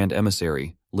as the grand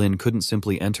emissary, Lin couldn't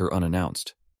simply enter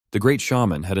unannounced. The great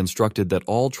shaman had instructed that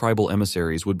all tribal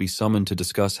emissaries would be summoned to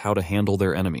discuss how to handle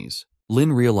their enemies.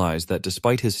 Lin realized that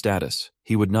despite his status,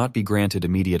 he would not be granted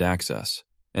immediate access,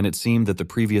 and it seemed that the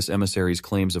previous emissary's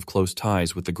claims of close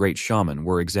ties with the great shaman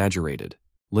were exaggerated.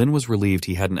 Lin was relieved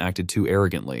he hadn't acted too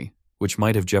arrogantly, which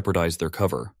might have jeopardized their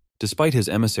cover. Despite his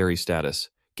emissary status,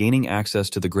 gaining access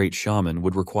to the great shaman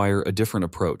would require a different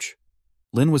approach.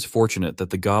 Lin was fortunate that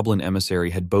the goblin emissary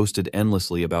had boasted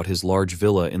endlessly about his large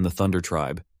villa in the Thunder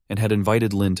tribe and had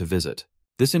invited Lin to visit.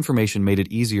 This information made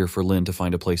it easier for Lin to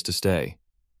find a place to stay.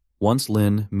 Once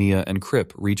Lin, Mia, and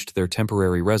Crip reached their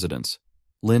temporary residence,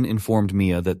 Lin informed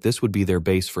Mia that this would be their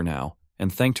base for now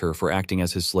and thanked her for acting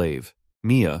as his slave.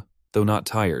 Mia, though not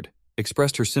tired,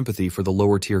 expressed her sympathy for the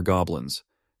lower-tier goblins,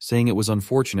 saying it was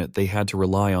unfortunate they had to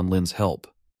rely on Lin's help.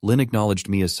 Lin acknowledged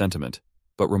Mia's sentiment,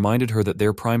 but reminded her that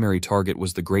their primary target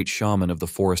was the great shaman of the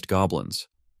forest goblins,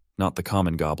 not the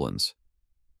common goblins.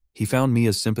 He found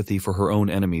Mia's sympathy for her own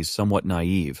enemies somewhat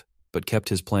naive, but kept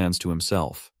his plans to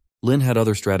himself. Lin had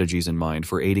other strategies in mind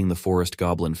for aiding the forest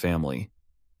goblin family.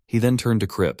 He then turned to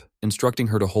Crip, instructing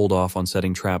her to hold off on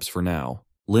setting traps for now.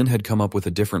 Lin had come up with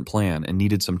a different plan and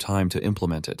needed some time to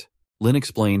implement it. Lin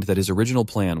explained that his original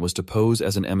plan was to pose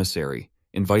as an emissary,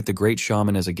 invite the great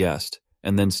shaman as a guest,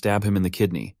 and then stab him in the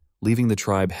kidney, leaving the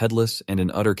tribe headless and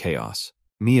in utter chaos.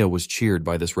 Mia was cheered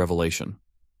by this revelation.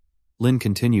 Lin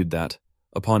continued that,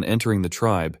 upon entering the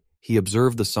tribe, he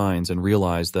observed the signs and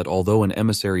realized that although an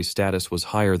emissary's status was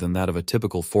higher than that of a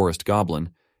typical forest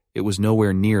goblin, it was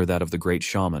nowhere near that of the great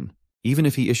shaman. Even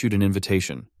if he issued an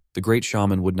invitation, the great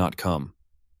shaman would not come.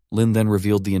 Lin then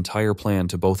revealed the entire plan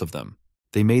to both of them.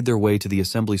 They made their way to the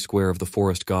assembly square of the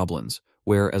forest goblins,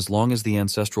 where, as long as the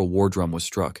ancestral war drum was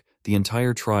struck, the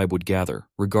entire tribe would gather,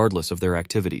 regardless of their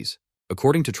activities.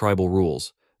 According to tribal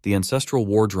rules, the ancestral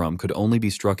war drum could only be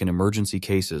struck in emergency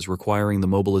cases requiring the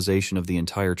mobilization of the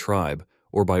entire tribe,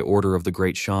 or by order of the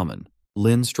great shaman.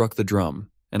 Lin struck the drum,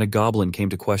 and a goblin came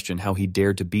to question how he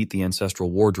dared to beat the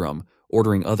ancestral war drum,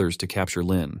 ordering others to capture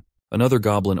Lin. Another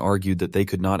goblin argued that they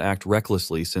could not act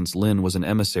recklessly since Lin was an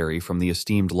emissary from the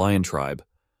esteemed Lion tribe,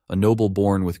 a noble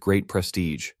born with great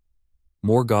prestige.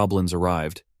 More goblins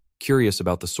arrived, curious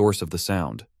about the source of the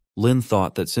sound. Lin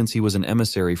thought that since he was an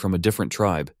emissary from a different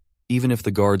tribe, even if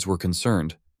the guards were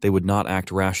concerned, they would not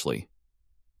act rashly.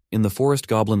 In the forest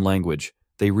goblin language,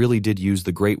 they really did use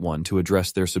the Great One to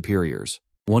address their superiors.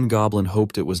 One goblin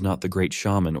hoped it was not the great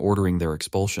shaman ordering their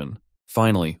expulsion.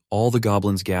 Finally, all the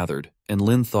goblins gathered, and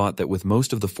Lin thought that with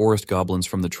most of the forest goblins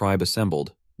from the tribe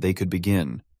assembled, they could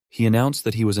begin. He announced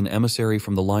that he was an emissary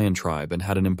from the lion tribe and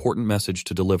had an important message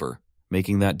to deliver,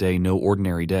 making that day no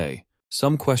ordinary day.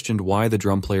 Some questioned why the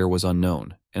drum player was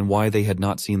unknown, and why they had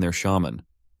not seen their shaman,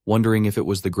 wondering if it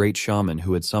was the great shaman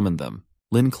who had summoned them.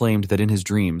 Lin claimed that in his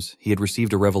dreams he had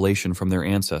received a revelation from their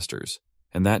ancestors,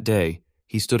 and that day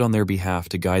he stood on their behalf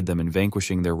to guide them in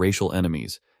vanquishing their racial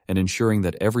enemies and ensuring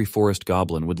that every forest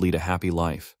goblin would lead a happy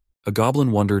life. A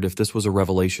goblin wondered if this was a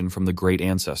revelation from the great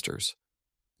ancestors.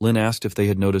 Lin asked if they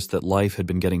had noticed that life had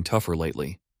been getting tougher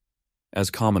lately. As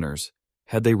commoners,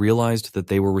 had they realized that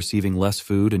they were receiving less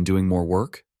food and doing more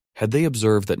work? Had they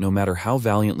observed that no matter how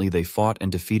valiantly they fought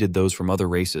and defeated those from other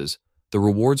races, the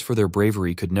rewards for their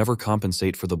bravery could never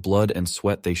compensate for the blood and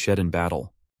sweat they shed in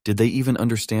battle? Did they even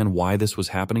understand why this was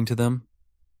happening to them?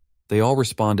 They all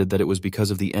responded that it was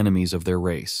because of the enemies of their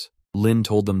race. Lin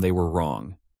told them they were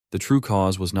wrong. The true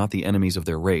cause was not the enemies of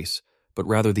their race, but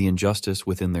rather the injustice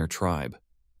within their tribe.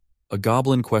 A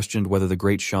goblin questioned whether the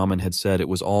great shaman had said it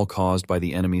was all caused by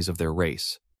the enemies of their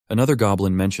race. Another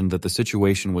goblin mentioned that the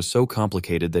situation was so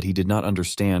complicated that he did not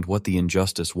understand what the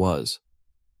injustice was.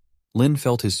 Lin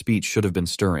felt his speech should have been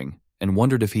stirring, and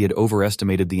wondered if he had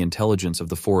overestimated the intelligence of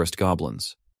the forest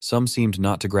goblins. Some seemed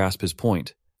not to grasp his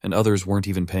point, and others weren't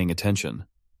even paying attention.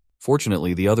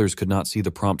 Fortunately, the others could not see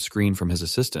the prompt screen from his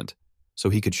assistant, so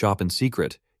he could shop in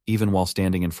secret, even while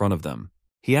standing in front of them.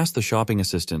 He asked the shopping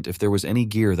assistant if there was any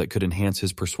gear that could enhance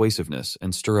his persuasiveness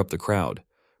and stir up the crowd,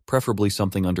 preferably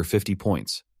something under 50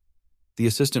 points. The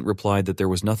assistant replied that there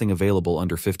was nothing available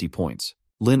under 50 points.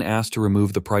 Lin asked to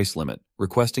remove the price limit,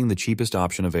 requesting the cheapest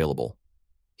option available.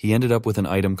 He ended up with an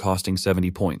item costing 70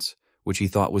 points, which he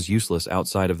thought was useless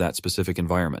outside of that specific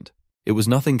environment. It was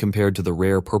nothing compared to the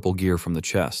rare purple gear from the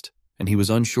chest, and he was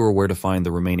unsure where to find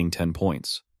the remaining 10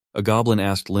 points. A goblin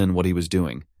asked Lin what he was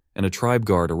doing, and a tribe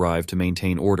guard arrived to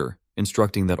maintain order,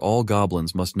 instructing that all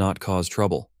goblins must not cause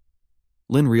trouble.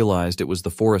 Lin realized it was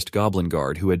the forest goblin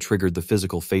guard who had triggered the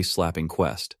physical face-slapping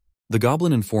quest. The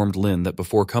goblin informed Lin that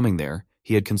before coming there,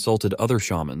 he had consulted other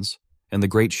shamans, and the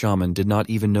great shaman did not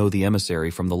even know the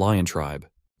emissary from the lion tribe.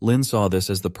 Lin saw this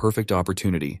as the perfect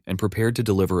opportunity and prepared to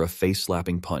deliver a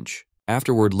face-slapping punch.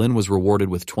 Afterward, Lin was rewarded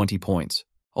with 20 points.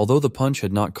 Although the punch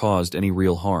had not caused any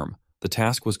real harm, the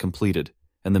task was completed,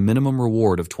 and the minimum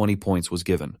reward of 20 points was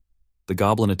given. The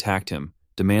goblin attacked him,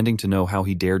 demanding to know how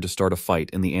he dared to start a fight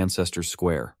in the Ancestors'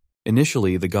 Square.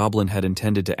 Initially, the goblin had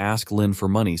intended to ask Lin for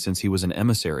money since he was an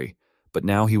emissary, but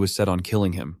now he was set on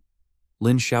killing him.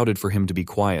 Lin shouted for him to be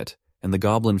quiet, and the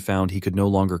goblin found he could no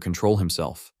longer control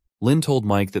himself. Lin told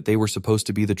Mike that they were supposed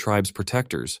to be the tribe's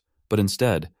protectors, but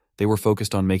instead, they were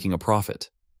focused on making a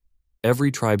profit.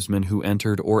 Every tribesman who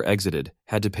entered or exited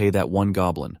had to pay that one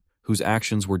goblin, whose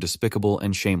actions were despicable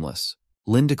and shameless.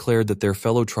 Lin declared that their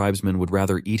fellow tribesmen would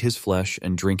rather eat his flesh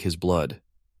and drink his blood.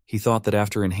 He thought that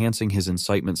after enhancing his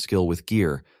incitement skill with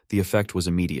gear, the effect was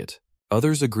immediate.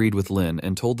 Others agreed with Lin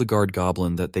and told the guard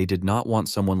goblin that they did not want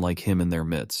someone like him in their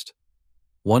midst.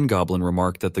 One goblin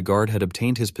remarked that the guard had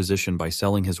obtained his position by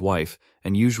selling his wife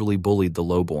and usually bullied the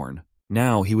lowborn.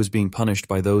 Now he was being punished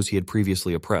by those he had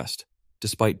previously oppressed,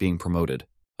 despite being promoted.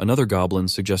 Another goblin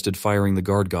suggested firing the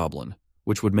guard goblin,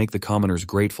 which would make the commoners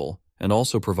grateful and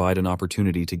also provide an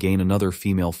opportunity to gain another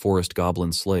female forest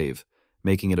goblin slave,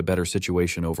 making it a better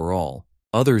situation overall.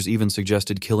 Others even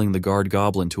suggested killing the guard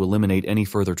goblin to eliminate any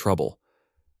further trouble.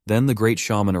 Then the great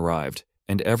shaman arrived,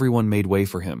 and everyone made way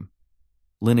for him.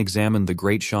 Lin examined the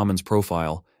great shaman's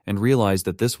profile and realized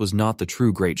that this was not the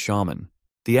true great shaman.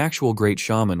 The actual great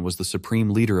shaman was the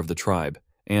supreme leader of the tribe,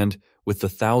 and, with the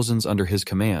thousands under his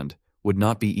command, would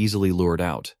not be easily lured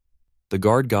out. The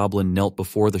guard goblin knelt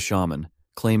before the shaman,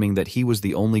 claiming that he was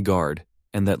the only guard,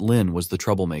 and that Lin was the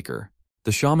troublemaker.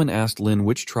 The shaman asked Lin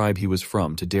which tribe he was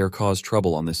from to dare cause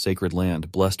trouble on this sacred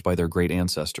land blessed by their great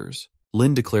ancestors.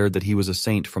 Lin declared that he was a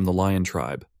saint from the lion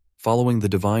tribe, following the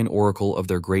divine oracle of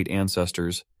their great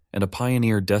ancestors, and a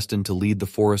pioneer destined to lead the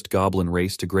forest goblin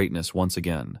race to greatness once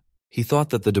again. He thought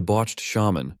that the debauched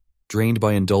shaman, drained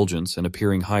by indulgence and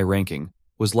appearing high-ranking,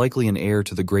 was likely an heir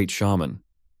to the great shaman.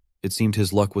 It seemed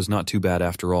his luck was not too bad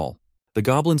after all. The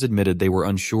goblins admitted they were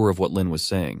unsure of what Lin was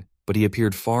saying, but he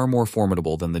appeared far more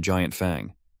formidable than the giant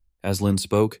Fang. As Lin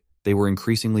spoke, they were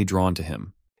increasingly drawn to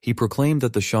him. He proclaimed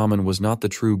that the shaman was not the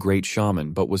true great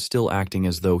shaman but was still acting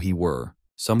as though he were.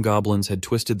 Some goblins had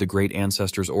twisted the great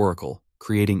ancestor's oracle,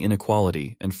 creating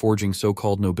inequality and forging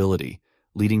so-called nobility,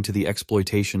 leading to the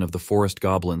exploitation of the forest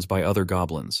goblins by other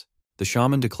goblins. The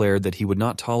shaman declared that he would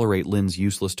not tolerate Lin's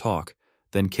useless talk,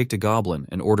 then kicked a goblin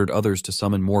and ordered others to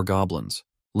summon more goblins.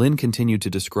 Lin continued to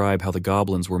describe how the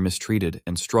goblins were mistreated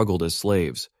and struggled as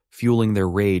slaves, fueling their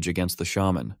rage against the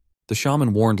shaman. The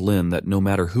shaman warned Lin that no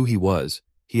matter who he was,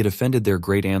 he had offended their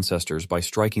great ancestors by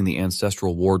striking the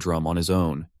ancestral war drum on his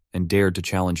own and dared to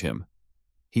challenge him.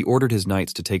 He ordered his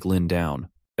knights to take Lin down.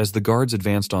 As the guards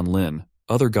advanced on Lin,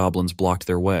 other goblins blocked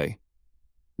their way.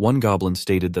 One goblin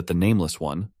stated that the nameless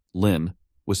one, Lin,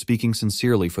 was speaking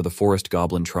sincerely for the forest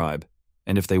goblin tribe,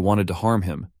 and if they wanted to harm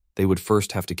him, they would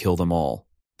first have to kill them all.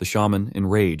 The shaman,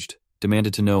 enraged,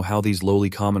 demanded to know how these lowly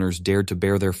commoners dared to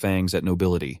bare their fangs at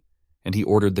nobility, and he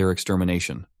ordered their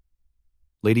extermination.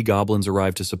 Lady Goblins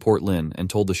arrived to support Lin and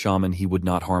told the shaman he would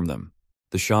not harm them.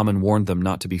 The shaman warned them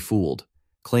not to be fooled,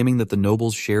 claiming that the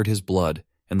nobles shared his blood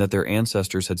and that their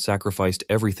ancestors had sacrificed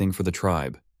everything for the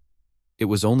tribe. It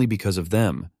was only because of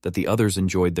them that the others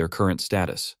enjoyed their current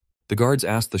status. The guards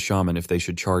asked the shaman if they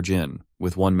should charge in,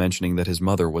 with one mentioning that his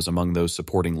mother was among those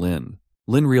supporting Lin.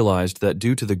 Lin realized that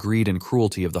due to the greed and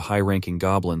cruelty of the high-ranking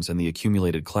goblins and the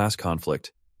accumulated class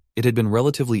conflict, it had been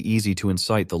relatively easy to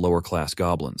incite the lower-class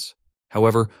goblins.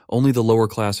 However, only the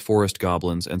lower-class forest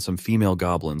goblins and some female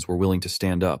goblins were willing to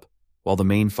stand up, while the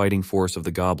main fighting force of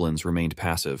the goblins remained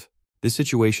passive. This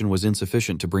situation was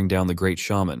insufficient to bring down the great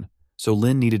shaman, so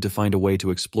Lin needed to find a way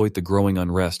to exploit the growing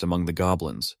unrest among the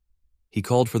goblins. He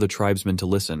called for the tribesmen to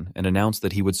listen and announced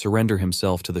that he would surrender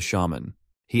himself to the shaman.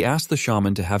 He asked the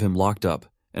shaman to have him locked up,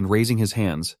 and raising his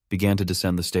hands, began to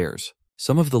descend the stairs.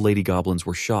 Some of the lady goblins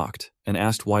were shocked and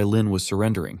asked why Lin was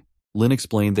surrendering. Lin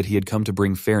explained that he had come to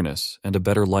bring fairness and a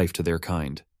better life to their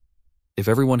kind. If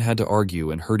everyone had to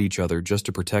argue and hurt each other just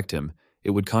to protect him,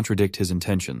 it would contradict his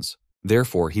intentions.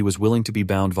 Therefore, he was willing to be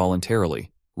bound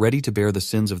voluntarily, ready to bear the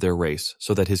sins of their race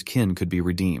so that his kin could be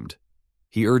redeemed.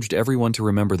 He urged everyone to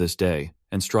remember this day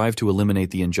and strive to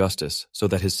eliminate the injustice so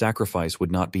that his sacrifice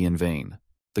would not be in vain.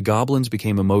 The goblins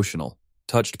became emotional,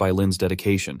 touched by Lin's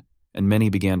dedication, and many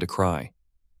began to cry.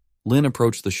 Lin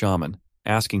approached the shaman,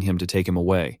 asking him to take him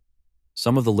away.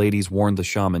 Some of the ladies warned the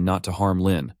shaman not to harm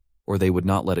Lin, or they would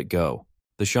not let it go.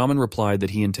 The shaman replied that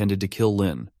he intended to kill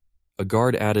Lin. A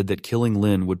guard added that killing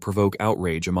Lin would provoke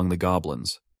outrage among the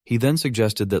goblins. He then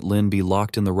suggested that Lin be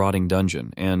locked in the rotting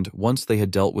dungeon, and, once they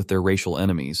had dealt with their racial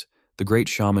enemies, the great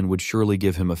shaman would surely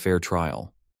give him a fair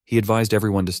trial. He advised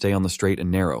everyone to stay on the straight and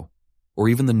narrow, or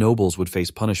even the nobles would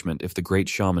face punishment if the great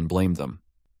shaman blamed them.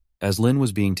 As Lin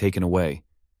was being taken away,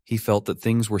 he felt that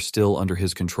things were still under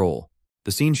his control.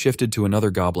 The scene shifted to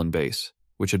another goblin base,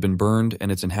 which had been burned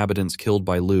and its inhabitants killed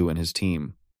by Lu and his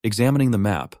team. Examining the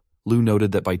map, Lu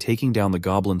noted that by taking down the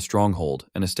goblin stronghold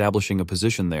and establishing a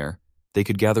position there, they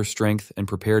could gather strength and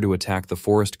prepare to attack the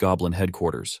forest goblin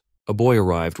headquarters. A boy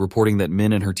arrived reporting that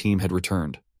Min and her team had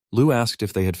returned. Lu asked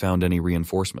if they had found any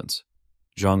reinforcements.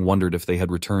 Zhang wondered if they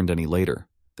had returned any later.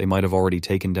 They might have already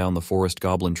taken down the forest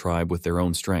goblin tribe with their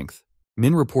own strength.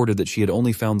 Min reported that she had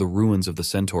only found the ruins of the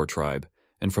centaur tribe,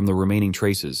 and from the remaining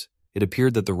traces, it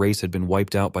appeared that the race had been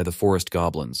wiped out by the forest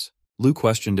goblins. Lu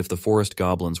questioned if the forest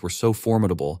goblins were so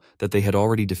formidable that they had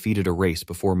already defeated a race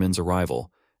before Min's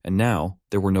arrival, and now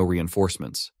there were no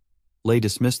reinforcements. Lei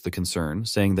dismissed the concern,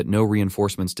 saying that no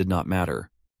reinforcements did not matter.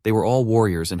 They were all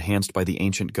warriors enhanced by the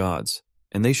ancient gods,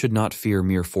 and they should not fear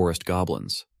mere forest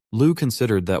goblins. Lu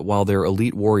considered that while their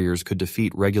elite warriors could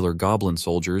defeat regular goblin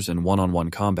soldiers in one-on-one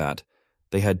combat,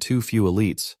 they had too few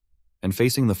elites, and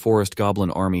facing the forest goblin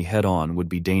army head-on would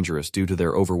be dangerous due to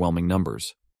their overwhelming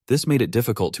numbers. This made it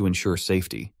difficult to ensure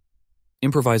safety.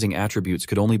 Improvising attributes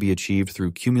could only be achieved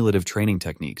through cumulative training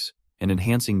techniques, and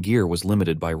enhancing gear was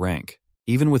limited by rank.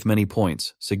 Even with many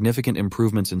points, significant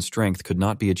improvements in strength could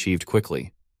not be achieved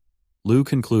quickly. Lu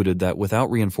concluded that without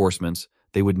reinforcements,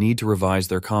 they would need to revise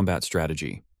their combat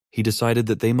strategy. He decided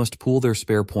that they must pool their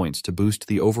spare points to boost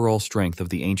the overall strength of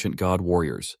the ancient god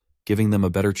warriors, giving them a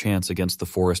better chance against the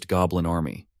forest goblin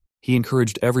army. He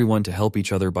encouraged everyone to help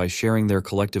each other by sharing their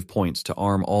collective points to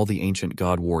arm all the ancient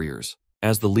god warriors.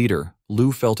 As the leader,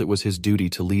 Lu felt it was his duty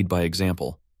to lead by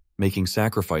example, making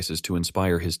sacrifices to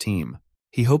inspire his team.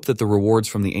 He hoped that the rewards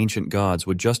from the ancient gods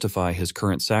would justify his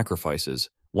current sacrifices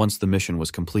once the mission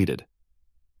was completed.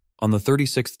 On the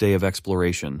 36th day of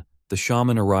exploration, the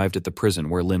shaman arrived at the prison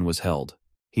where Lin was held.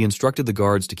 He instructed the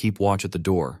guards to keep watch at the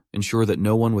door, ensure that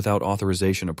no one without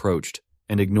authorization approached,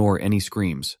 and ignore any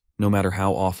screams, no matter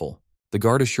how awful. The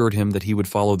guard assured him that he would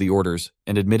follow the orders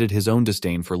and admitted his own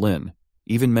disdain for Lin,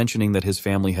 even mentioning that his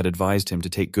family had advised him to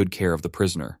take good care of the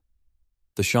prisoner.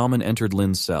 The shaman entered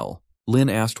Lin's cell. Lin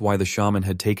asked why the shaman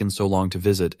had taken so long to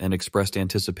visit and expressed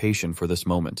anticipation for this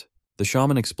moment. The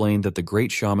shaman explained that the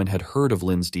great shaman had heard of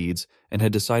Lin's deeds and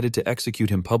had decided to execute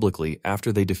him publicly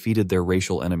after they defeated their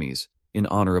racial enemies, in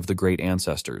honor of the great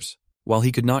ancestors. While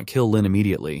he could not kill Lin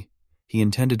immediately, he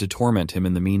intended to torment him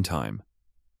in the meantime.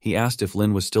 He asked if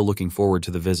Lin was still looking forward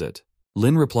to the visit.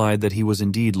 Lin replied that he was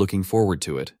indeed looking forward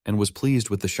to it and was pleased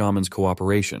with the shaman's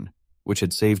cooperation, which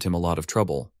had saved him a lot of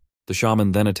trouble. The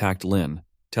shaman then attacked Lin,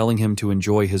 telling him to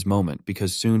enjoy his moment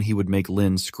because soon he would make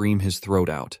Lin scream his throat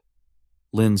out.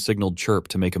 Lin signaled Chirp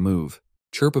to make a move.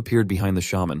 Chirp appeared behind the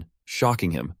shaman,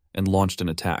 shocking him, and launched an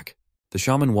attack. The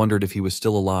shaman wondered if he was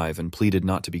still alive and pleaded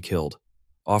not to be killed,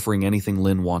 offering anything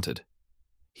Lin wanted.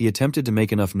 He attempted to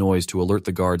make enough noise to alert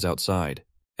the guards outside.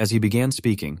 As he began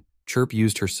speaking, Chirp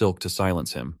used her silk to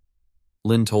silence him.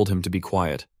 Lin told him to be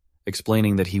quiet,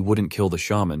 explaining that he wouldn't kill the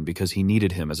shaman because he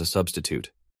needed him as a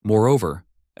substitute. Moreover,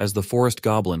 as the forest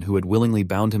goblin who had willingly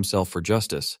bound himself for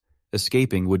justice,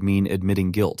 escaping would mean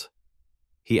admitting guilt.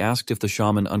 He asked if the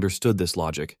shaman understood this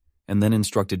logic, and then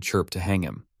instructed Chirp to hang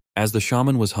him. As the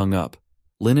shaman was hung up,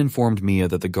 Lin informed Mia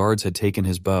that the guards had taken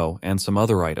his bow and some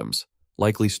other items,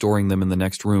 likely storing them in the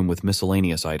next room with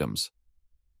miscellaneous items.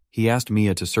 He asked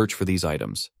Mia to search for these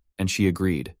items, and she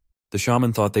agreed. The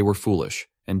shaman thought they were foolish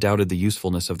and doubted the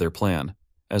usefulness of their plan,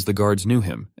 as the guards knew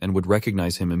him and would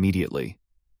recognize him immediately.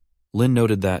 Lin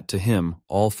noted that, to him,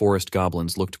 all forest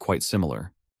goblins looked quite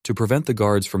similar. To prevent the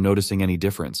guards from noticing any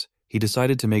difference, he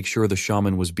decided to make sure the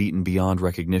shaman was beaten beyond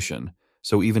recognition,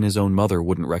 so even his own mother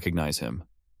wouldn't recognize him.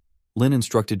 Lin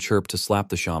instructed Chirp to slap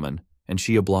the shaman, and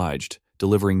she obliged,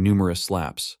 delivering numerous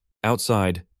slaps.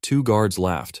 Outside, 2 guards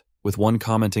laughed, with one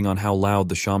commenting on how loud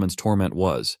the shaman's torment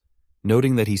was,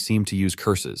 noting that he seemed to use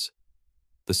curses.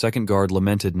 The second guard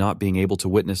lamented not being able to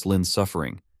witness Lin's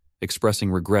suffering,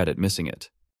 expressing regret at missing it.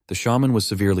 The shaman was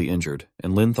severely injured,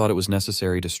 and Lin thought it was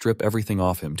necessary to strip everything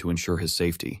off him to ensure his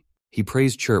safety. He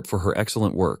praised Chirp for her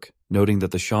excellent work, noting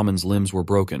that the shaman's limbs were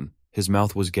broken, his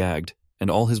mouth was gagged, and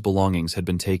all his belongings had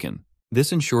been taken.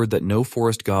 This ensured that no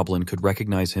forest goblin could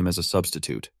recognize him as a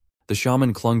substitute. The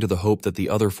shaman clung to the hope that the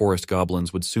other forest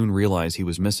goblins would soon realize he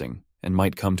was missing and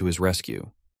might come to his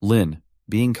rescue. Lin,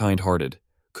 being kind-hearted,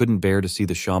 couldn't bear to see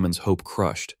the shaman's hope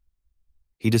crushed.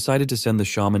 He decided to send the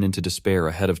shaman into despair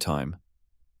ahead of time.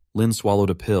 Lin swallowed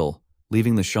a pill,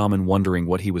 leaving the shaman wondering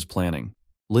what he was planning.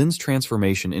 Lin's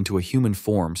transformation into a human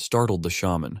form startled the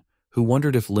shaman, who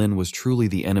wondered if Lin was truly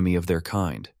the enemy of their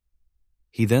kind.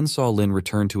 He then saw Lin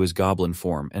return to his goblin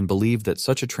form and believed that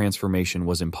such a transformation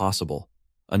was impossible,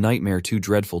 a nightmare too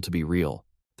dreadful to be real.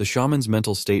 The shaman's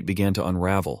mental state began to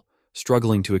unravel,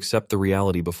 struggling to accept the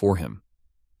reality before him.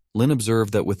 Lin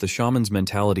observed that with the shaman's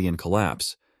mentality in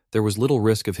collapse, there was little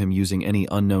risk of him using any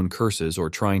unknown curses or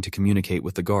trying to communicate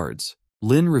with the guards.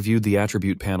 Lin reviewed the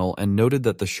attribute panel and noted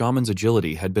that the shaman's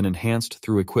agility had been enhanced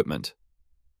through equipment.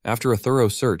 After a thorough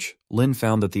search, Lin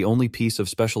found that the only piece of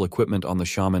special equipment on the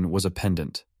shaman was a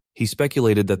pendant. He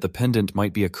speculated that the pendant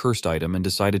might be a cursed item and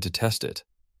decided to test it.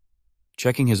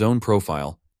 Checking his own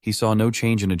profile, he saw no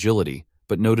change in agility,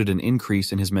 but noted an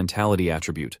increase in his mentality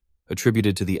attribute,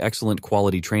 attributed to the excellent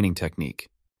quality training technique.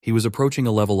 He was approaching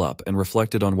a level up and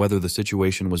reflected on whether the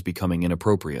situation was becoming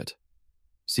inappropriate.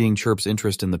 Seeing Chirp's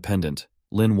interest in the pendant,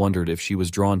 Lin wondered if she was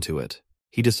drawn to it.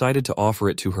 He decided to offer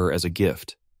it to her as a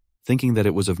gift, thinking that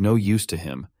it was of no use to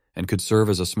him and could serve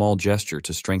as a small gesture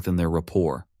to strengthen their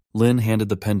rapport. Lin handed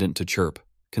the pendant to Chirp,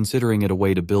 considering it a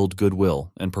way to build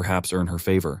goodwill and perhaps earn her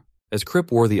favor. As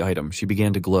Chirp wore the item, she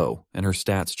began to glow, and her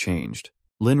stats changed.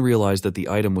 Lin realized that the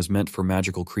item was meant for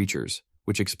magical creatures,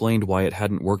 which explained why it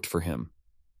hadn't worked for him.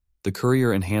 The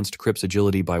courier enhanced Chirp's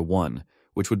agility by 1,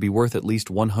 which would be worth at least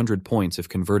 100 points if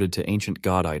converted to ancient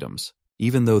god items.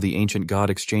 Even though the ancient god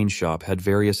exchange shop had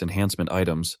various enhancement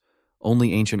items,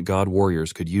 only ancient god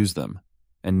warriors could use them,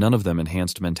 and none of them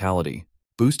enhanced mentality.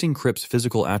 Boosting Chirp's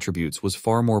physical attributes was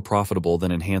far more profitable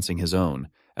than enhancing his own,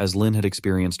 as Lin had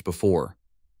experienced before.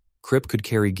 Chirp could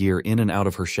carry gear in and out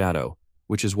of her shadow,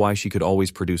 which is why she could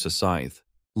always produce a scythe.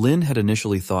 Lin had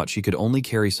initially thought she could only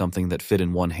carry something that fit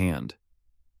in one hand.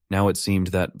 Now it seemed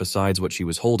that, besides what she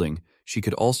was holding, she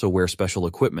could also wear special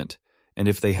equipment, and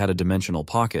if they had a dimensional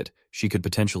pocket, she could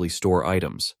potentially store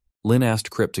items. Lin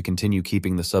asked Chirp to continue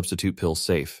keeping the substitute pill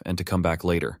safe and to come back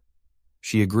later.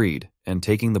 She agreed, and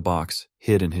taking the box,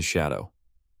 hid in his shadow.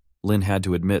 Lin had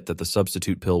to admit that the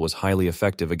substitute pill was highly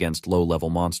effective against low-level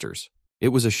monsters. It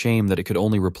was a shame that it could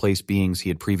only replace beings he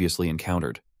had previously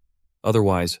encountered.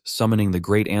 Otherwise, summoning the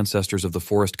great ancestors of the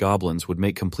forest goblins would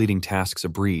make completing tasks a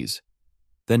breeze.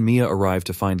 Then Mia arrived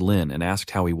to find Lin and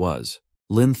asked how he was.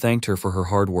 Lin thanked her for her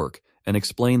hard work and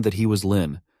explained that he was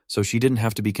Lin, so she didn't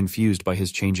have to be confused by his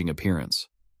changing appearance.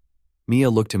 Mia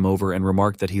looked him over and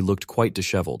remarked that he looked quite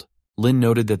disheveled. Lin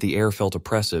noted that the air felt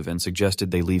oppressive and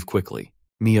suggested they leave quickly.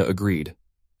 Mia agreed.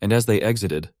 And as they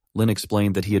exited, Lin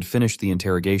explained that he had finished the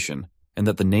interrogation and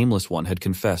that the Nameless One had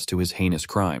confessed to his heinous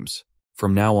crimes.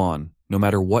 From now on, no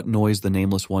matter what noise the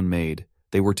Nameless One made,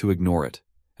 they were to ignore it,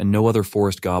 and no other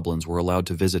forest goblins were allowed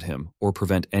to visit him or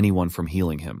prevent anyone from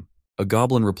healing him. A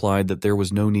goblin replied that there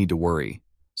was no need to worry.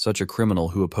 Such a criminal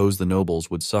who opposed the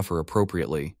nobles would suffer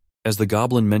appropriately. As the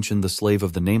goblin mentioned the slave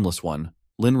of the Nameless One,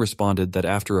 Lin responded that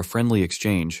after a friendly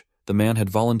exchange, the man had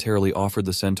voluntarily offered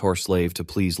the centaur slave to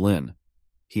please Lin.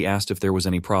 He asked if there was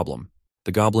any problem.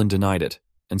 The goblin denied it,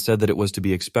 and said that it was to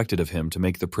be expected of him to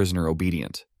make the prisoner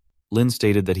obedient. Lin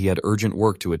stated that he had urgent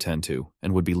work to attend to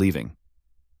and would be leaving.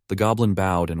 The goblin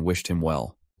bowed and wished him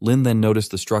well. Lin then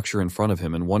noticed the structure in front of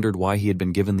him and wondered why he had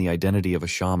been given the identity of a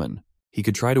shaman. He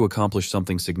could try to accomplish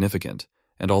something significant,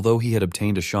 and although he had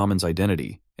obtained a shaman's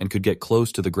identity and could get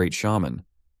close to the great shaman,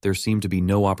 there seemed to be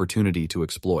no opportunity to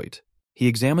exploit. He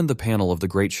examined the panel of the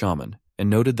great shaman and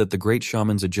noted that the great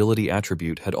shaman's agility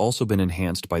attribute had also been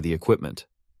enhanced by the equipment.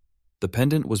 The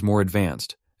pendant was more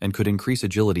advanced and could increase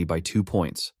agility by 2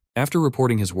 points. After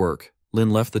reporting his work, Lin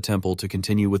left the temple to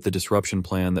continue with the disruption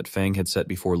plan that Fang had set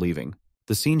before leaving.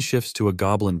 The scene shifts to a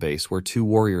goblin base where 2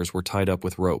 warriors were tied up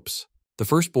with ropes. The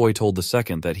first boy told the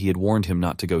second that he had warned him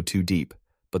not to go too deep,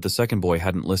 but the second boy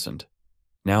hadn't listened.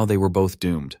 Now they were both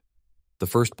doomed. The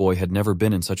first boy had never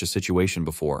been in such a situation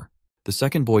before. The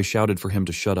second boy shouted for him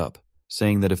to shut up,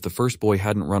 saying that if the first boy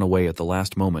hadn't run away at the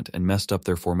last moment and messed up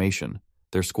their formation,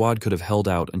 their squad could have held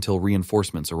out until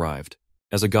reinforcements arrived.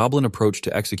 As a goblin approached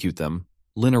to execute them,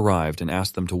 Lin arrived and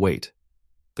asked them to wait.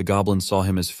 The goblin saw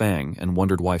him as Fang and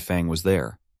wondered why Fang was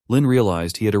there. Lin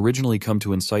realized he had originally come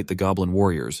to incite the goblin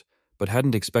warriors, but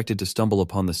hadn't expected to stumble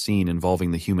upon the scene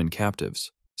involving the human captives.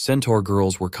 Centaur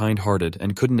girls were kind-hearted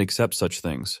and couldn't accept such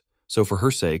things, so for her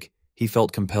sake, he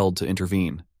felt compelled to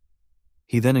intervene.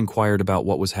 He then inquired about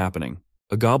what was happening.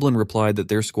 A goblin replied that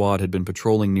their squad had been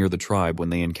patrolling near the tribe when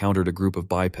they encountered a group of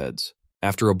bipeds.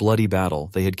 After a bloody battle,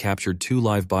 they had captured 2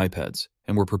 live bipeds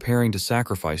and were preparing to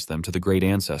sacrifice them to the great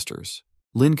ancestors.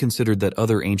 Lin considered that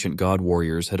other ancient god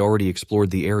warriors had already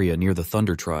explored the area near the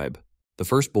Thunder tribe. The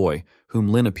first boy,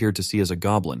 whom Lin appeared to see as a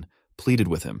goblin, pleaded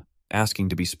with him, asking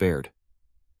to be spared.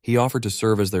 He offered to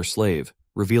serve as their slave,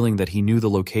 revealing that he knew the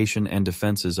location and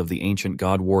defenses of the ancient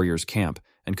god warriors' camp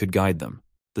and could guide them.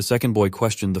 The second boy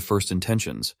questioned the first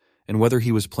intentions and whether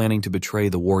he was planning to betray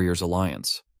the warriors'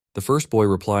 alliance. The first boy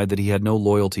replied that he had no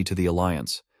loyalty to the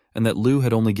alliance and that Lu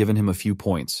had only given him a few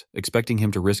points, expecting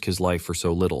him to risk his life for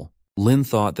so little. Lin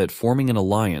thought that forming an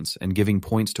alliance and giving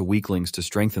points to weaklings to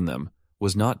strengthen them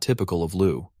was not typical of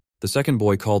Lu. The second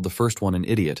boy called the first one an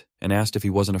idiot and asked if he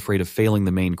wasn't afraid of failing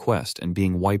the main quest and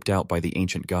being wiped out by the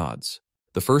ancient gods.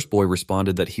 The first boy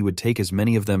responded that he would take as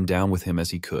many of them down with him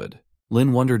as he could.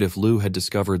 Lin wondered if Lu had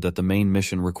discovered that the main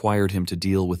mission required him to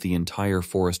deal with the entire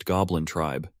forest goblin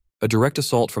tribe. A direct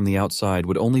assault from the outside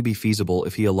would only be feasible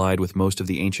if he allied with most of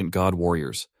the ancient god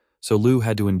warriors, so Lu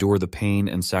had to endure the pain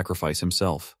and sacrifice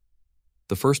himself.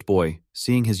 The first boy,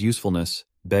 seeing his usefulness,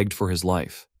 begged for his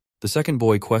life. The second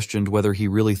boy questioned whether he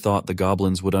really thought the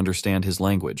goblins would understand his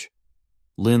language.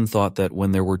 Lin thought that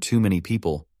when there were too many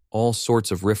people, all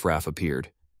sorts of riffraff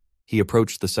appeared. He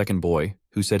approached the second boy,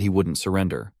 who said he wouldn't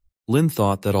surrender. Lin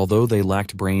thought that although they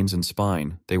lacked brains and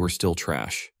spine, they were still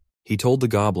trash. He told the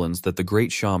goblins that the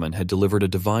great shaman had delivered a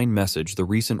divine message the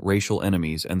recent racial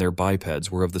enemies and their bipeds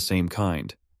were of the same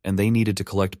kind, and they needed to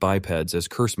collect bipeds as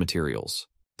curse materials.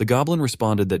 The goblin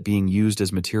responded that being used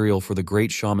as material for the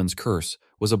great shaman's curse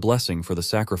was a blessing for the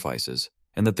sacrifices,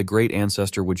 and that the great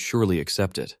ancestor would surely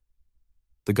accept it.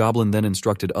 The goblin then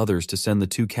instructed others to send the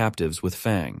 2 captives with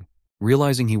Fang.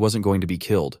 Realizing he wasn't going to be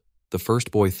killed, the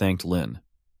first boy thanked Lin.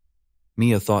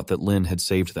 Mia thought that Lin had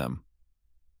saved them.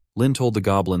 Lin told the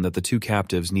goblin that the 2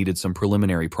 captives needed some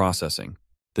preliminary processing.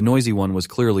 The noisy one was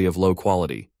clearly of low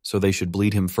quality, so they should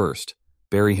bleed him first,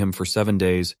 bury him for 7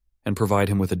 days, and provide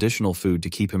him with additional food to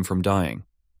keep him from dying.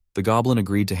 The goblin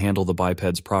agreed to handle the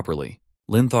bipeds properly.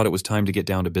 Lin thought it was time to get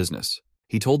down to business.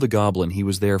 He told the goblin he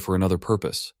was there for another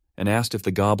purpose, and asked if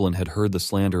the goblin had heard the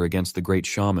slander against the great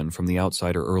shaman from the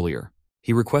outsider earlier.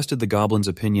 He requested the goblin's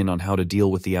opinion on how to deal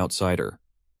with the outsider.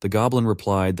 The goblin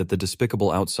replied that the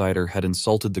despicable outsider had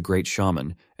insulted the great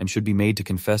shaman and should be made to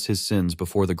confess his sins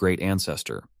before the great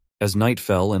ancestor. As night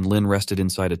fell and Lin rested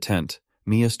inside a tent,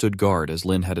 Mia stood guard as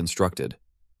Lin had instructed.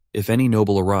 If any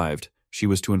noble arrived, she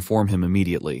was to inform him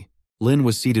immediately. Lin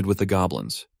was seated with the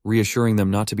goblins, reassuring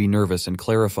them not to be nervous and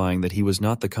clarifying that he was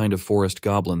not the kind of forest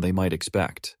goblin they might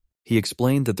expect. He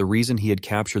explained that the reason he had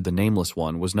captured the Nameless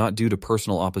One was not due to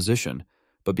personal opposition,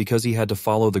 but because he had to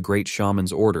follow the great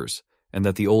shaman's orders, and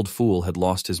that the old fool had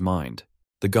lost his mind.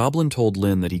 The goblin told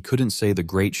Lin that he couldn't say the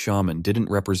great shaman didn't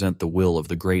represent the will of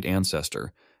the great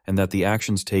ancestor, and that the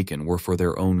actions taken were for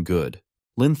their own good.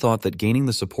 Lin thought that gaining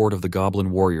the support of the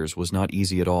goblin warriors was not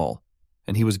easy at all,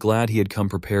 and he was glad he had come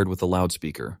prepared with the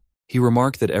loudspeaker. He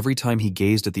remarked that every time he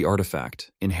gazed at the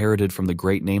artifact, inherited from the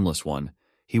great Nameless One,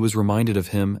 he was reminded of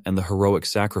him and the heroic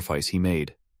sacrifice he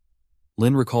made.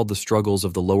 Lin recalled the struggles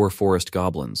of the lower forest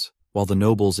goblins, while the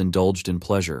nobles indulged in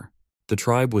pleasure. The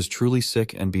tribe was truly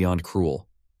sick and beyond cruel.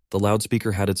 The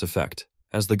loudspeaker had its effect,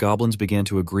 as the goblins began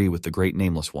to agree with the great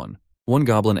Nameless One. One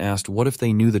goblin asked what if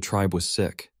they knew the tribe was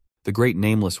sick. The great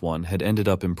Nameless One had ended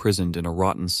up imprisoned in a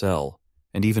rotten cell,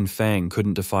 and even Fang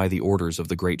couldn't defy the orders of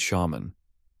the great shaman.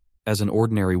 As an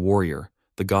ordinary warrior,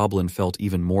 the goblin felt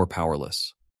even more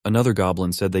powerless. Another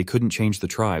goblin said they couldn't change the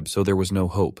tribe, so there was no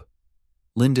hope.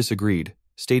 Lin disagreed,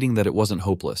 stating that it wasn't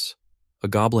hopeless. A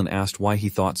goblin asked why he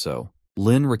thought so.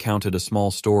 Lin recounted a small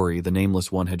story the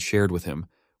Nameless One had shared with him,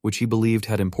 which he believed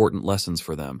had important lessons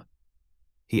for them.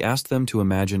 He asked them to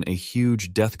imagine a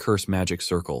huge death curse magic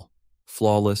circle,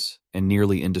 flawless and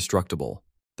nearly indestructible.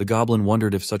 The goblin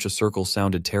wondered if such a circle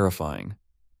sounded terrifying.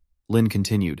 Lin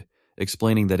continued,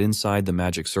 explaining that inside the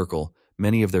magic circle,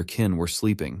 many of their kin were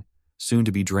sleeping, soon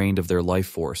to be drained of their life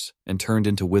force and turned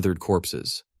into withered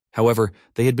corpses. However,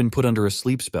 they had been put under a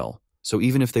sleep spell, so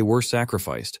even if they were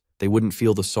sacrificed, they wouldn't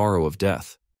feel the sorrow of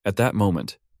death. At that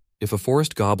moment, if a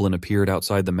forest goblin appeared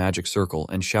outside the magic circle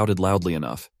and shouted loudly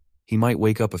enough, he might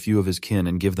wake up a few of his kin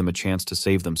and give them a chance to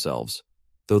save themselves,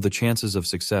 though the chances of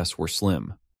success were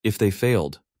slim. If they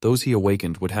failed, those he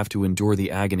awakened would have to endure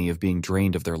the agony of being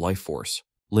drained of their life force.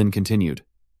 Lin continued,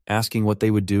 asking what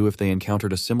they would do if they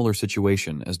encountered a similar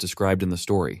situation as described in the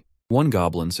story. One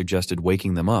goblin suggested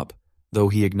waking them up, though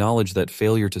he acknowledged that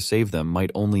failure to save them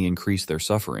might only increase their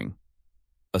suffering.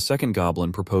 A second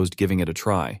goblin proposed giving it a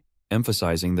try,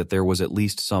 emphasizing that there was at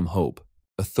least some hope.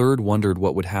 A third wondered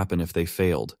what would happen if they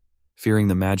failed, fearing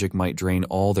the magic might drain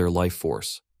all their life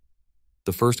force.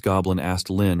 The first goblin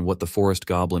asked Lin what the forest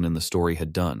goblin in the story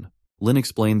had done. Lin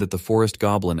explained that the forest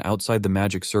goblin outside the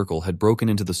magic circle had broken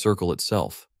into the circle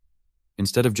itself.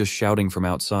 Instead of just shouting from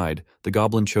outside, the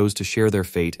goblin chose to share their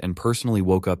fate and personally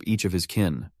woke up each of his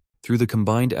kin. Through the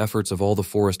combined efforts of all the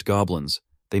forest goblins,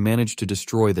 they managed to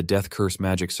destroy the death curse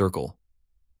magic circle.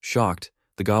 Shocked,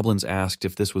 the goblins asked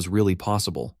if this was really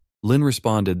possible. Lin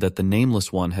responded that the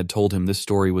Nameless One had told him this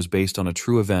story was based on a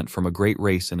true event from a great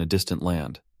race in a distant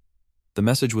land. The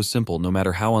message was simple: no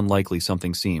matter how unlikely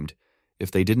something seemed,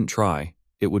 if they didn't try,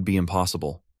 it would be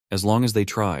impossible. As long as they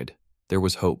tried, there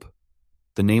was hope.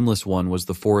 The Nameless One was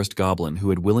the forest goblin who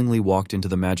had willingly walked into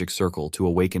the magic circle to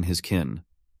awaken his kin.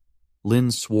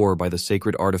 Lin swore by the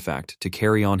sacred artifact to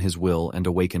carry on his will and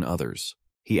awaken others.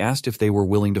 He asked if they were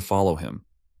willing to follow him.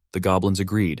 The goblins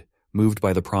agreed, moved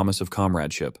by the promise of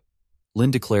comradeship.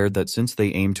 Lin declared that since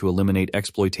they aimed to eliminate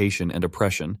exploitation and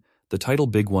oppression, the title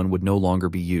Big One would no longer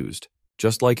be used.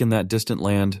 Just like in that distant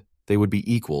land, they would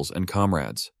be equals and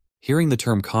comrades. Hearing the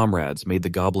term comrades made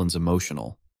the goblins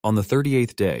emotional. On the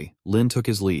 38th day, Lin took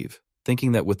his leave,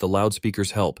 thinking that with the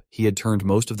loudspeaker's help, he had turned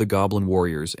most of the goblin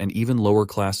warriors and even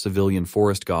lower-class civilian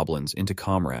forest goblins into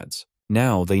comrades.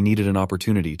 Now they needed an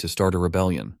opportunity to start a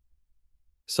rebellion.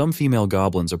 Some female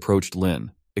goblins approached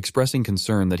Lin, expressing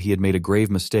concern that he had made a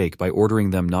grave mistake by ordering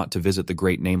them not to visit the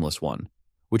great Nameless One,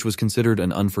 which was considered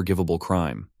an unforgivable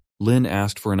crime. Lin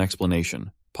asked for an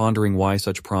explanation, pondering why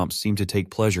such prompts seemed to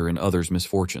take pleasure in others'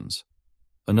 misfortunes.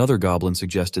 Another goblin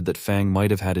suggested that Fang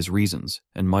might have had his reasons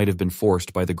and might have been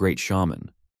forced by the great shaman.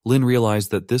 Lin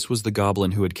realized that this was the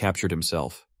goblin who had captured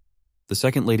himself. The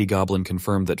second lady goblin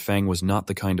confirmed that Fang was not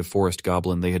the kind of forest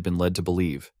goblin they had been led to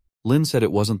believe. Lin said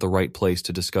it wasn't the right place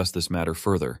to discuss this matter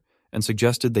further, and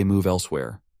suggested they move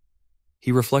elsewhere.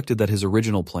 He reflected that his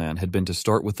original plan had been to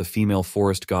start with the female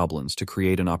forest goblins to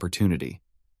create an opportunity.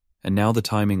 And now the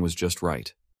timing was just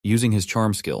right. Using his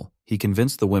charm skill, he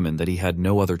convinced the women that he had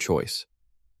no other choice.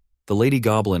 The lady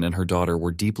goblin and her daughter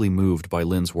were deeply moved by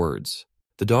Lin's words.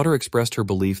 The daughter expressed her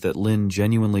belief that Lin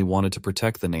genuinely wanted to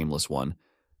protect the Nameless One,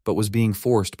 but was being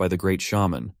forced by the great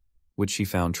shaman, which she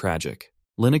found tragic.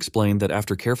 Lin explained that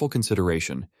after careful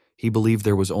consideration, he believed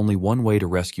there was only one way to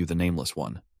rescue the Nameless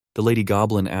One. The lady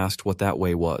goblin asked what that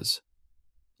way was.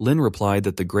 Lin replied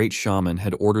that the great shaman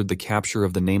had ordered the capture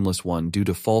of the Nameless One due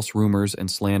to false rumors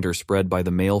and slander spread by the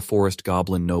male forest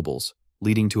goblin nobles,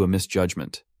 leading to a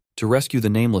misjudgment. To rescue the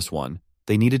Nameless One,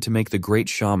 They needed to make the great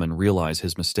shaman realize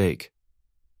his mistake.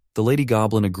 The Lady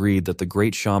Goblin agreed that the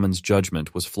great shaman's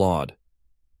judgment was flawed.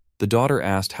 The daughter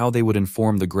asked how they would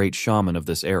inform the great shaman of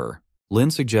this error.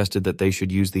 Lin suggested that they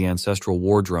should use the ancestral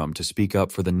war drum to speak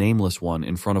up for the Nameless One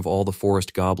in front of all the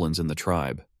forest goblins in the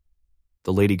tribe.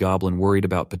 The Lady Goblin worried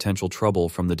about potential trouble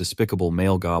from the despicable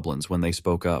male goblins when they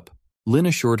spoke up. Lin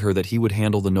assured her that he would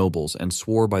handle the nobles and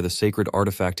swore by the sacred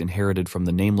artifact inherited from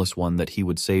the Nameless One that he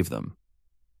would save them.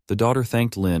 The daughter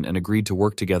thanked Lin and agreed to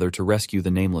work together to rescue the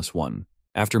Nameless One.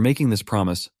 After making this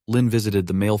promise, Lin visited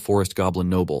the male forest goblin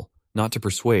noble, not to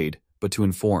persuade, but to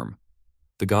inform.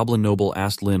 The goblin noble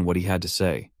asked Lin what he had to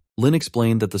say. Lin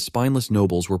explained that the spineless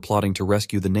nobles were plotting to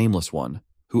rescue the Nameless One,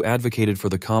 who advocated for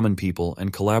the common people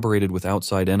and collaborated with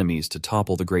outside enemies to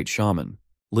topple the great shaman.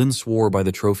 Lin swore by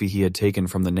the trophy he had taken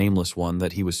from the Nameless One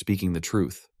that he was speaking the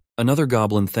truth. Another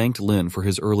goblin thanked Lin for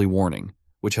his early warning,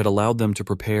 which had allowed them to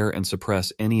prepare and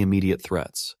suppress any immediate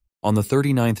threats. On the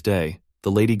 39th day,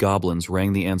 the Lady Goblins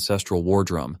rang the ancestral war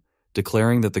drum,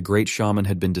 declaring that the great shaman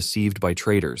had been deceived by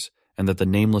traitors and that the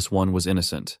Nameless One was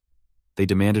innocent. They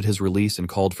demanded his release and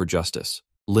called for justice.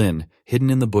 Lin, hidden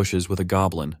in the bushes with a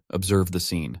goblin, observed the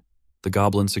scene. The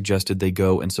goblin suggested they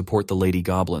go and support the Lady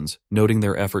Goblins, noting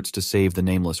their efforts to save the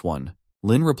Nameless One.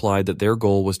 Lin replied that their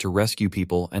goal was to rescue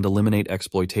people and eliminate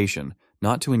exploitation,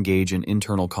 not to engage in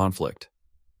internal conflict.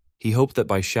 He hoped that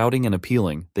by shouting and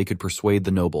appealing, they could persuade the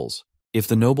nobles. If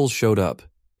the nobles showed up,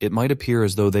 it might appear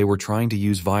as though they were trying to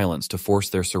use violence to force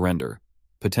their surrender,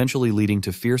 potentially leading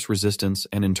to fierce resistance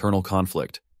and internal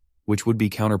conflict, which would be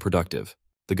counterproductive.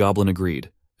 The goblin agreed,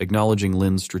 acknowledging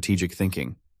Lin's strategic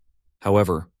thinking.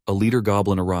 However, a leader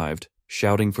goblin arrived,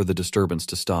 shouting for the disturbance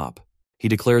to stop. He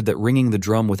declared that ringing the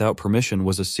drum without permission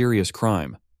was a serious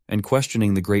crime, and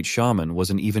questioning the great shaman was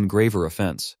an even graver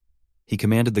offense. He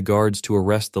commanded the guards to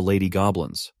arrest the Lady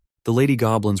Goblins. The Lady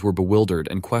Goblins were bewildered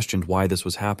and questioned why this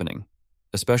was happening,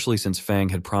 especially since Fang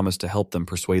had promised to help them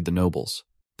persuade the nobles.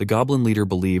 The goblin leader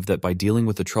believed that by dealing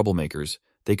with the troublemakers,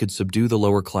 they could subdue the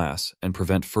lower class and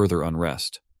prevent further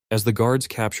unrest. As the guards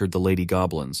captured the Lady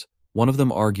Goblins, one of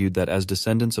them argued that as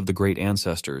descendants of the great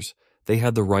ancestors, they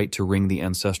had the right to ring the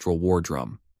ancestral war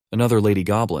drum. Another Lady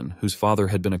Goblin, whose father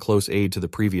had been a close aide to the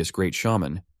previous great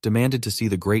shaman, demanded to see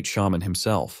the great shaman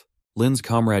himself. Lin's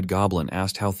comrade Goblin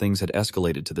asked how things had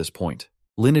escalated to this point.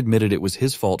 Lin admitted it was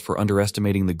his fault for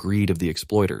underestimating the greed of the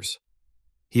exploiters.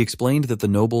 He explained that the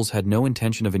nobles had no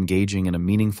intention of engaging in a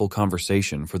meaningful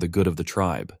conversation for the good of the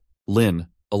tribe. Lin,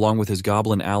 along with his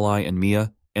goblin ally and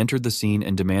Mia, entered the scene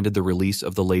and demanded the release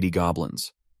of the Lady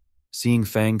Goblins. Seeing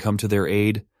Fang come to their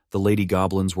aid, the Lady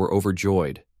Goblins were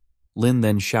overjoyed. Lin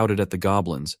then shouted at the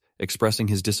goblins, expressing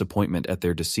his disappointment at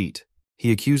their deceit.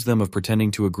 He accused them of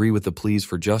pretending to agree with the pleas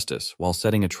for justice while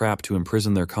setting a trap to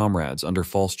imprison their comrades under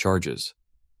false charges.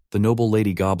 The noble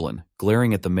Lady Goblin,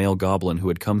 glaring at the male goblin who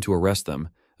had come to arrest them,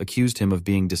 accused him of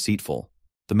being deceitful.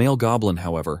 The male goblin,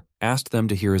 however, asked them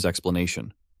to hear his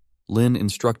explanation. Lin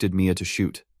instructed Mia to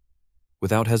shoot.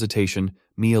 Without hesitation,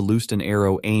 Mia loosed an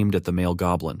arrow aimed at the male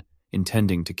goblin,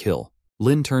 intending to kill.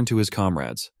 Lin turned to his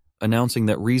comrades, announcing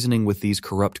that reasoning with these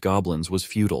corrupt goblins was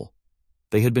futile.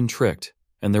 They had been tricked,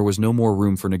 and there was no more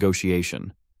room for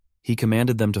negotiation. He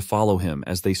commanded them to follow him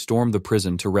as they stormed the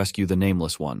prison to rescue the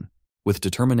Nameless One. With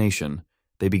determination,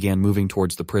 they began moving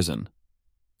towards the prison.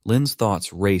 Lin's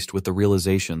thoughts raced with the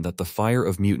realization that the fire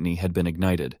of mutiny had been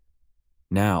ignited.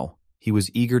 Now, he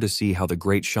was eager to see how the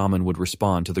great shaman would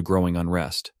respond to the growing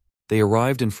unrest. They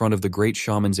arrived in front of the great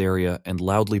shaman's area and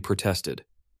loudly protested,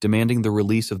 demanding the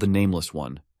release of the Nameless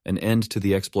One, an end to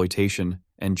the exploitation,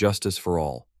 and justice for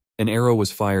all. An arrow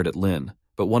was fired at Lin,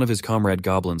 but one of his comrade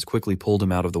goblins quickly pulled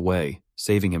him out of the way,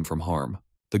 saving him from harm.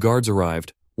 The guards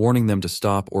arrived, warning them to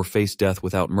stop or face death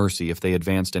without mercy if they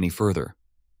advanced any further.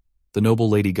 The noble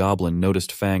Lady Goblin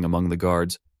noticed Fang among the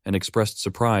guards and expressed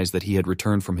surprise that he had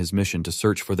returned from his mission to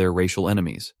search for their racial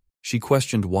enemies. She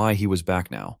questioned why he was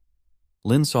back now.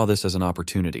 Lin saw this as an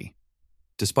opportunity.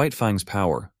 Despite Fang's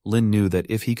power, Lin knew that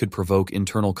if he could provoke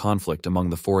internal conflict among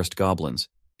the forest goblins,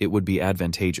 it would be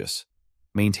advantageous.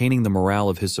 Maintaining the morale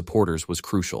of his supporters was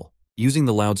crucial. Using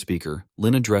the loudspeaker,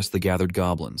 Lin addressed the gathered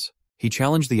goblins. He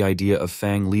challenged the idea of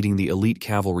Fang leading the elite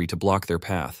cavalry to block their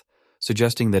path,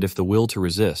 suggesting that if the will to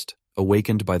resist,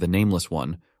 awakened by the Nameless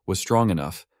One, was strong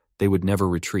enough, they would never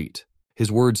retreat.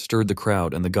 His words stirred the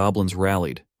crowd and the goblins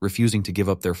rallied, refusing to give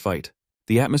up their fight.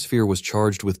 The atmosphere was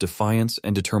charged with defiance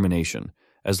and determination,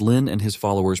 as Lin and his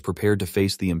followers prepared to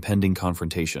face the impending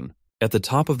confrontation. At the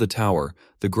top of the tower,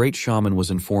 the great shaman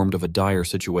was informed of a dire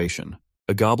situation.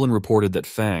 A goblin reported that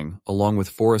Fang, along with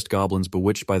forest goblins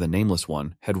bewitched by the Nameless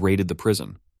One, had raided the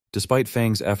prison. Despite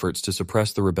Fang's efforts to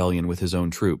suppress the rebellion with his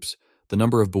own troops, The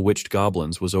number of bewitched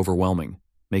goblins was overwhelming,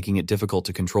 making it difficult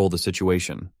to control the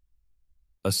situation.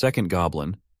 A second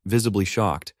goblin, visibly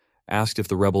shocked, asked if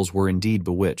the rebels were indeed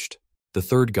bewitched. The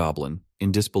third goblin,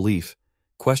 in disbelief,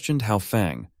 questioned how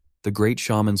Fang, the great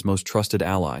shaman's most trusted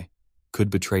ally, could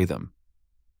betray them.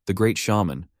 The great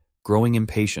shaman, growing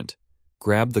impatient,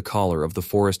 grabbed the collar of the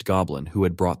forest goblin who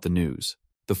had brought the news.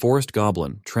 The forest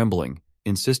goblin, trembling,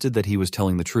 insisted that he was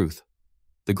telling the truth.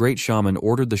 The great shaman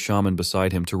ordered the shaman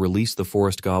beside him to release the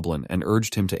forest goblin and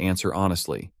urged him to answer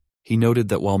honestly. He noted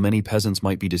that while many peasants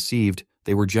might be deceived,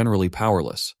 they were generally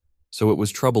powerless, so it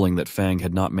was troubling that Fang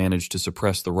had not managed to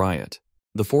suppress the riot.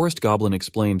 The forest goblin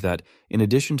explained that, in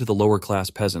addition to the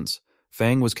lower-class peasants,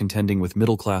 Fang was contending with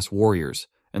middle-class warriors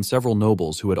and several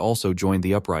nobles who had also joined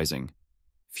the uprising.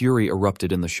 Fury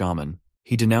erupted in the shaman.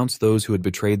 He denounced those who had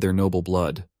betrayed their noble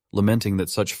blood, lamenting that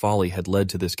such folly had led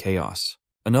to this chaos.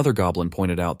 Another goblin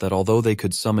pointed out that although they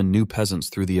could summon new peasants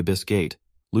through the Abyss Gate,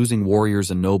 losing warriors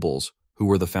and nobles, who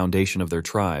were the foundation of their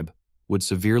tribe, would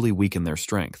severely weaken their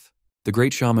strength. The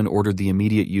great shaman ordered the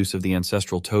immediate use of the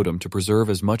ancestral totem to preserve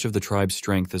as much of the tribe's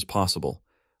strength as possible,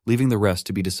 leaving the rest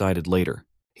to be decided later.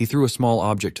 He threw a small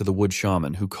object to the wood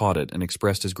shaman, who caught it and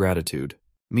expressed his gratitude.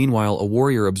 Meanwhile, a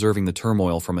warrior observing the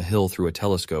turmoil from a hill through a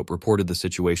telescope reported the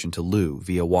situation to Lu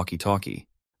via walkie-talkie.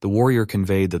 The warrior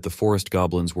conveyed that the forest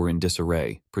goblins were in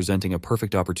disarray, presenting a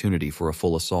perfect opportunity for a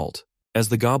full assault. As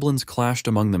the goblins clashed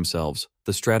among themselves,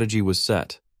 the strategy was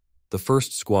set. The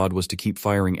first squad was to keep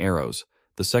firing arrows,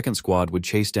 the second squad would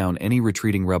chase down any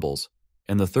retreating rebels,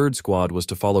 and the third squad was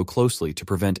to follow closely to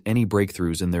prevent any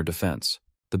breakthroughs in their defense.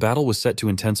 The battle was set to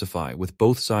intensify, with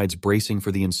both sides bracing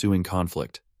for the ensuing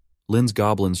conflict. Lin's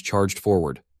goblins charged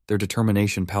forward, their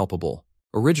determination palpable.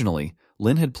 Originally,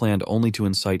 Lin had planned only to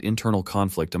incite internal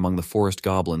conflict among the forest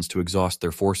goblins to exhaust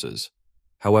their forces.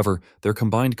 However, their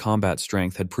combined combat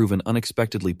strength had proven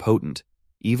unexpectedly potent,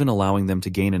 even allowing them to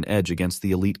gain an edge against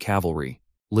the elite cavalry.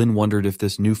 Lin wondered if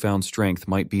this newfound strength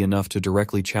might be enough to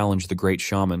directly challenge the great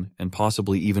shaman and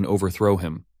possibly even overthrow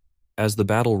him. As the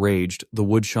battle raged, the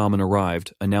wood shaman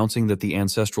arrived, announcing that the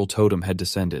ancestral totem had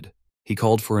descended. He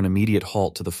called for an immediate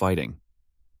halt to the fighting.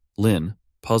 Lin,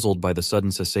 puzzled by the sudden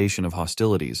cessation of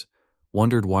hostilities,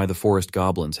 wondered why the forest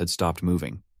goblins had stopped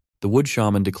moving. The wood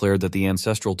shaman declared that the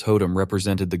ancestral totem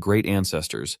represented the great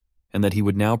ancestors, and that he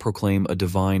would now proclaim a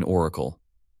divine oracle.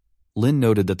 Lin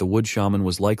noted that the wood shaman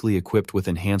was likely equipped with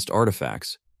enhanced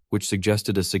artifacts, which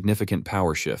suggested a significant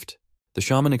power shift. The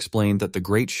shaman explained that the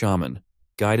great shaman,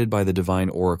 guided by the divine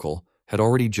oracle, had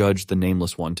already judged the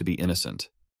Nameless One to be innocent.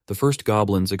 The first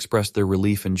goblins expressed their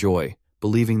relief and joy,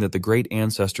 believing that the great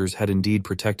ancestors had indeed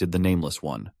protected the Nameless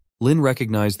One. Lin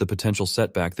recognized the potential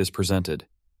setback this presented.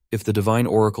 If the divine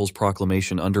oracle's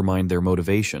proclamation undermined their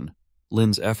motivation,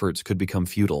 Lin's efforts could become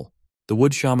futile. The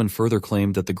wood shaman further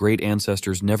claimed that the great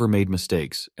ancestors never made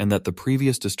mistakes and that the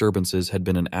previous disturbances had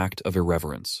been an act of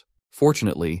irreverence.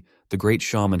 Fortunately, the great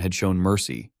shaman had shown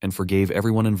mercy and forgave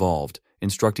everyone involved,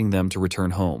 instructing them to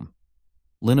return home.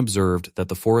 Lin observed that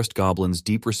the forest goblins'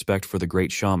 deep respect for the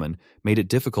great shaman made it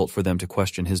difficult for them to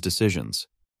question his decisions.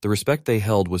 The respect they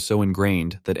held was so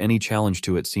ingrained that any challenge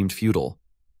to it seemed futile.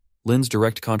 Lin's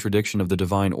direct contradiction of the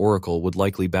divine oracle would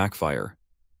likely backfire.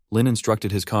 Lin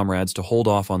instructed his comrades to hold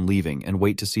off on leaving and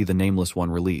wait to see the Nameless One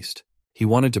released. He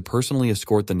wanted to personally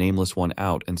escort the Nameless One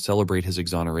out and celebrate his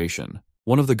exoneration.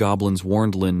 One of the goblins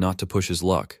warned Lin not to push his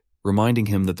luck, reminding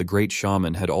him that the great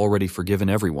shaman had already forgiven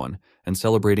everyone, and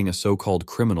celebrating a so-called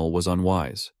criminal was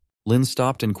unwise. Lin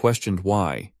stopped and questioned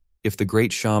why, if the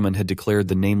great shaman had declared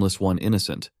the Nameless One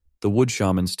innocent, the wood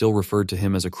shaman still referred to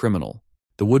him as a criminal.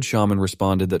 The wood shaman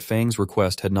responded that Fang's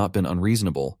request had not been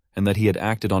unreasonable, and that he had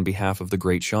acted on behalf of the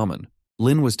great shaman.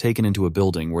 Lin was taken into a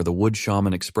building where the wood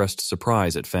shaman expressed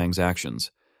surprise at Fang's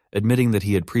actions, admitting that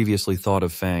he had previously thought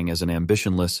of Fang as an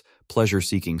ambitionless,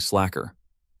 pleasure-seeking slacker.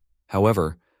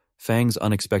 However, Fang's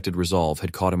unexpected resolve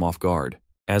had caught him off guard.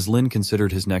 As Lin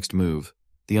considered his next move,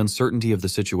 the uncertainty of the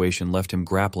situation left him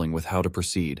grappling with how to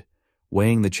proceed,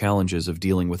 weighing the challenges of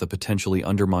dealing with a potentially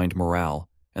undermined morale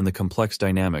and the complex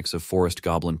dynamics of forest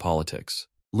goblin politics.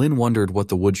 Lin wondered what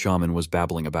the wood shaman was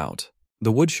babbling about.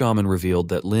 The wood shaman revealed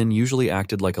that Lin usually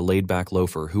acted like a laid-back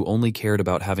loafer who only cared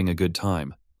about having a good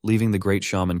time, leaving the great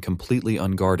shaman completely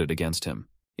unguarded against him.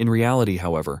 In reality,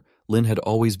 however, Lin had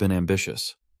always been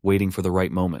ambitious, waiting for the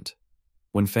right moment.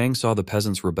 When Fang saw the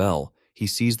peasants rebel, he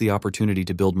seized the opportunity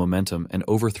to build momentum and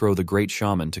overthrow the great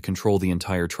shaman to control the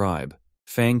entire tribe.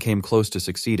 Fang came close to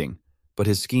succeeding, but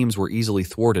his schemes were easily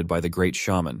thwarted by the great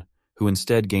shaman, who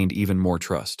instead gained even more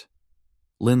trust.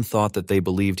 Lin thought that they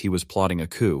believed he was plotting a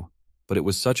coup, but it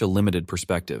was such a limited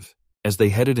perspective. As they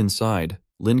headed inside,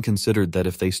 Lin considered that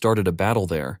if they started a battle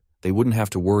there, they wouldn't have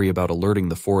to worry about alerting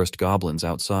the forest goblins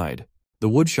outside. The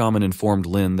wood shaman informed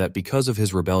Lin that because of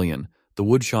his rebellion, the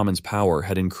wood shaman's power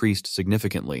had increased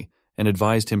significantly and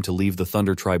advised him to leave the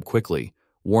Thunder Tribe quickly,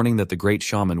 warning that the great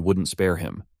shaman wouldn't spare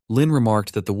him. Lin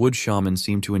remarked that the wood shaman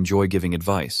seemed to enjoy giving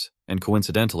advice, and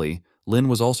coincidentally, Lin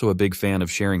was also a big fan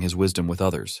of sharing his wisdom with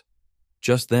others.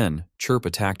 Just then, Chirp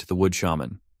attacked the wood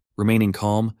shaman. Remaining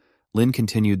calm, Lin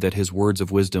continued that his words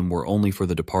of wisdom were only for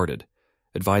the departed,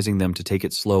 advising them to take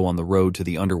it slow on the road to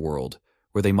the underworld,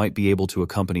 where they might be able to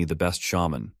accompany the best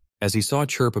shaman. As he saw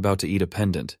Chirp about to eat a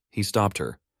pendant, he stopped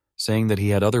her, saying that he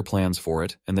had other plans for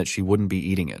it and that she wouldn't be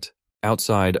eating it.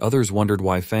 Outside, others wondered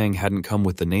why Fang hadn't come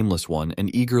with the Nameless One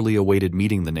and eagerly awaited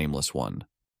meeting the Nameless One.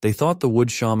 They thought the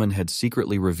wood shaman had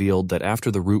secretly revealed that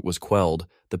after the root was quelled,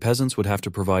 the peasants would have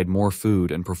to provide more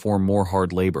food and perform more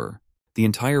hard labor. The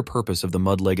entire purpose of the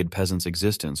mud-legged peasants'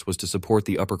 existence was to support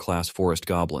the upper-class forest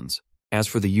goblins. As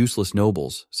for the useless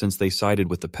nobles, since they sided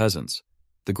with the peasants,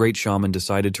 the great shaman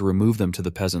decided to remove them to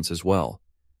the peasants as well,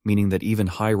 meaning that even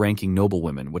high-ranking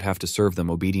noblewomen would have to serve them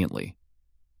obediently.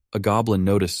 A goblin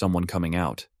noticed someone coming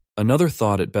out. Another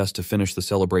thought it best to finish the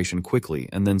celebration quickly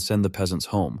and then send the peasants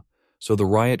home, so the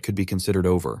riot could be considered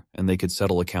over and they could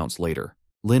settle accounts later.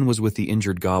 Lin was with the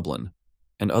injured goblin,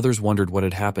 and others wondered what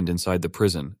had happened inside the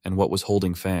prison and what was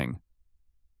holding Fang.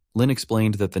 Lin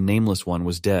explained that the Nameless One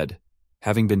was dead,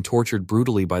 having been tortured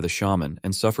brutally by the shaman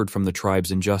and suffered from the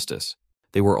tribe's injustice.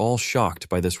 They were all shocked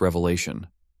by this revelation.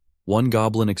 One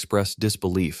goblin expressed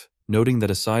disbelief, noting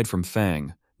that aside from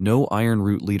Fang, no Iron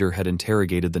Root leader had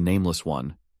interrogated the Nameless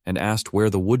One and asked where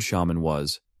the wood shaman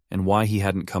was and why he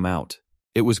hadn't come out.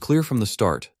 It was clear from the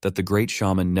start that the great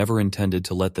shaman never intended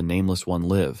to let the Nameless One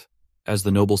live, as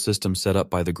the noble system set up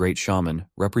by the great shaman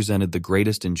represented the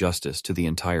greatest injustice to the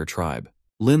entire tribe.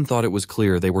 Lin thought it was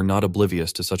clear they were not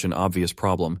oblivious to such an obvious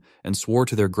problem and swore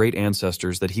to their great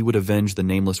ancestors that he would avenge the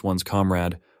Nameless One's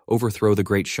comrade, overthrow the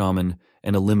great shaman,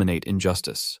 and eliminate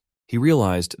injustice. He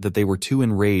realized that they were too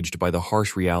enraged by the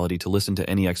harsh reality to listen to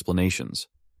any explanations,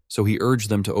 so he urged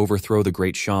them to overthrow the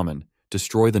great shaman,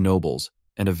 destroy the nobles,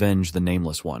 and avenge the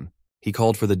Nameless One. He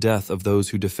called for the death of those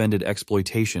who defended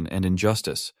exploitation and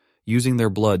injustice, using their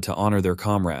blood to honor their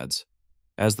comrades.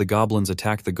 As the goblins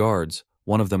attacked the guards,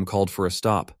 one of them called for a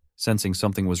stop, sensing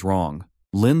something was wrong.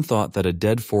 Lin thought that a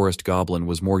dead forest goblin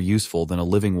was more useful than a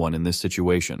living one in this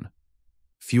situation.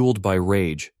 Fueled by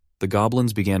rage, the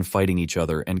goblins began fighting each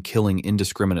other and killing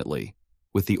indiscriminately,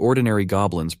 with the ordinary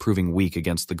goblins proving weak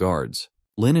against the guards.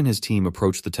 Lin and his team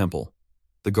approached the temple.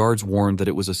 The guards warned that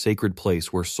it was a sacred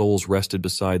place where souls rested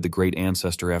beside the great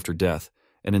ancestor after death,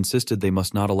 and insisted they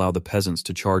must not allow the peasants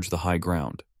to charge the high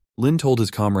ground. Lin told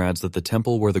his comrades that the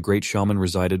temple where the great shaman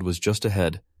resided was just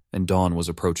ahead, and dawn was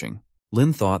approaching.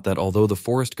 Lin thought that although the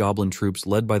forest goblin troops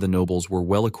led by the nobles were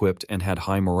well-equipped and had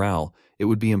high morale, it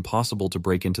would be impossible to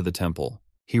break into the temple.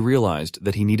 He realized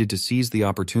that he needed to seize the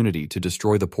opportunity to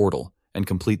destroy the portal and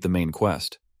complete the main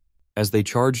quest. As they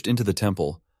charged into the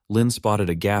temple, Lin spotted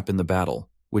a gap in the battle,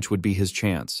 which would be his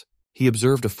chance. He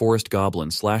observed a forest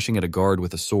goblin slashing at a guard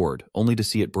with a sword, only to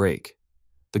see it break.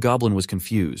 The goblin was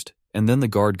confused, and then the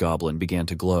guard goblin began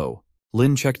to glow.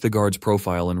 Lin checked the guard's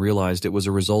profile and realized it was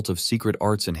a result of secret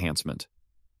arts enhancement.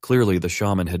 Clearly, the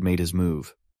shaman had made his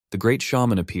move. The great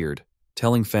shaman appeared,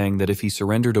 telling Fang that if he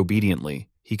surrendered obediently,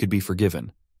 he could be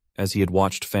forgiven, as he had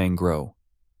watched Fang grow.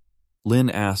 Lin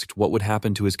asked what would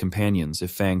happen to his companions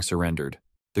if Fang surrendered.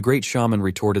 The great shaman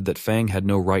retorted that Fang had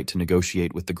no right to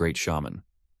negotiate with the great shaman.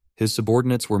 His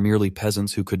subordinates were merely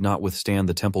peasants who could not withstand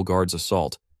the temple guard's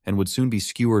assault and would soon be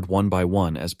skewered one by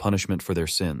one as punishment for their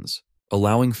sins.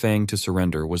 Allowing Fang to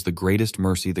surrender was the greatest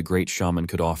mercy the great shaman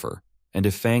could offer, and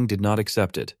if Fang did not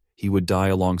accept it, he would die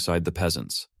alongside the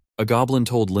peasants. A goblin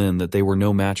told Lin that they were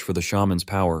no match for the shaman's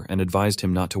power and advised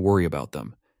him not to worry about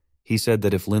them. He said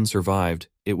that if Lin survived,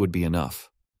 it would be enough.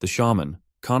 The shaman,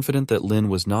 confident that Lin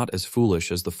was not as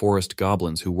foolish as the forest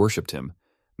goblins who worshipped him,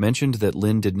 mentioned that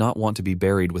Lin did not want to be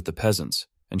buried with the peasants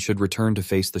and should return to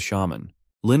face the shaman.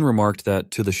 Lin remarked that,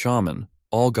 to the shaman,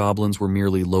 all goblins were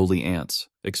merely lowly ants,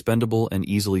 expendable and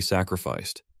easily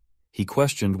sacrificed. He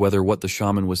questioned whether what the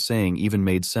shaman was saying even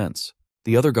made sense.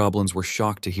 The other goblins were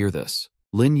shocked to hear this.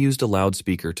 Lin used a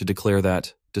loudspeaker to declare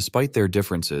that, despite their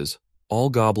differences, all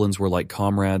goblins were like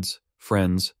comrades,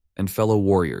 friends, and fellow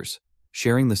warriors,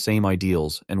 sharing the same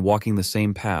ideals and walking the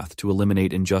same path to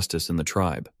eliminate injustice in the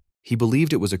tribe. He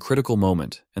believed it was a critical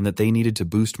moment and that they needed to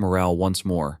boost morale once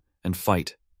more and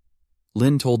fight.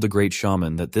 Lin told the great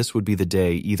shaman that this would be the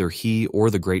day either he or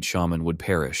the great shaman would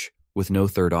perish, with no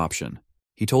third option.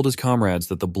 He told his comrades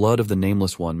that the blood of the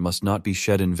Nameless One must not be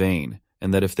shed in vain,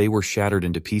 and that if they were shattered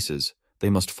into pieces, they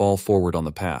must fall forward on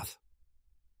the path.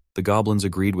 The goblins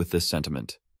agreed with this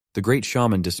sentiment. The great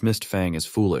shaman dismissed Fang as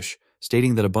foolish,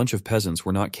 stating that a bunch of peasants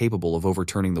were not capable of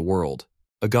overturning the world.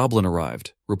 A goblin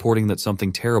arrived, reporting that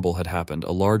something terrible had happened.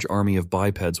 A large army of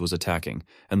bipeds was attacking,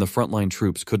 and the frontline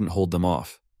troops couldn't hold them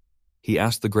off. He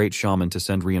asked the great shaman to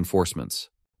send reinforcements.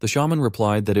 The shaman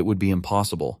replied that it would be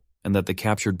impossible, and that the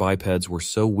captured bipeds were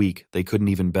so weak they couldn't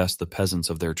even best the peasants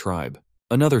of their tribe.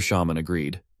 Another shaman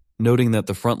agreed, noting that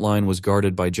the front line was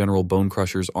guarded by General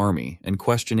Bonecrusher's army and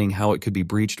questioning how it could be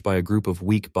breached by a group of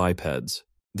weak bipeds.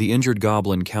 The injured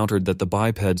goblin countered that the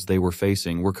bipeds they were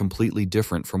facing were completely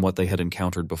different from what they had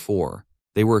encountered before.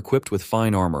 They were equipped with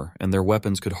fine armor, and their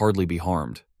weapons could hardly be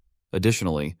harmed.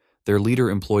 Additionally, their leader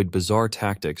employed bizarre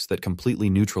tactics that completely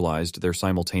neutralized their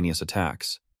simultaneous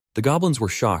attacks. The goblins were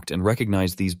shocked and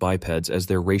recognized these bipeds as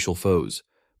their racial foes,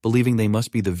 believing they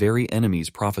must be the very enemies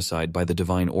prophesied by the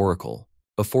divine oracle.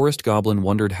 A forest goblin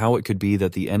wondered how it could be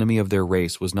that the enemy of their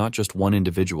race was not just one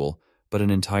individual, but an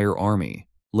entire army.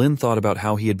 Lin thought about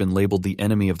how he had been labeled the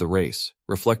enemy of the race,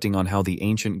 reflecting on how the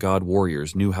ancient god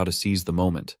warriors knew how to seize the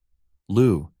moment.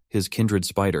 Lu, his kindred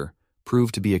spider,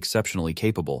 proved to be exceptionally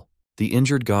capable. The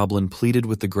injured goblin pleaded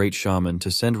with the great shaman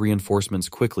to send reinforcements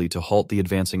quickly to halt the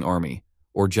advancing army,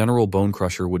 or General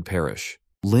Bonecrusher would perish.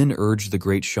 Lin urged the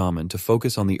great shaman to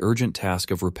focus on the urgent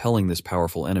task of repelling this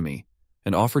powerful enemy,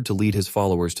 and offered to lead his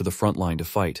followers to the front line to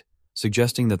fight,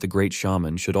 suggesting that the great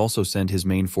shaman should also send his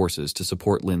main forces to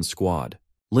support Lin's squad.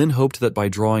 Lin hoped that by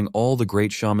drawing all the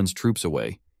great shaman's troops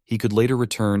away, he could later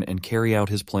return and carry out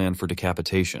his plan for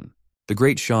decapitation. The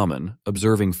great shaman,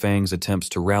 observing Fang's attempts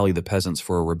to rally the peasants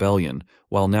for a rebellion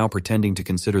while now pretending to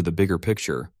consider the bigger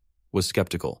picture, was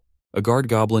skeptical. A guard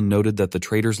goblin noted that the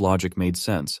traitor's logic made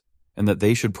sense, and that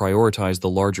they should prioritize the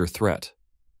larger threat.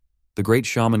 The great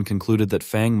shaman concluded that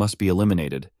Fang must be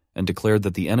eliminated, and declared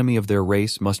that the enemy of their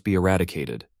race must be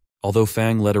eradicated. Although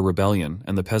Fang led a rebellion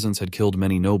and the peasants had killed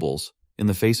many nobles, in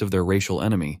the face of their racial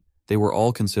enemy, they were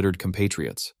all considered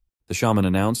compatriots. The shaman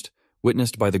announced,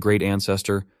 witnessed by the great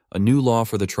ancestor, a new law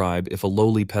for the tribe: if a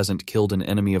lowly peasant killed an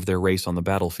enemy of their race on the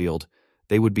battlefield,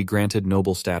 they would be granted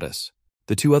noble status.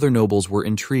 The two other nobles were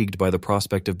intrigued by the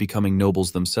prospect of becoming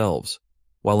nobles themselves,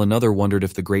 while another wondered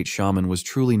if the great shaman was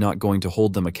truly not going to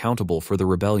hold them accountable for the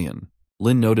rebellion.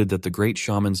 Lin noted that the great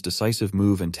shaman's decisive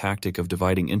move and tactic of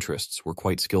dividing interests were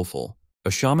quite skillful.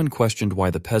 A shaman questioned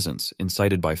why the peasants,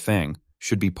 incited by Fang,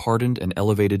 should be pardoned and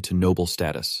elevated to noble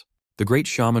status. The great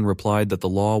shaman replied that the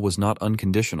law was not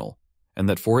unconditional, and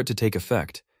that for it to take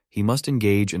effect, he must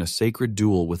engage in a sacred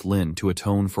duel with Lin to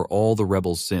atone for all the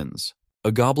rebels' sins.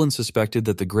 A goblin suspected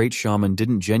that the great shaman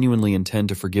didn't genuinely intend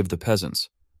to forgive the peasants,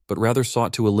 but rather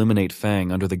sought to eliminate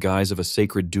Fang under the guise of a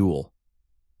sacred duel.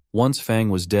 Once Fang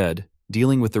was dead,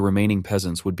 dealing with the remaining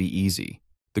peasants would be easy.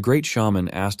 The great shaman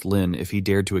asked Lin if he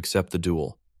dared to accept the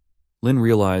duel. Lin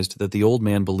realized that the old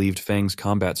man believed Fang's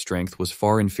combat strength was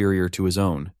far inferior to his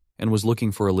own, and was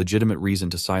looking for a legitimate reason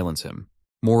to silence him.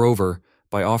 Moreover,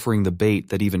 by offering the bait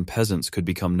that even peasants could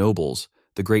become nobles,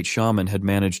 the great shaman had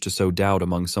managed to sow doubt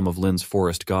among some of Lin's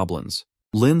forest goblins.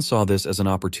 Lin saw this as an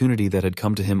opportunity that had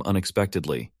come to him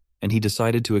unexpectedly, and he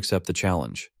decided to accept the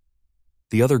challenge.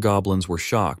 The other goblins were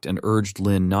shocked and urged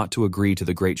Lin not to agree to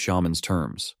the great shaman's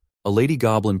terms. A lady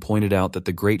goblin pointed out that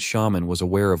the great shaman was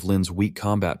aware of Lin's weak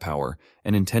combat power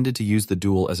and intended to use the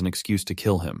duel as an excuse to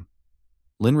kill him.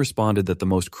 Lin responded that the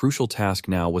most crucial task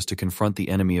now was to confront the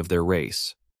enemy of their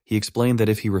race. He explained that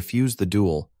if he refused the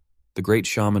duel, the great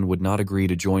shaman would not agree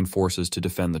to join forces to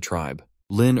defend the tribe.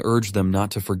 Lin urged them not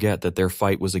to forget that their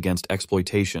fight was against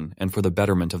exploitation and for the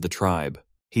betterment of the tribe.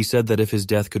 He said that if his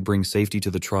death could bring safety to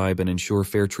the tribe and ensure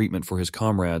fair treatment for his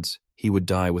comrades, he would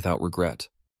die without regret.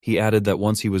 He added that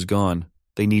once he was gone,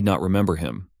 they need not remember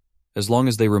him, as long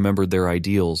as they remembered their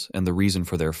ideals and the reason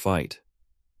for their fight.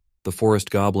 The forest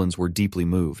goblins were deeply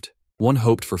moved. One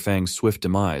hoped for Fang's swift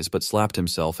demise but slapped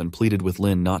himself and pleaded with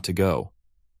Lin not to go.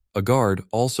 A guard,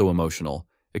 also emotional,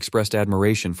 expressed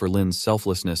admiration for Lin's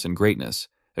selflessness and greatness,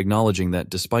 acknowledging that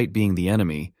despite being the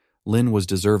enemy, Lin was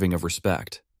deserving of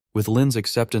respect. With Lin's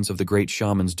acceptance of the great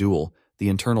shaman's duel, the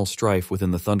internal strife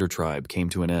within the Thunder Tribe came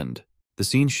to an end. The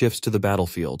scene shifts to the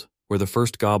battlefield, where the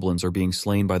first goblins are being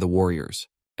slain by the warriors.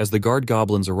 As the guard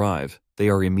goblins arrive, they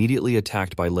are immediately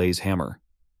attacked by Lei's hammer.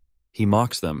 He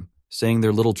mocks them, saying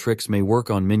their little tricks may work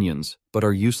on minions, but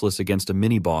are useless against a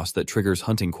mini-boss that triggers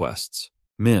hunting quests.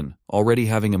 Min, already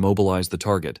having immobilized the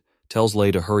target, tells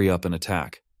Lei to hurry up and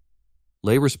attack.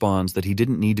 Lei responds that he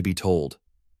didn't need to be told.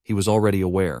 He was already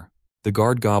aware. The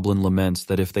guard goblin laments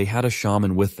that if they had a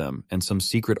shaman with them and some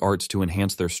secret arts to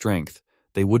enhance their strength,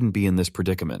 they wouldn't be in this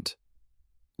predicament.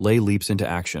 Lei leaps into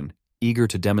action, eager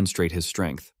to demonstrate his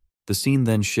strength. The scene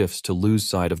then shifts to Lu's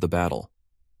side of the battle.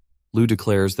 Lu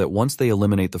declares that once they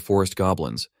eliminate the forest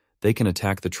goblins, they can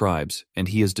attack the tribes, and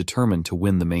he is determined to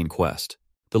win the main quest.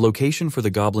 The location for the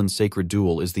goblins' sacred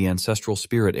duel is the ancestral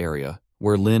spirit area,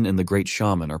 where Lin and the Great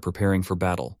Shaman are preparing for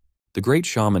battle. The Great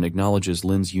Shaman acknowledges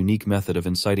Lin's unique method of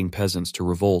inciting peasants to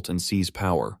revolt and seize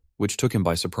power, which took him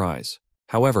by surprise.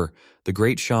 However, the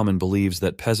Great Shaman believes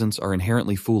that peasants are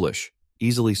inherently foolish,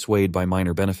 easily swayed by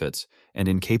minor benefits, and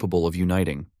incapable of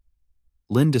uniting.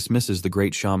 Lin dismisses the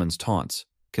Great Shaman's taunts,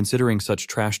 considering such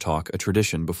trash talk a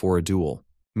tradition before a duel.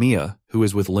 Mia, who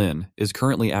is with Lin, is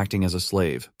currently acting as a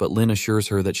slave, but Lin assures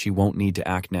her that she won't need to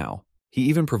act now. He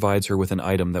even provides her with an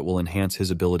item that will enhance his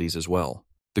abilities as well.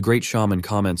 The Great Shaman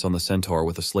comments on the centaur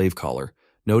with a slave collar,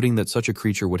 noting that such a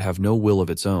creature would have no will of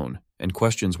its own, and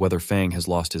questions whether Fang has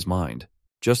lost his mind.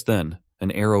 Just then,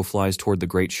 an arrow flies toward the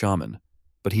Great Shaman,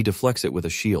 but he deflects it with a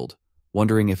shield,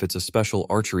 wondering if it's a special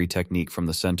archery technique from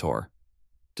the centaur.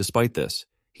 Despite this,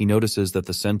 he notices that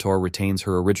the centaur retains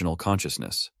her original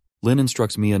consciousness. Lin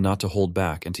instructs Mia not to hold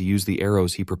back and to use the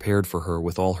arrows he prepared for her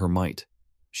with all her might.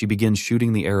 She begins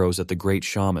shooting the arrows at the Great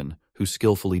Shaman, who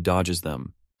skillfully dodges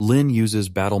them. Lin uses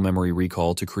battle memory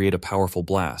recall to create a powerful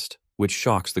blast, which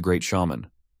shocks the Great Shaman.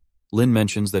 Lin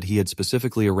mentions that he had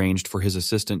specifically arranged for his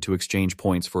assistant to exchange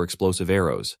points for explosive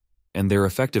arrows, and their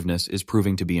effectiveness is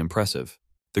proving to be impressive.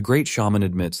 The Great Shaman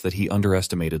admits that he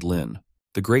underestimated Lin.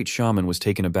 The Great Shaman was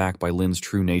taken aback by Lin's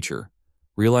true nature,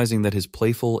 realizing that his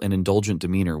playful and indulgent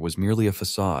demeanor was merely a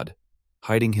facade,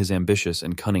 hiding his ambitious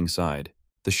and cunning side.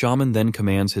 The shaman then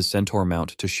commands his centaur mount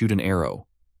to shoot an arrow,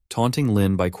 taunting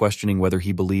Lin by questioning whether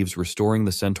he believes restoring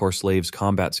the centaur slave's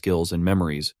combat skills and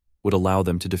memories would allow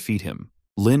them to defeat him.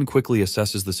 Lin quickly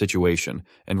assesses the situation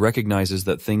and recognizes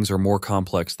that things are more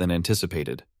complex than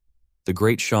anticipated. The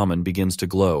Great Shaman begins to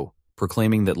glow,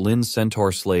 proclaiming that Lin's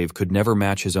centaur slave could never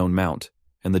match his own mount,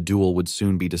 and the duel would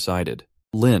soon be decided.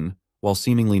 Lin, while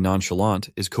seemingly nonchalant,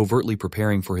 is covertly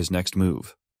preparing for his next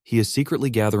move. He is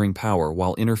secretly gathering power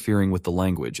while interfering with the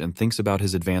language and thinks about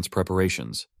his advanced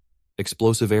preparations.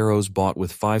 Explosive arrows bought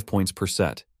with 5 points per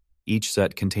set, each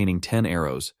set containing 10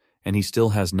 arrows, and he still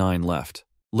has 9 left.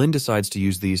 Lin decides to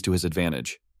use these to his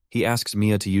advantage. He asks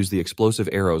Mia to use the explosive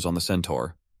arrows on the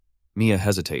centaur. Mia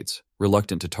hesitates,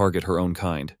 reluctant to target her own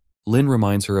kind. Lin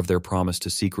reminds her of their promise to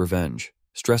seek revenge,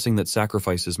 stressing that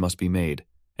sacrifices must be made,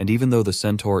 and even though the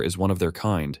centaur is one of their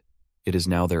kind, it is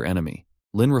now their enemy.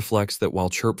 Lin reflects that while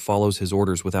Chirp follows his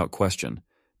orders without question,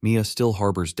 Mia still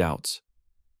harbors doubts.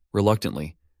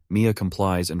 Reluctantly, Mia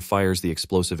complies and fires the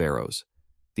explosive arrows.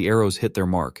 The arrows hit their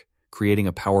mark, creating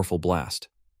a powerful blast.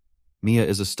 Mia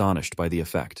is astonished by the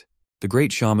effect. The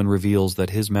Great Shaman reveals that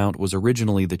his mount was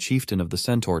originally the chieftain of the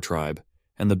centaur tribe,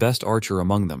 and the best archer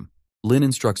among them. Lin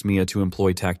instructs Mia to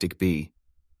employ Tactic B.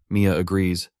 Mia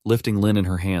agrees, lifting Lin in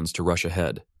her hands to rush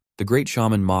ahead. The Great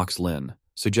Shaman mocks Lin,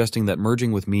 suggesting that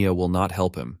merging with Mia will not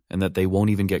help him, and that they won't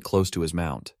even get close to his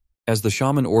mount. As the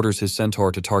shaman orders his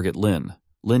centaur to target Lin,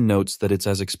 Lin notes that it's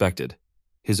as expected.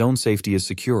 His own safety is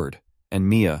secured, and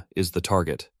Mia is the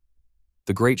target.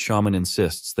 The Great Shaman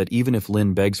insists that even if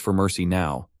Lin begs for mercy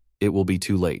now, it will be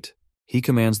too late. He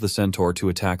commands the centaur to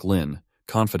attack Lin,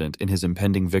 confident in his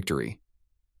impending victory.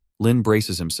 Lin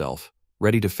braces himself,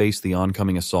 ready to face the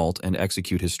oncoming assault and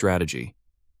execute his strategy.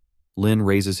 Lin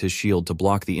raises his shield to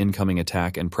block the incoming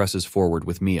attack and presses forward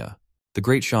with Mia. The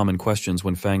Great Shaman questions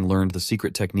when Fang learned the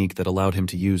secret technique that allowed him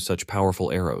to use such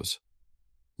powerful arrows.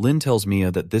 Lin tells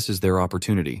Mia that this is their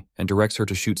opportunity and directs her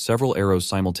to shoot several arrows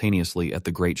simultaneously at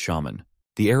the Great Shaman.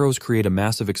 The arrows create a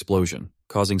massive explosion,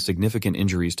 causing significant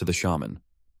injuries to the shaman.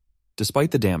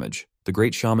 Despite the damage, the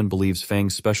Great Shaman believes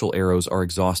Fang's special arrows are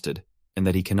exhausted and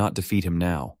that he cannot defeat him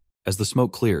now. As the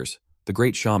smoke clears, the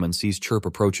Great Shaman sees Chirp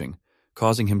approaching,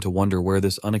 causing him to wonder where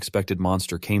this unexpected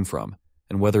monster came from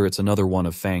and whether it's another one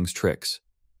of Fang's tricks.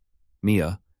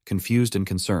 Mia, confused and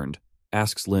concerned,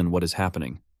 asks Lin what is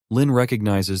happening. Lin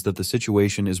recognizes that the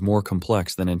situation is more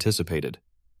complex than anticipated.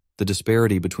 The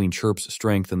disparity between Chirp's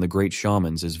strength and the Great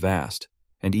Shaman's is vast,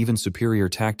 and even superior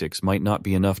tactics might not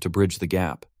be enough to bridge the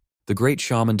gap. The Great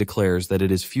Shaman declares that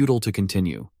it is futile to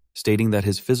continue, stating that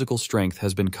his physical strength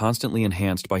has been constantly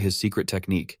enhanced by his secret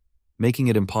technique, making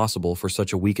it impossible for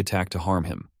such a weak attack to harm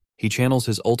him. He channels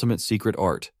his ultimate secret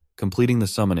art, completing the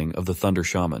summoning of the Thunder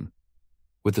Shaman.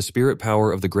 With the spirit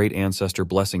power of the Great Ancestor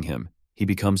blessing him, he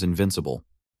becomes invincible.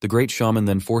 The Great Shaman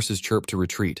then forces Chirp to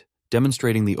retreat,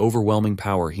 demonstrating the overwhelming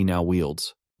power he now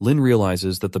wields. Lin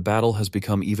realizes that the battle has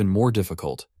become even more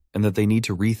difficult, and that they need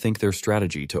to rethink their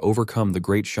strategy to overcome the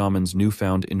Great Shaman's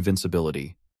newfound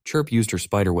invincibility. Chirp used her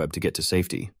spiderweb to get to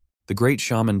safety. The Great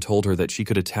Shaman told her that she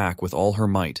could attack with all her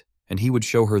might, and he would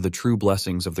show her the true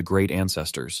blessings of the Great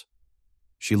Ancestors.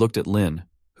 She looked at Lin,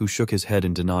 who shook his head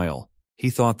in denial. He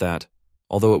thought that,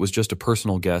 although it was just a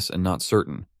personal guess and not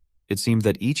certain, it seemed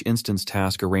that each instance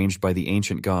task arranged by the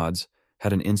ancient gods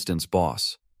had an instance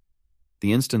boss.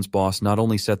 The instance boss not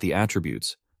only set the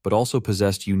attributes, but also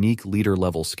possessed unique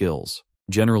leader-level skills.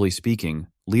 Generally speaking,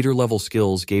 leader-level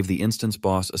skills gave the instance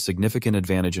boss a significant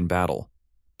advantage in battle,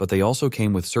 but they also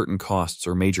came with certain costs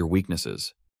or major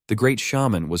weaknesses. The Great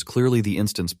Shaman was clearly the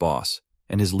instance boss,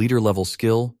 and his leader-level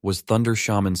skill was Thunder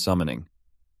Shaman Summoning.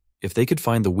 If they could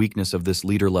find the weakness of this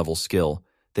leader-level skill,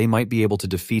 they might be able to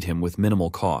defeat him with minimal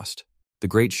cost. The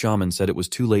Great Shaman said it was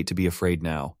too late to be afraid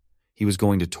now. He was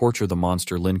going to torture the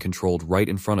monster Lin controlled right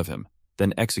in front of him,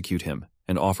 then execute him,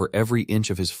 and offer every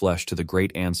inch of his flesh to the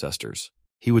great ancestors.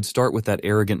 He would start with that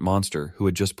arrogant monster who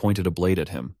had just pointed a blade at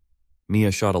him.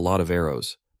 Mia shot a lot of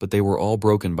arrows, but they were all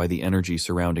broken by the energy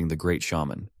surrounding the Great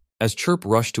Shaman. As Chirp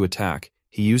rushed to attack,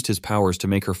 he used his powers to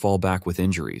make her fall back with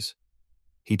injuries.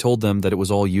 He told them that it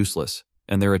was all useless,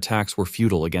 and their attacks were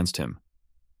futile against him.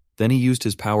 Then he used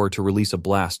his power to release a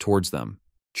blast towards them.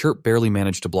 Chirp barely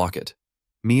managed to block it.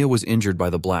 Mia was injured by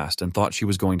the blast and thought she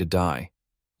was going to die.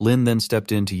 Lin then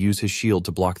stepped in to use his shield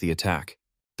to block the attack.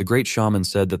 The Great Shaman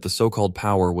said that the so-called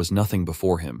power was nothing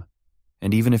before him,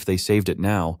 and even if they saved it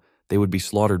now, they would be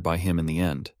slaughtered by him in the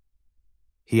end.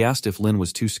 He asked if Lin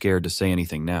was too scared to say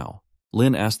anything now.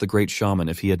 Lin asked the Great Shaman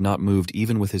if he had not moved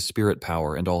even with his spirit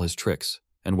power and all his tricks,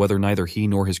 and whether neither he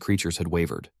nor his creatures had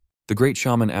wavered. The Great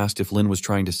Shaman asked if Lin was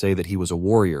trying to say that he was a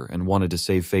warrior and wanted to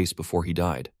save face before he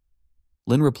died.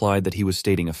 Lin replied that he was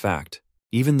stating a fact.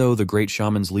 Even though the Great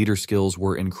Shaman's leader skills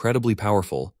were incredibly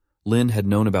powerful, Lin had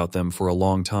known about them for a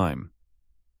long time.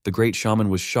 The Great Shaman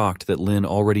was shocked that Lin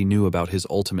already knew about his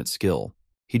ultimate skill.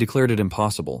 He declared it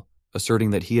impossible,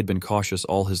 asserting that he had been cautious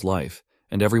all his life,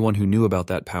 and everyone who knew about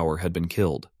that power had been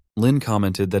killed. Lin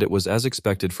commented that it was as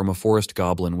expected from a forest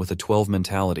goblin with a 12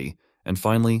 mentality, and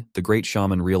finally, the Great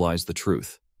Shaman realized the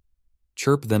truth.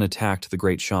 Chirp then attacked the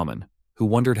Great Shaman, who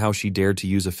wondered how she dared to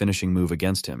use a finishing move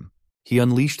against him. He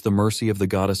unleashed the Mercy of the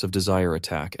Goddess of Desire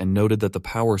attack and noted that the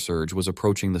power surge was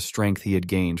approaching the strength he had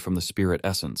gained from the spirit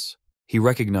essence. He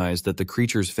recognized that the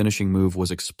creature's finishing move was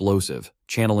explosive,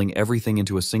 channeling everything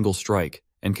into a single strike,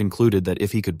 and concluded that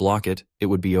if he could block it, it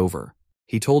would be over.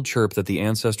 He told Chirp that the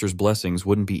ancestors' blessings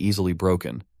wouldn't be easily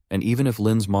broken, and even if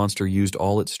Lin's monster used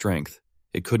all its strength,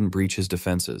 it couldn't breach his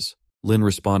defenses. Lin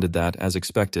responded that, as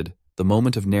expected, the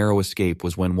moment of narrow escape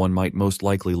was when one might most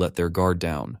likely let their guard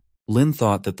down. Lin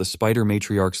thought that the Spider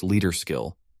Matriarch's leader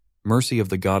skill, Mercy of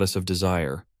the Goddess of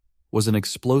Desire, was an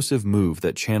explosive move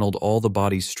that channeled all the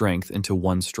body's strength into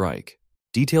one strike.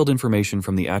 Detailed information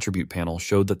from the attribute panel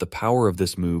showed that the power of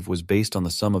this move was based on the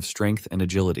sum of strength and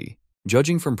agility.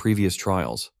 Judging from previous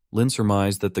trials, Lin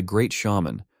surmised that the Great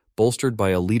Shaman, bolstered by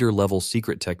a leader-level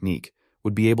secret technique,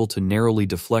 would be able to narrowly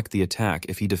deflect the attack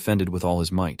if he defended with all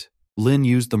his might. Lin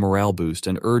used the morale boost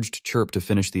and urged Chirp to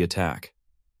finish the attack.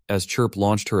 As Chirp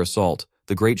launched her assault,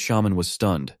 the Great Shaman was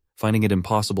stunned, finding it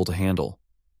impossible to handle.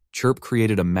 Chirp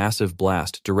created a massive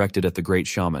blast directed at the Great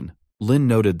Shaman. Lin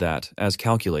noted that, as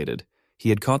calculated, he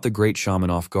had caught the Great Shaman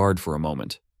off guard for a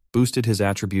moment, boosted his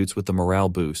attributes with the morale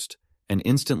boost, and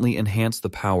instantly enhanced the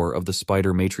power of the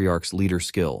Spider Matriarch's leader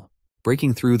skill.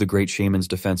 Breaking through the Great Shaman's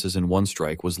defenses in one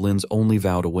strike was Lin's only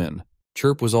vow to win.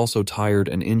 Chirp was also tired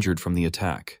and injured from the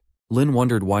attack. Lin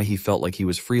wondered why he felt like he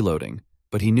was freeloading,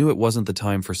 but he knew it wasn't the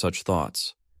time for such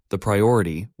thoughts. The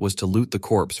priority was to loot the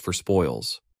corpse for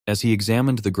spoils. As he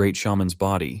examined the Great Shaman's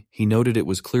body, he noted it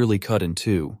was clearly cut in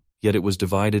two, yet it was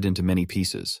divided into many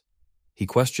pieces. He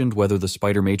questioned whether the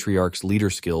Spider Matriarch's leader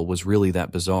skill was really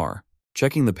that bizarre.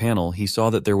 Checking the panel, he saw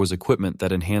that there was equipment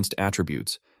that enhanced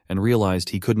attributes, and realized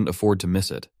he couldn't afford to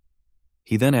miss it.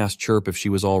 He then asked Chirp if she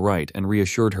was all right and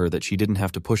reassured her that she didn't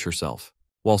have to push herself.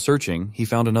 While searching, he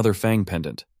found another Fang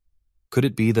pendant. Could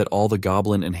it be that all the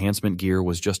goblin enhancement gear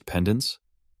was just pendants?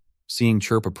 Seeing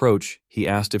Chirp approach, he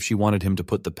asked if she wanted him to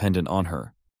put the pendant on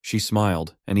her. She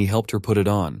smiled, and he helped her put it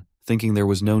on, thinking there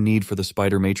was no need for the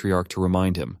Spider Matriarch to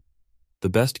remind him. The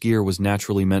best gear was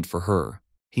naturally meant for her.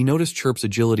 He noticed Chirp's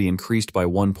agility increased by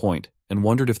 1 point, and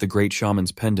wondered if the Great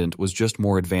Shaman's pendant was just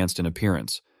more advanced in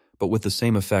appearance, but with the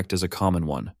same effect as a common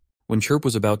one. When Chirp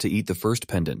was about to eat the first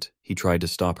pendant, he tried to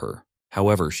stop her.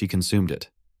 However, she consumed it.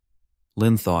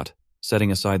 Lin thought,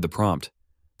 setting aside the prompt,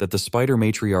 that the Spider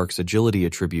Matriarch's agility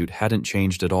attribute hadn't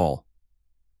changed at all.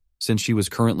 Since she was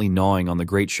currently gnawing on the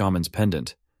Great Shaman's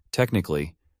pendant,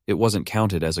 technically, it wasn't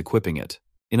counted as equipping it.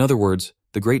 In other words,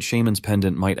 the Great Shaman's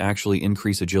pendant might actually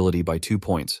increase agility by 2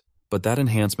 points, but that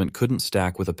enhancement couldn't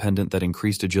stack with a pendant that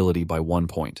increased agility by 1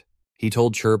 point. He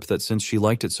told Chirp that since she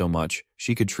liked it so much,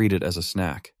 she could treat it as a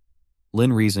snack.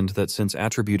 Lin reasoned that since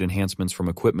attribute enhancements from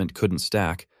equipment couldn't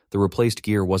stack, the replaced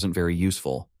gear wasn't very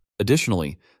useful.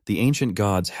 Additionally, the ancient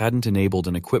gods hadn't enabled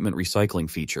an equipment recycling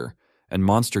feature, and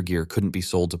monster gear couldn't be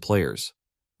sold to players.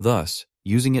 Thus,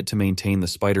 using it to maintain the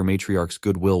Spider Matriarch's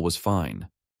goodwill was fine.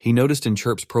 He noticed in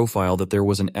Chirp's profile that there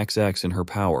was an XX in her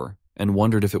power, and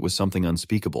wondered if it was something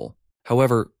unspeakable.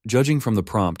 However, judging from the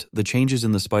prompt, the changes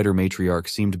in the Spider Matriarch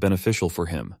seemed beneficial for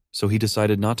him, so he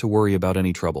decided not to worry about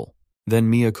any trouble. Then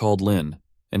Mia called Lin,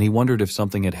 and he wondered if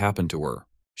something had happened to her.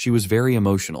 She was very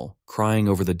emotional, crying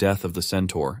over the death of the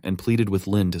centaur, and pleaded with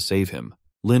Lin to save him.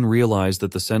 Lin realized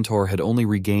that the centaur had only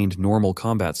regained normal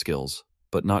combat skills,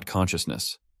 but not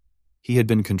consciousness. He had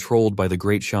been controlled by the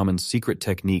great shaman's secret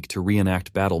technique to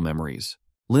reenact battle memories.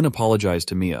 Lin apologized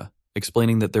to Mia,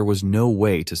 explaining that there was no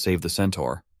way to save the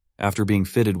centaur. After being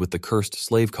fitted with the cursed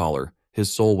slave collar,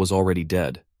 his soul was already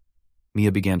dead.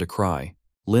 Mia began to cry.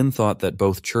 Lin thought that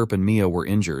both Chirp and Mia were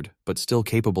injured, but still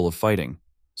capable of fighting,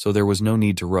 so there was no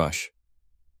need to rush.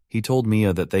 He told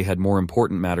Mia that they had more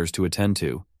important matters to attend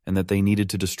to, and that they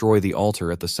needed to destroy the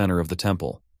altar at the center of the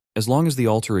temple. As long as the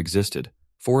altar existed,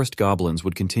 forest goblins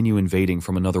would continue invading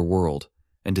from another world,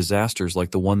 and disasters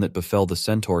like the one that befell the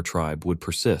centaur tribe would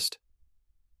persist.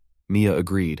 Mia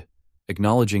agreed,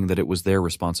 acknowledging that it was their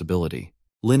responsibility.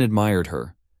 Lin admired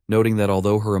her, noting that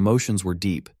although her emotions were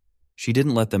deep, she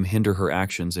didn't let them hinder her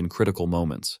actions in critical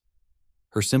moments.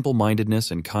 Her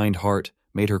simple-mindedness and kind heart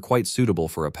made her quite suitable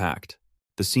for a pact.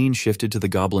 The scene shifted to the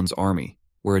goblins' army,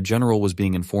 where a general was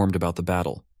being informed about the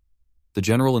battle. The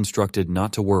general instructed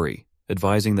not to worry,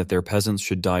 advising that their peasants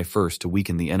should die first to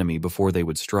weaken the enemy before they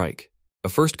would strike. A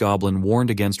first goblin warned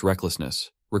against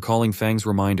recklessness, recalling Fang's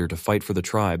reminder to fight for the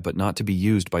tribe but not to be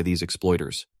used by these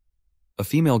exploiters. A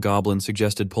female goblin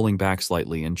suggested pulling back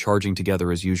slightly and charging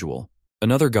together as usual.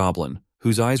 Another goblin,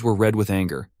 whose eyes were red with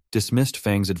anger, dismissed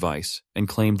Fang's advice and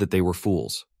claimed that they were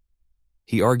fools.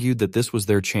 He argued that this was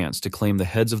their chance to claim the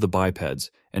heads of the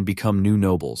bipeds and become new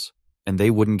nobles, and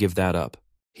they wouldn't give that up.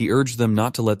 He urged them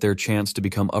not to let their chance to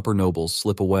become upper nobles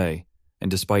slip away, and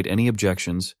despite any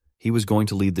objections, he was going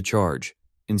to lead the charge,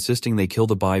 insisting they kill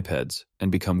the bipeds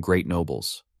and become great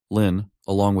nobles. Lin,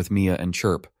 along with Mia and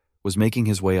Chirp, was making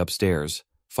his way upstairs,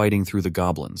 fighting through the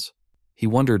goblins. He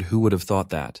wondered who would have thought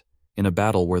that, in a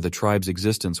battle where the tribe's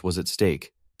existence was at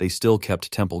stake, they still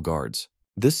kept temple guards.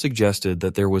 This suggested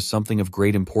that there was something of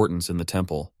great importance in the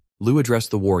temple. Lu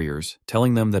addressed the warriors,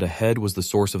 telling them that ahead was the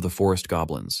source of the forest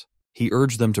goblins. He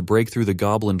urged them to break through the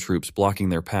goblin troops blocking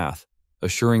their path,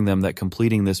 assuring them that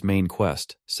completing this main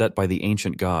quest, set by the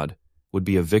ancient god, would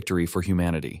be a victory for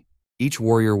humanity. Each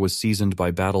warrior was seasoned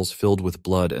by battles filled with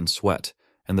blood and sweat,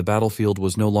 and the battlefield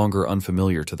was no longer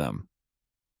unfamiliar to them.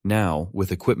 Now,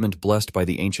 with equipment blessed by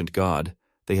the ancient god,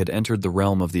 they had entered the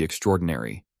realm of the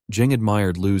extraordinary. Jing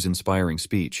admired Lu's inspiring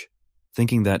speech,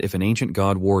 thinking that if an ancient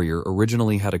god warrior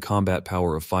originally had a combat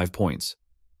power of 5 points,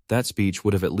 that speech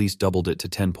would have at least doubled it to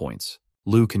 10 points.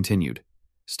 Lu continued,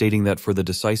 stating that for the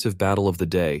decisive battle of the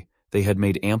day, they had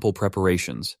made ample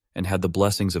preparations and had the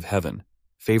blessings of heaven,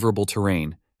 favorable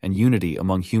terrain, and unity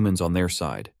among humans on their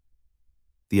side.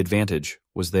 The advantage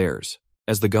was theirs.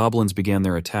 As the goblins began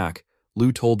their attack,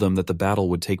 Lu told them that the battle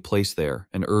would take place there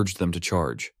and urged them to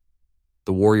charge.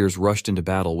 The warriors rushed into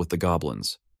battle with the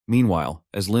goblins. Meanwhile,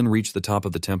 as Lin reached the top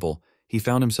of the temple, he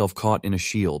found himself caught in a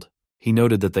shield. He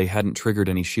noted that they hadn't triggered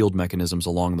any shield mechanisms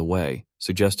along the way,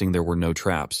 suggesting there were no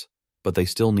traps, but they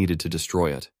still needed to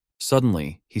destroy it.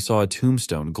 Suddenly, he saw a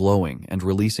tombstone glowing and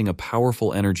releasing a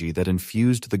powerful energy that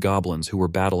infused the goblins who were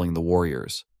battling the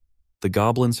warriors. The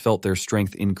goblins felt their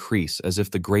strength increase as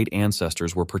if the great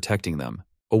ancestors were protecting them.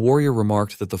 A warrior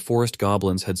remarked that the forest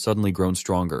goblins had suddenly grown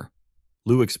stronger.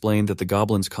 Lu explained that the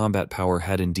goblins' combat power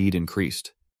had indeed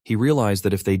increased. He realized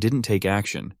that if they didn't take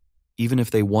action, even if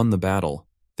they won the battle,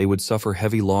 they would suffer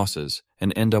heavy losses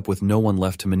and end up with no one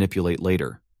left to manipulate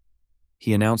later.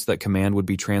 He announced that command would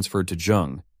be transferred to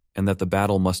Zheng and that the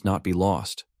battle must not be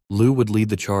lost. Lu would lead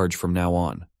the charge from now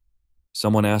on.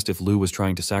 Someone asked if Lu was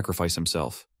trying to sacrifice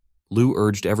himself. Lu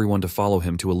urged everyone to follow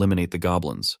him to eliminate the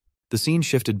goblins. The scene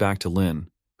shifted back to Lin,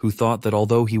 who thought that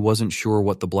although he wasn't sure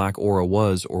what the black aura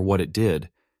was or what it did,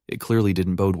 it clearly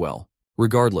didn't bode well.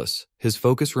 Regardless, his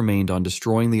focus remained on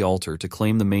destroying the altar to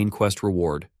claim the main quest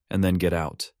reward and then get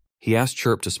out. He asked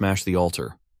Chirp to smash the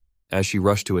altar. As she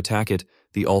rushed to attack it,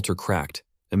 the altar cracked,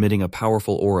 emitting a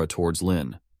powerful aura towards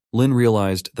Lin. Lin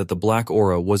realized that the black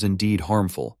aura was indeed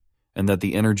harmful, and that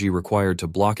the energy required to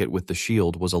block it with the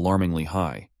shield was alarmingly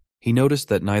high. He noticed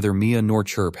that neither Mia nor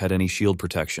Chirp had any shield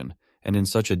protection, and in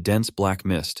such a dense black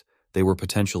mist, they were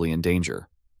potentially in danger.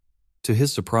 To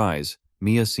his surprise,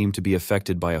 Mia seemed to be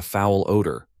affected by a foul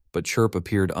odor, but Chirp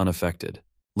appeared unaffected.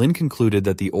 Lin concluded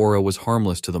that the aura was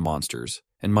harmless to the monsters,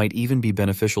 and might even be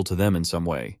beneficial to them in some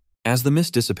way. As the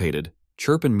mist dissipated,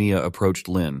 Chirp and Mia approached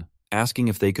Lin, asking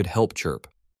if they could help Chirp.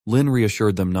 Lin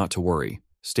reassured them not to worry,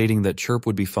 stating that Chirp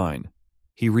would be fine.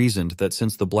 He reasoned that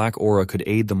since the black aura could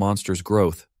aid the monster's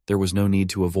growth, there was no need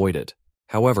to avoid it.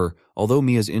 However, although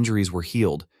Mia's injuries were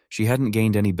healed, she hadn't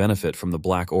gained any benefit from the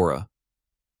black aura.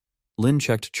 Lin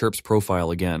checked Chirp's profile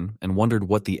again and wondered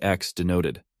what the X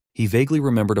denoted. He vaguely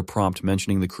remembered a prompt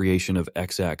mentioning the creation of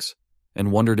XX,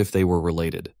 and wondered if they were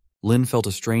related. Lin felt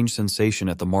a strange sensation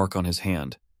at the mark on his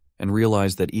hand, and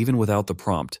realized that even without the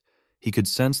prompt, he could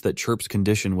sense that Chirp's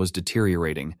condition was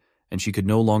deteriorating, and she could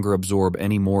no longer absorb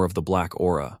any more of the black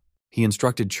aura. He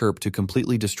instructed Chirp to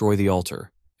completely destroy the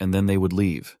altar, and then they would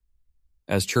leave.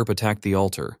 As Chirp attacked the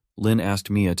altar, Lin asked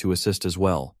Mia to assist as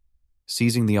well.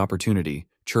 Seizing the opportunity,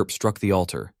 Chirp struck the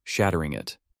altar, shattering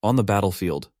it. On the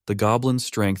battlefield, the goblins'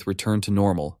 strength returned to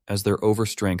normal as their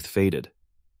overstrength faded.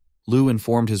 Lu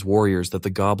informed his warriors that the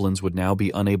goblins would now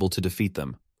be unable to defeat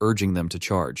them, urging them to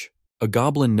charge. A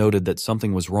goblin noted that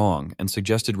something was wrong and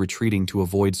suggested retreating to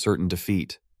avoid certain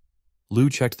defeat. Lu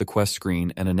checked the quest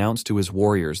screen and announced to his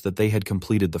warriors that they had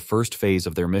completed the first phase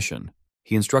of their mission.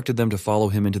 He instructed them to follow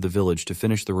him into the village to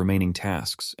finish the remaining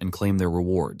tasks and claim their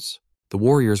rewards. The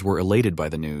warriors were elated by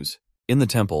the news. In the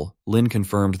temple, Lin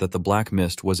confirmed that the black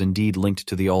mist was indeed linked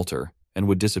to the altar and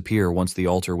would disappear once the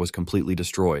altar was completely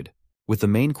destroyed. With the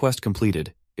main quest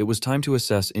completed, it was time to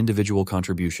assess individual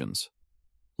contributions.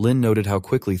 Lin noted how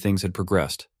quickly things had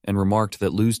progressed and remarked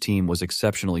that Lu's team was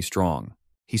exceptionally strong.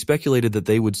 He speculated that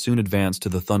they would soon advance to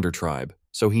the Thunder Tribe,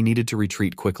 so he needed to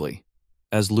retreat quickly.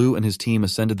 As Lu and his team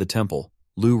ascended the temple,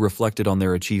 Lu reflected on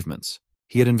their achievements.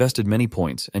 He had invested many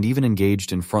points and even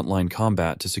engaged in frontline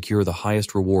combat to secure the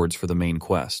highest rewards for the main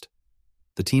quest.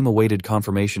 The team awaited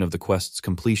confirmation of the quest's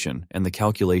completion and the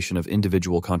calculation of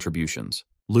individual contributions.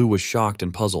 Lu was shocked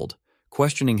and puzzled,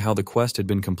 questioning how the quest had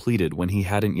been completed when he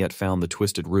hadn't yet found the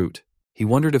twisted route. He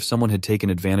wondered if someone had taken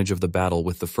advantage of the battle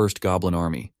with the first goblin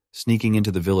army, sneaking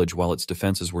into the village while its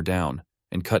defenses were down,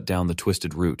 and cut down the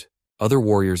twisted route. Other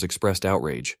warriors expressed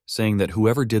outrage, saying that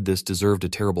whoever did this deserved a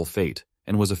terrible fate,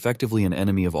 and was effectively an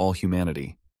enemy of all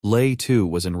humanity. Lei, too,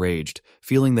 was enraged,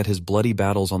 feeling that his bloody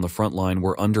battles on the front line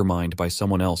were undermined by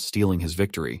someone else stealing his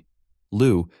victory.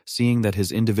 Lu, seeing that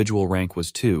his individual rank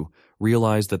was 2,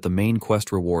 realized that the main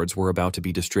quest rewards were about to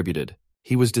be distributed.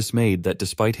 He was dismayed that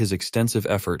despite his extensive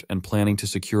effort and planning to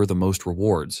secure the most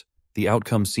rewards, the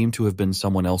outcome seemed to have been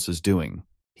someone else's doing.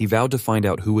 He vowed to find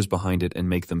out who was behind it and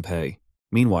make them pay.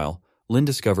 Meanwhile, Lin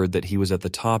discovered that he was at the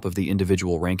top of the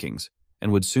individual rankings,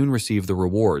 and would soon receive the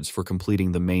rewards for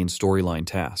completing the main storyline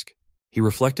task. He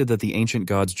reflected that the ancient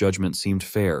god's judgment seemed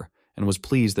fair, and was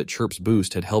pleased that Chirp's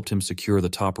boost had helped him secure the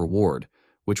top reward,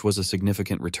 which was a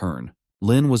significant return.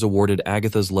 Lin was awarded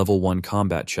Agatha's level 1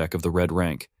 combat check of the red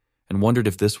rank, and wondered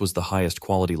if this was the highest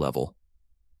quality level.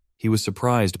 He was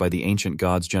surprised by the ancient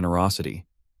god's generosity.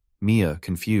 Mia,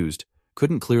 confused,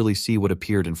 couldn't clearly see what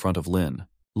appeared in front of Lin.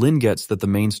 Lin gets that the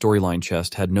main storyline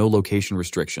chest had no location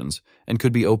restrictions and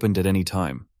could be opened at any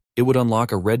time. It would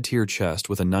unlock a red tier chest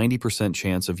with a 90%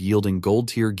 chance of yielding gold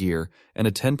tier gear and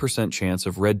a 10% chance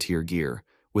of red tier gear,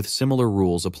 with similar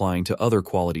rules applying to other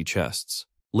quality chests.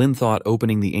 Lin thought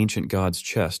opening the ancient god's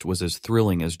chest was as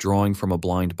thrilling as drawing from a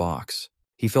blind box.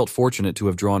 He felt fortunate to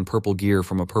have drawn purple gear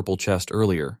from a purple chest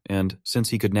earlier, and, since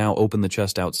he could now open the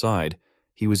chest outside,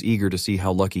 he was eager to see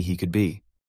how lucky he could be.